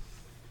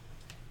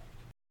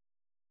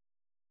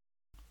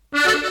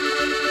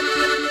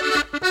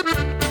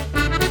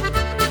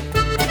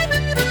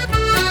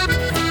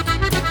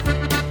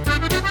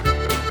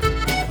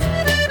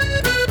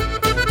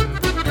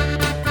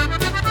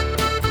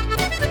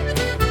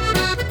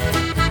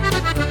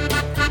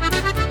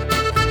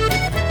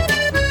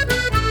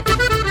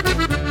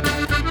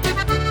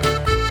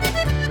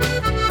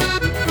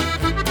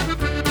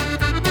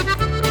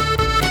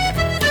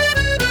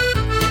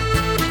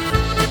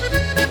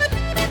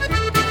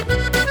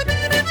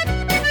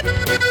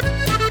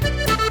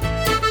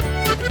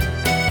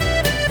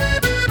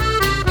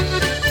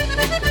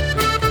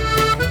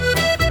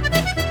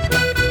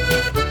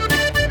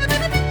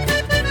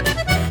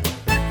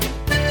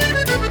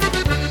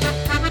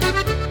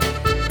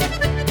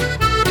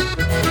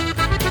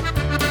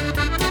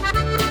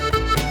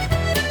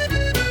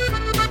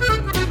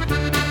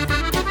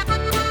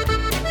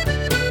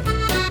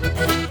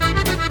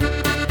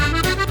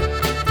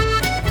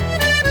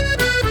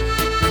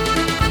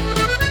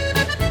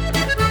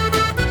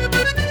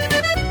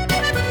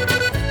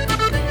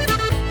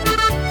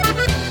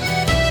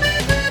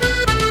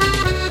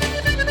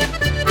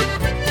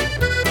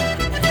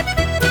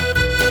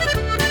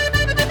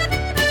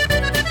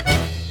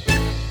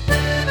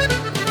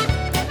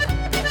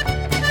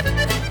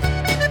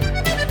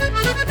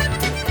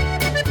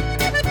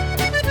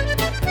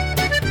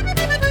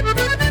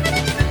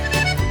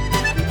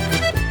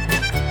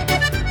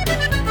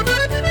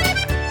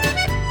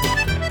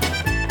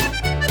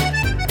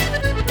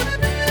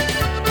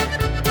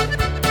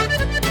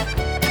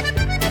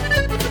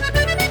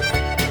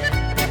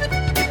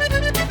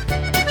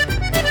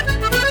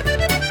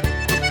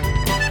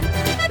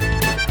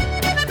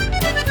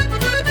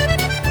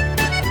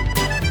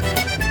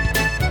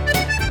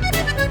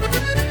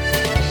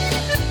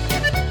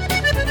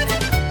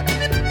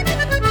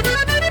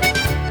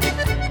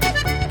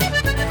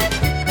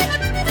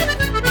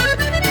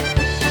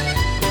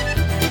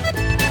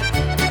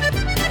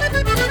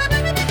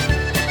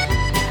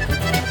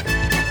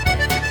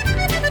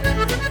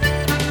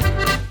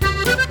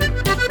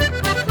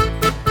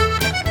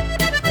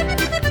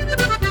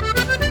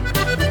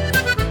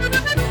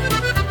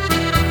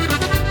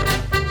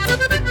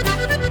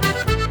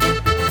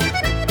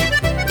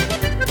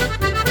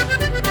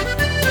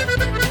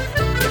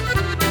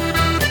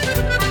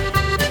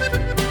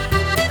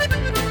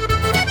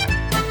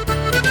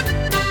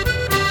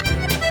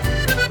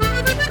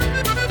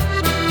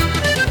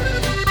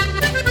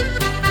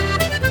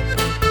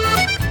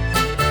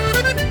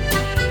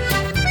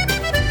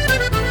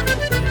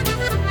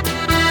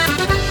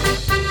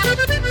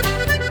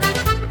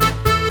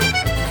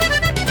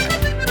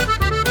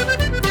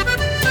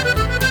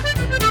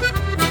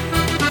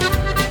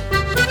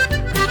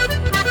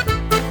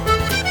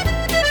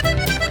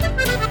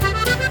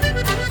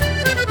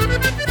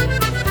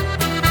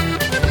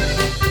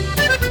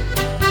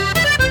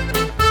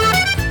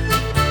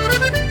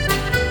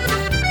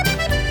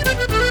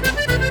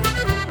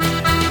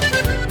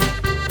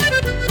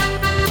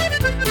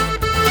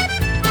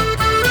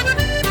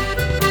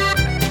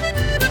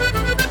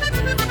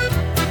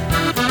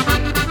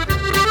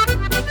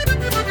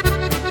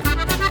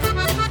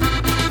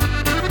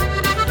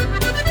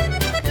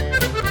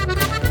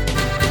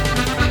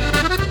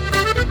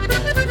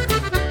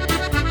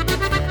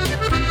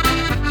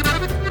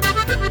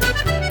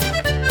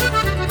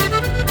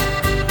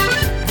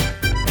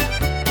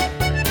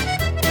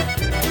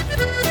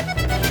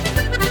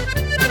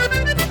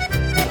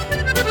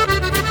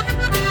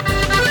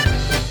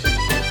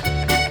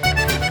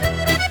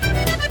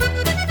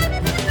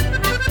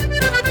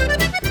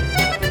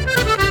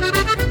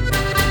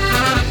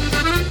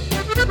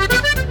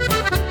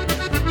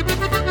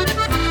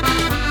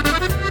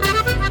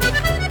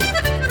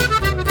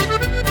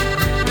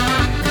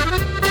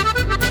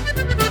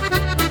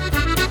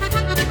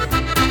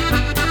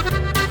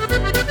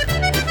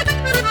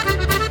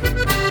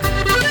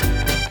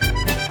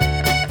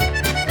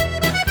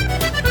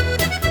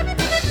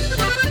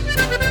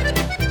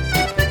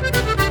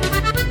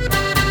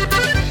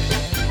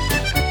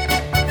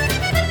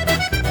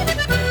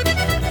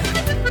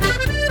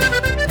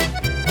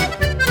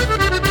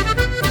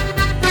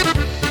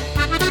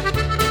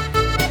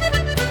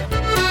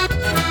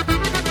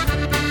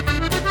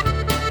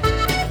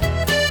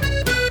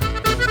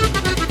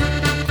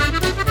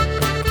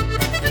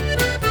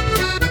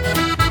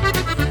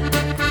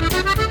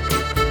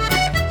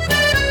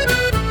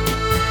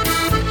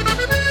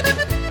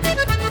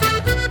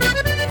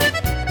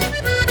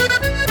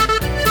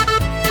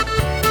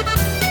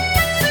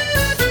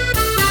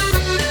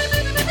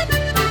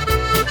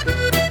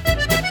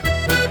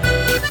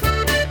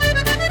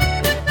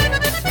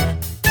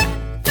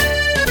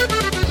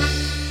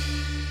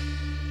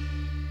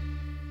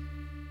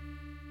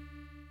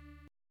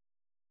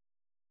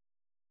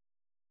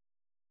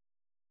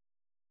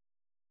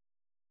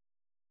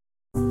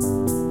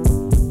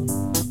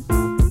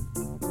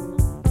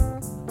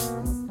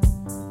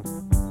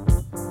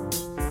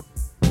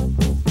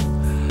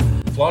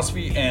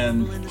 Philosophy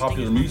and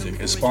Popular Music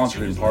is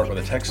sponsored in part by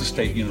the Texas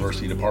State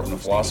University Department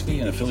of Philosophy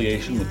in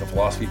affiliation with the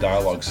Philosophy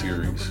Dialogue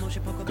Series.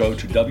 Go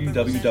to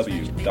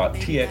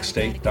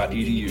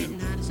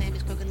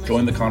www.txstate.edu.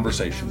 Join the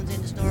conversation.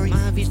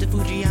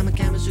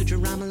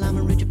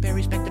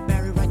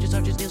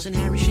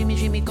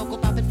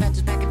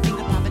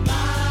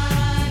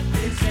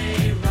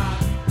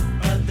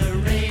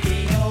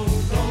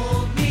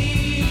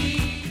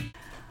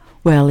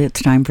 Well,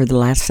 it's time for the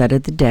last set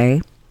of the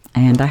day,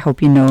 and I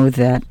hope you know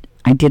that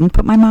I didn't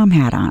put my mom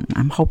hat on.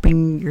 I'm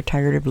hoping you're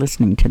tired of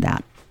listening to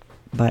that,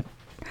 but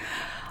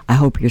I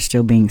hope you're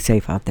still being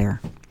safe out there.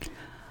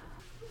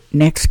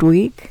 Next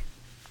week,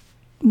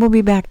 we'll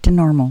be back to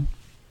normal.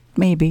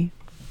 Maybe.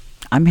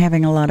 I'm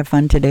having a lot of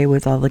fun today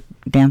with all the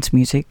dance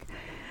music.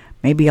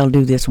 Maybe I'll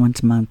do this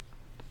once a month.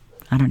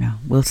 I don't know.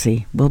 We'll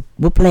see. We'll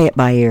play it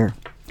by ear.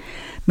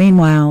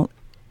 Meanwhile,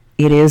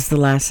 it is the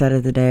last set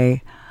of the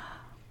day.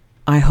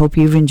 I hope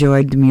you've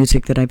enjoyed the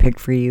music that I picked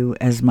for you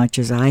as much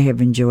as I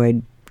have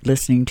enjoyed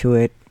listening to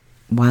it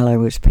while I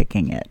was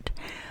picking it.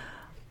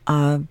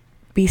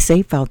 Be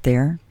safe out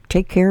there.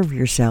 Take care of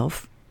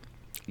yourself.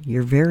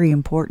 You're very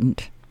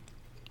important.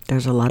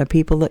 There's a lot of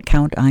people that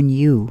count on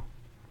you.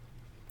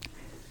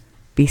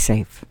 Be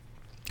safe.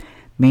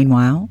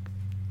 Meanwhile,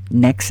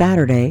 next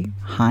Saturday,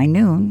 high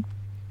noon,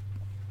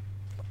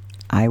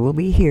 I will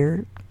be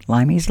here,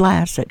 Limey's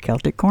Last at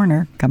Celtic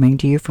Corner, coming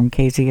to you from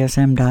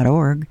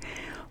kzsm.org,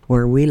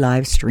 where we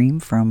live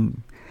stream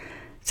from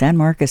San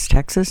Marcos,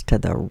 Texas to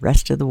the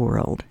rest of the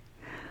world.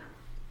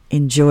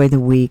 Enjoy the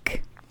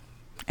week.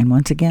 And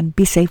once again,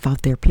 be safe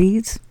out there,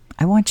 please.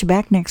 I want you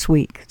back next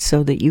week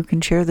so that you can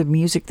share the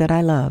music that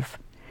I love.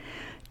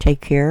 Take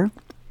care.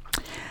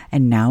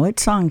 And now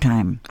it's song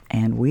time,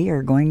 and we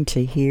are going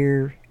to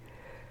hear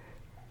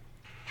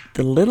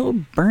The Little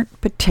Burnt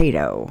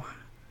Potato.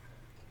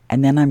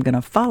 And then I'm going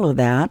to follow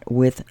that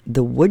with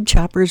the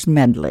Woodchoppers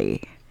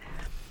Medley.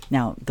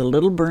 Now, The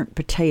Little Burnt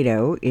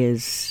Potato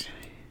is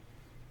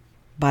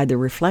by The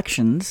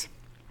Reflections,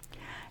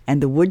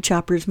 and the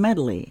Woodchoppers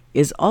Medley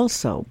is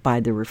also by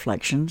The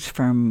Reflections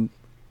from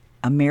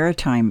a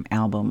maritime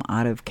album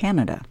out of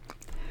Canada.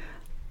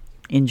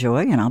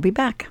 Enjoy, and I'll be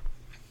back.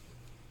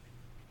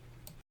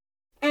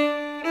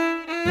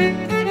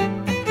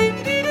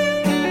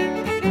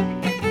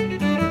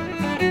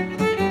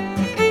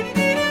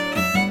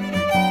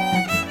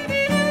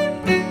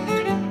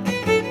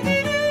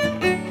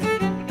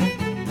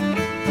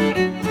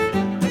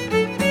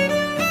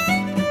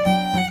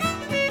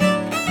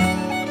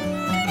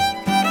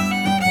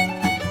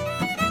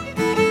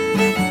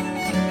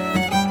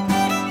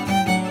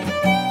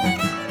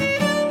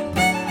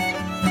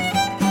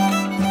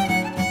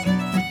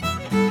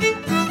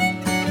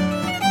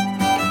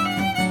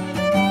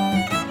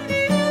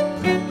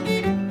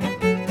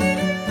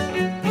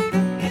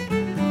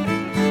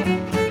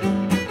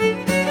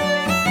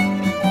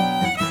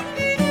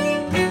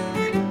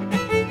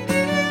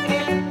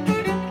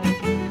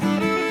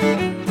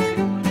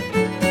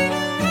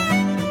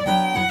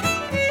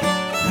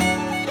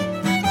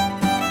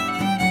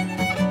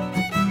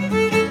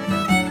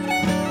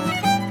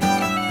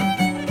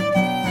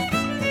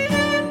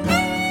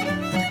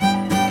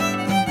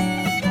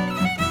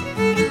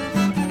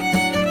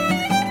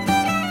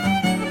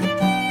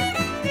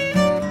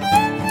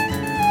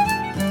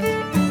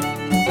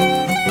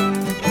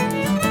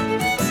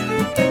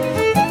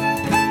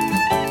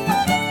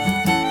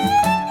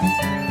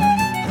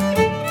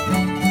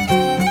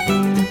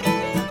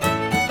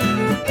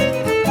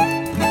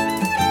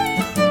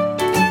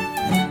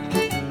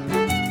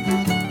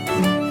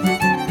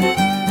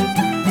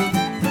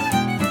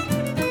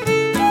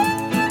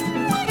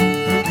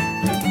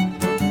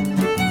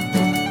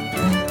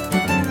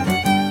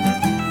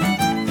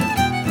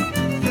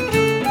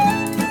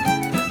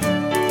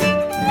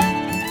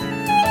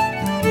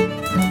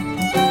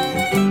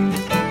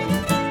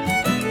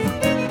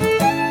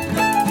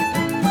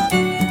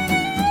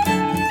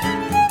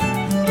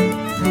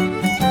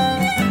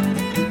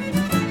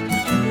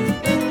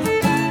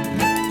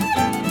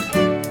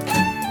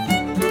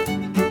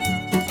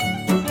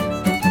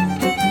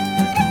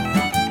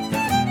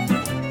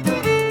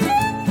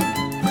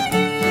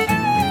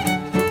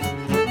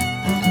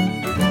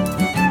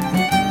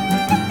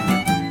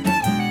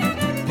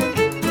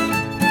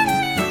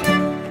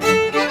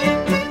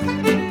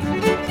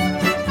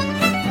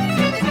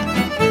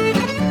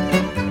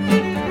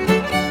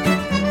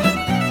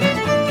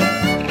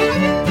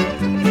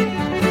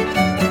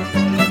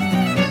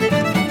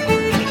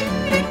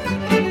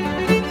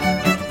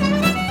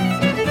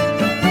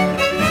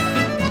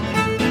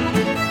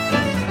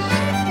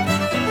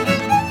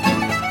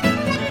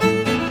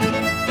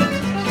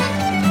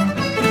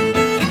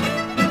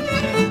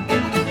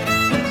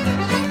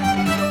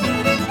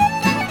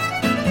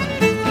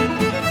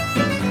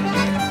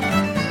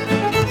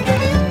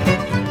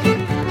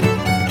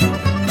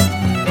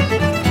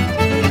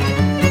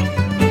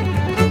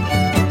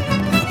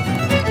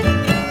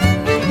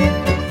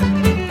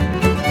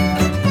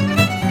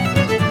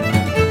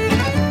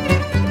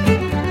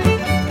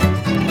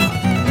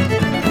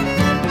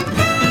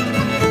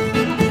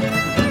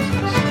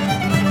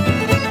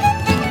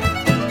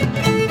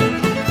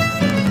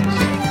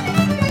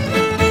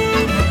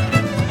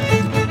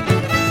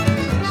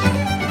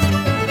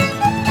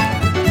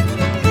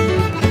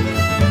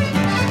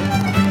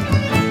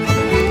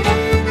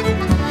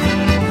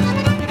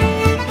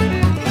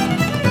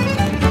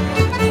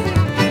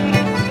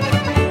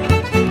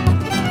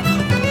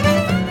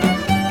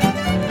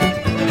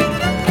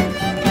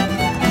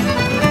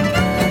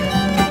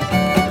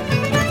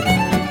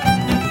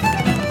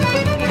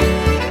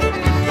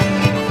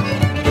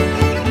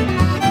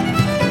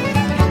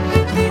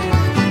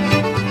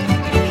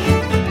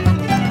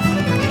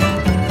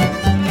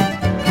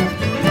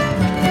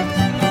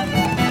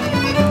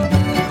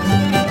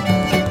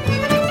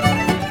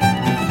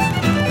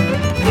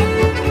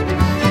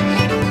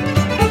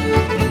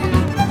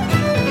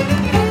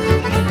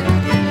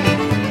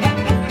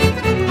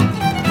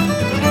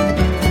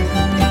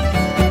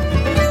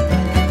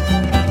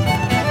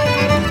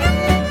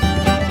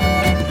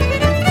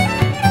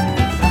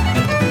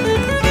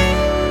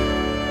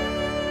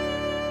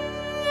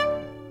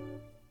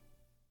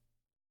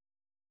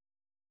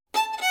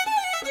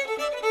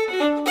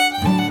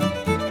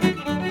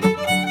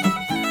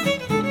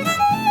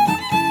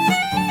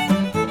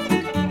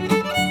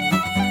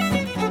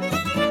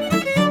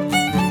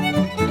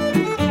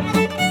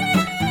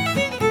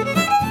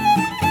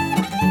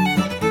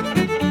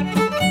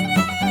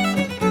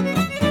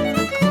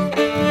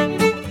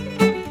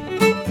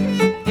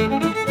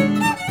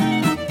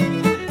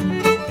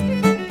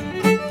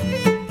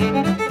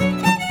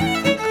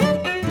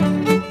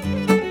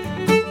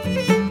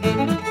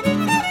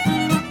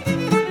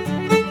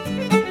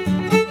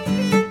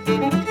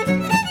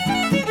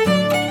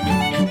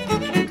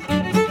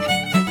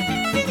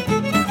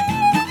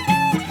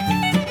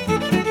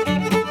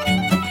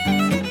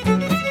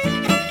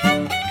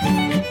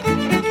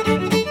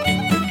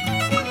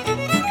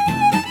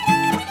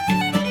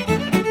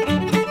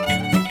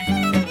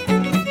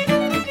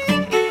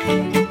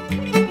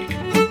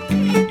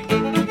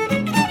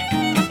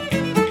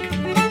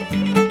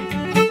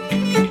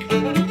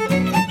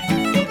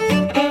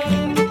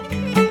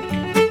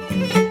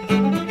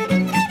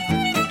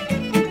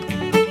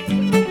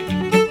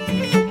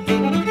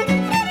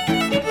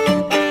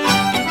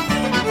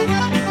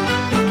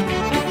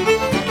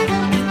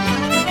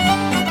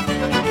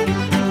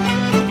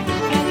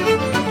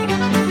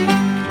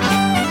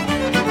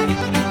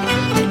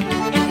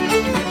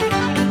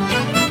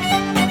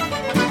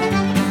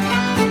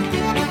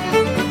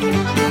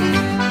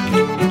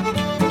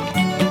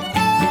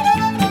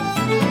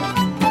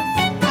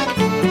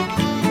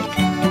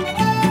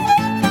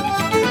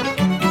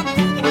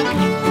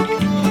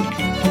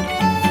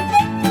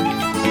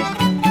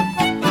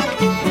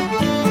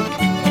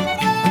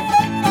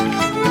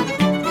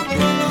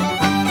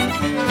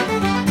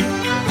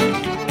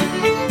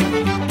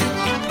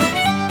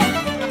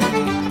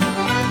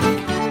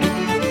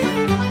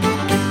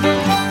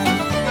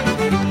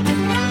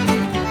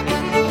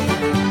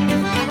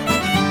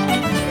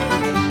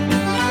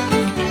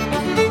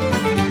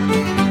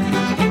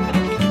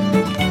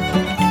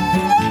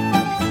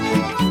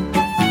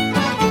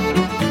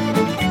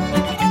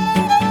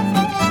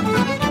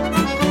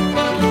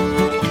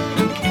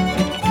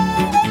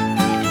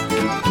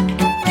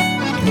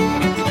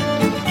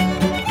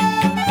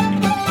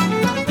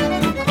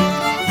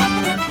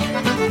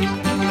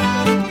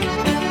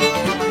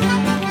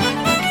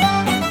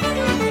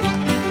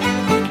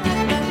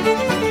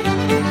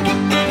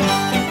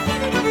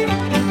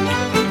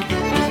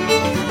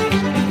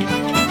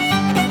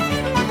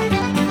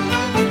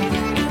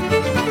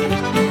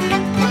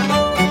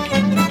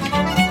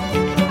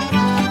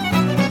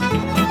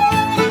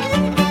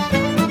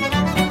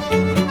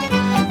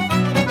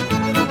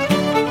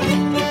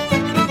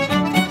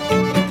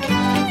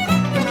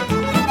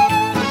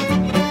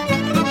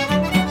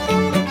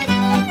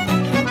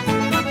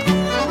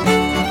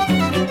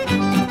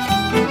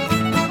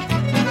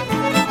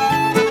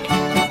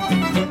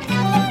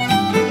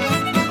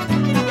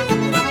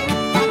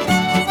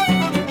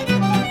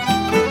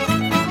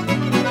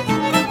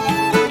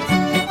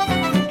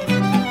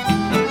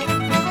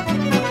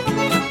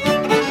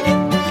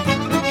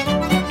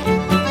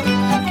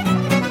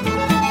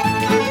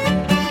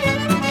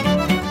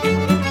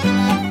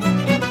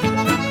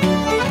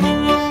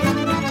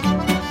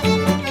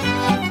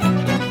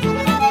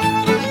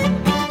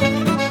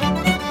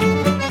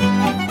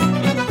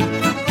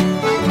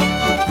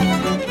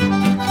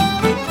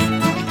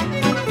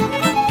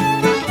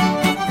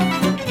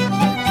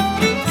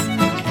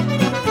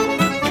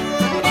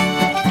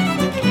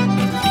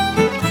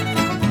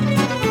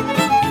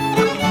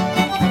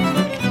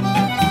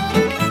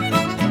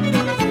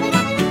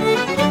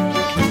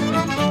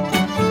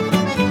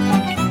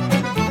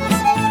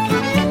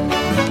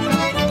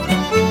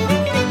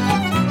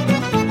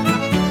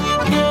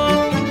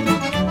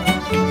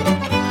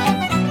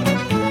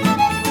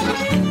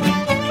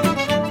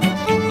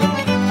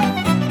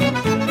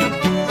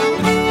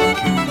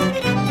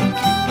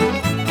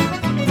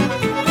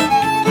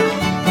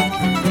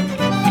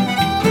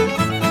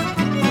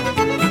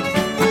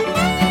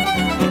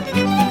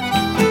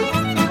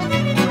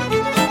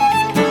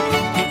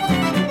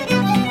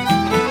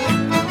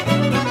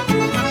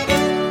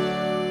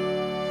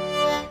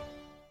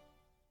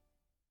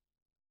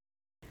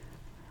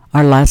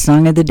 Our last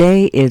song of the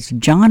day is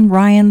John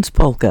Ryan's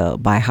Polka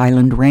by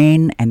Highland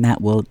Rain, and that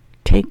will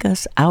take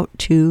us out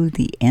to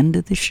the end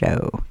of the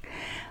show.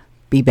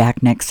 Be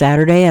back next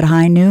Saturday at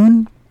high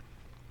noon.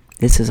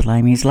 This is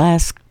Limey's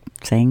Lask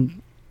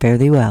saying fare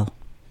thee well.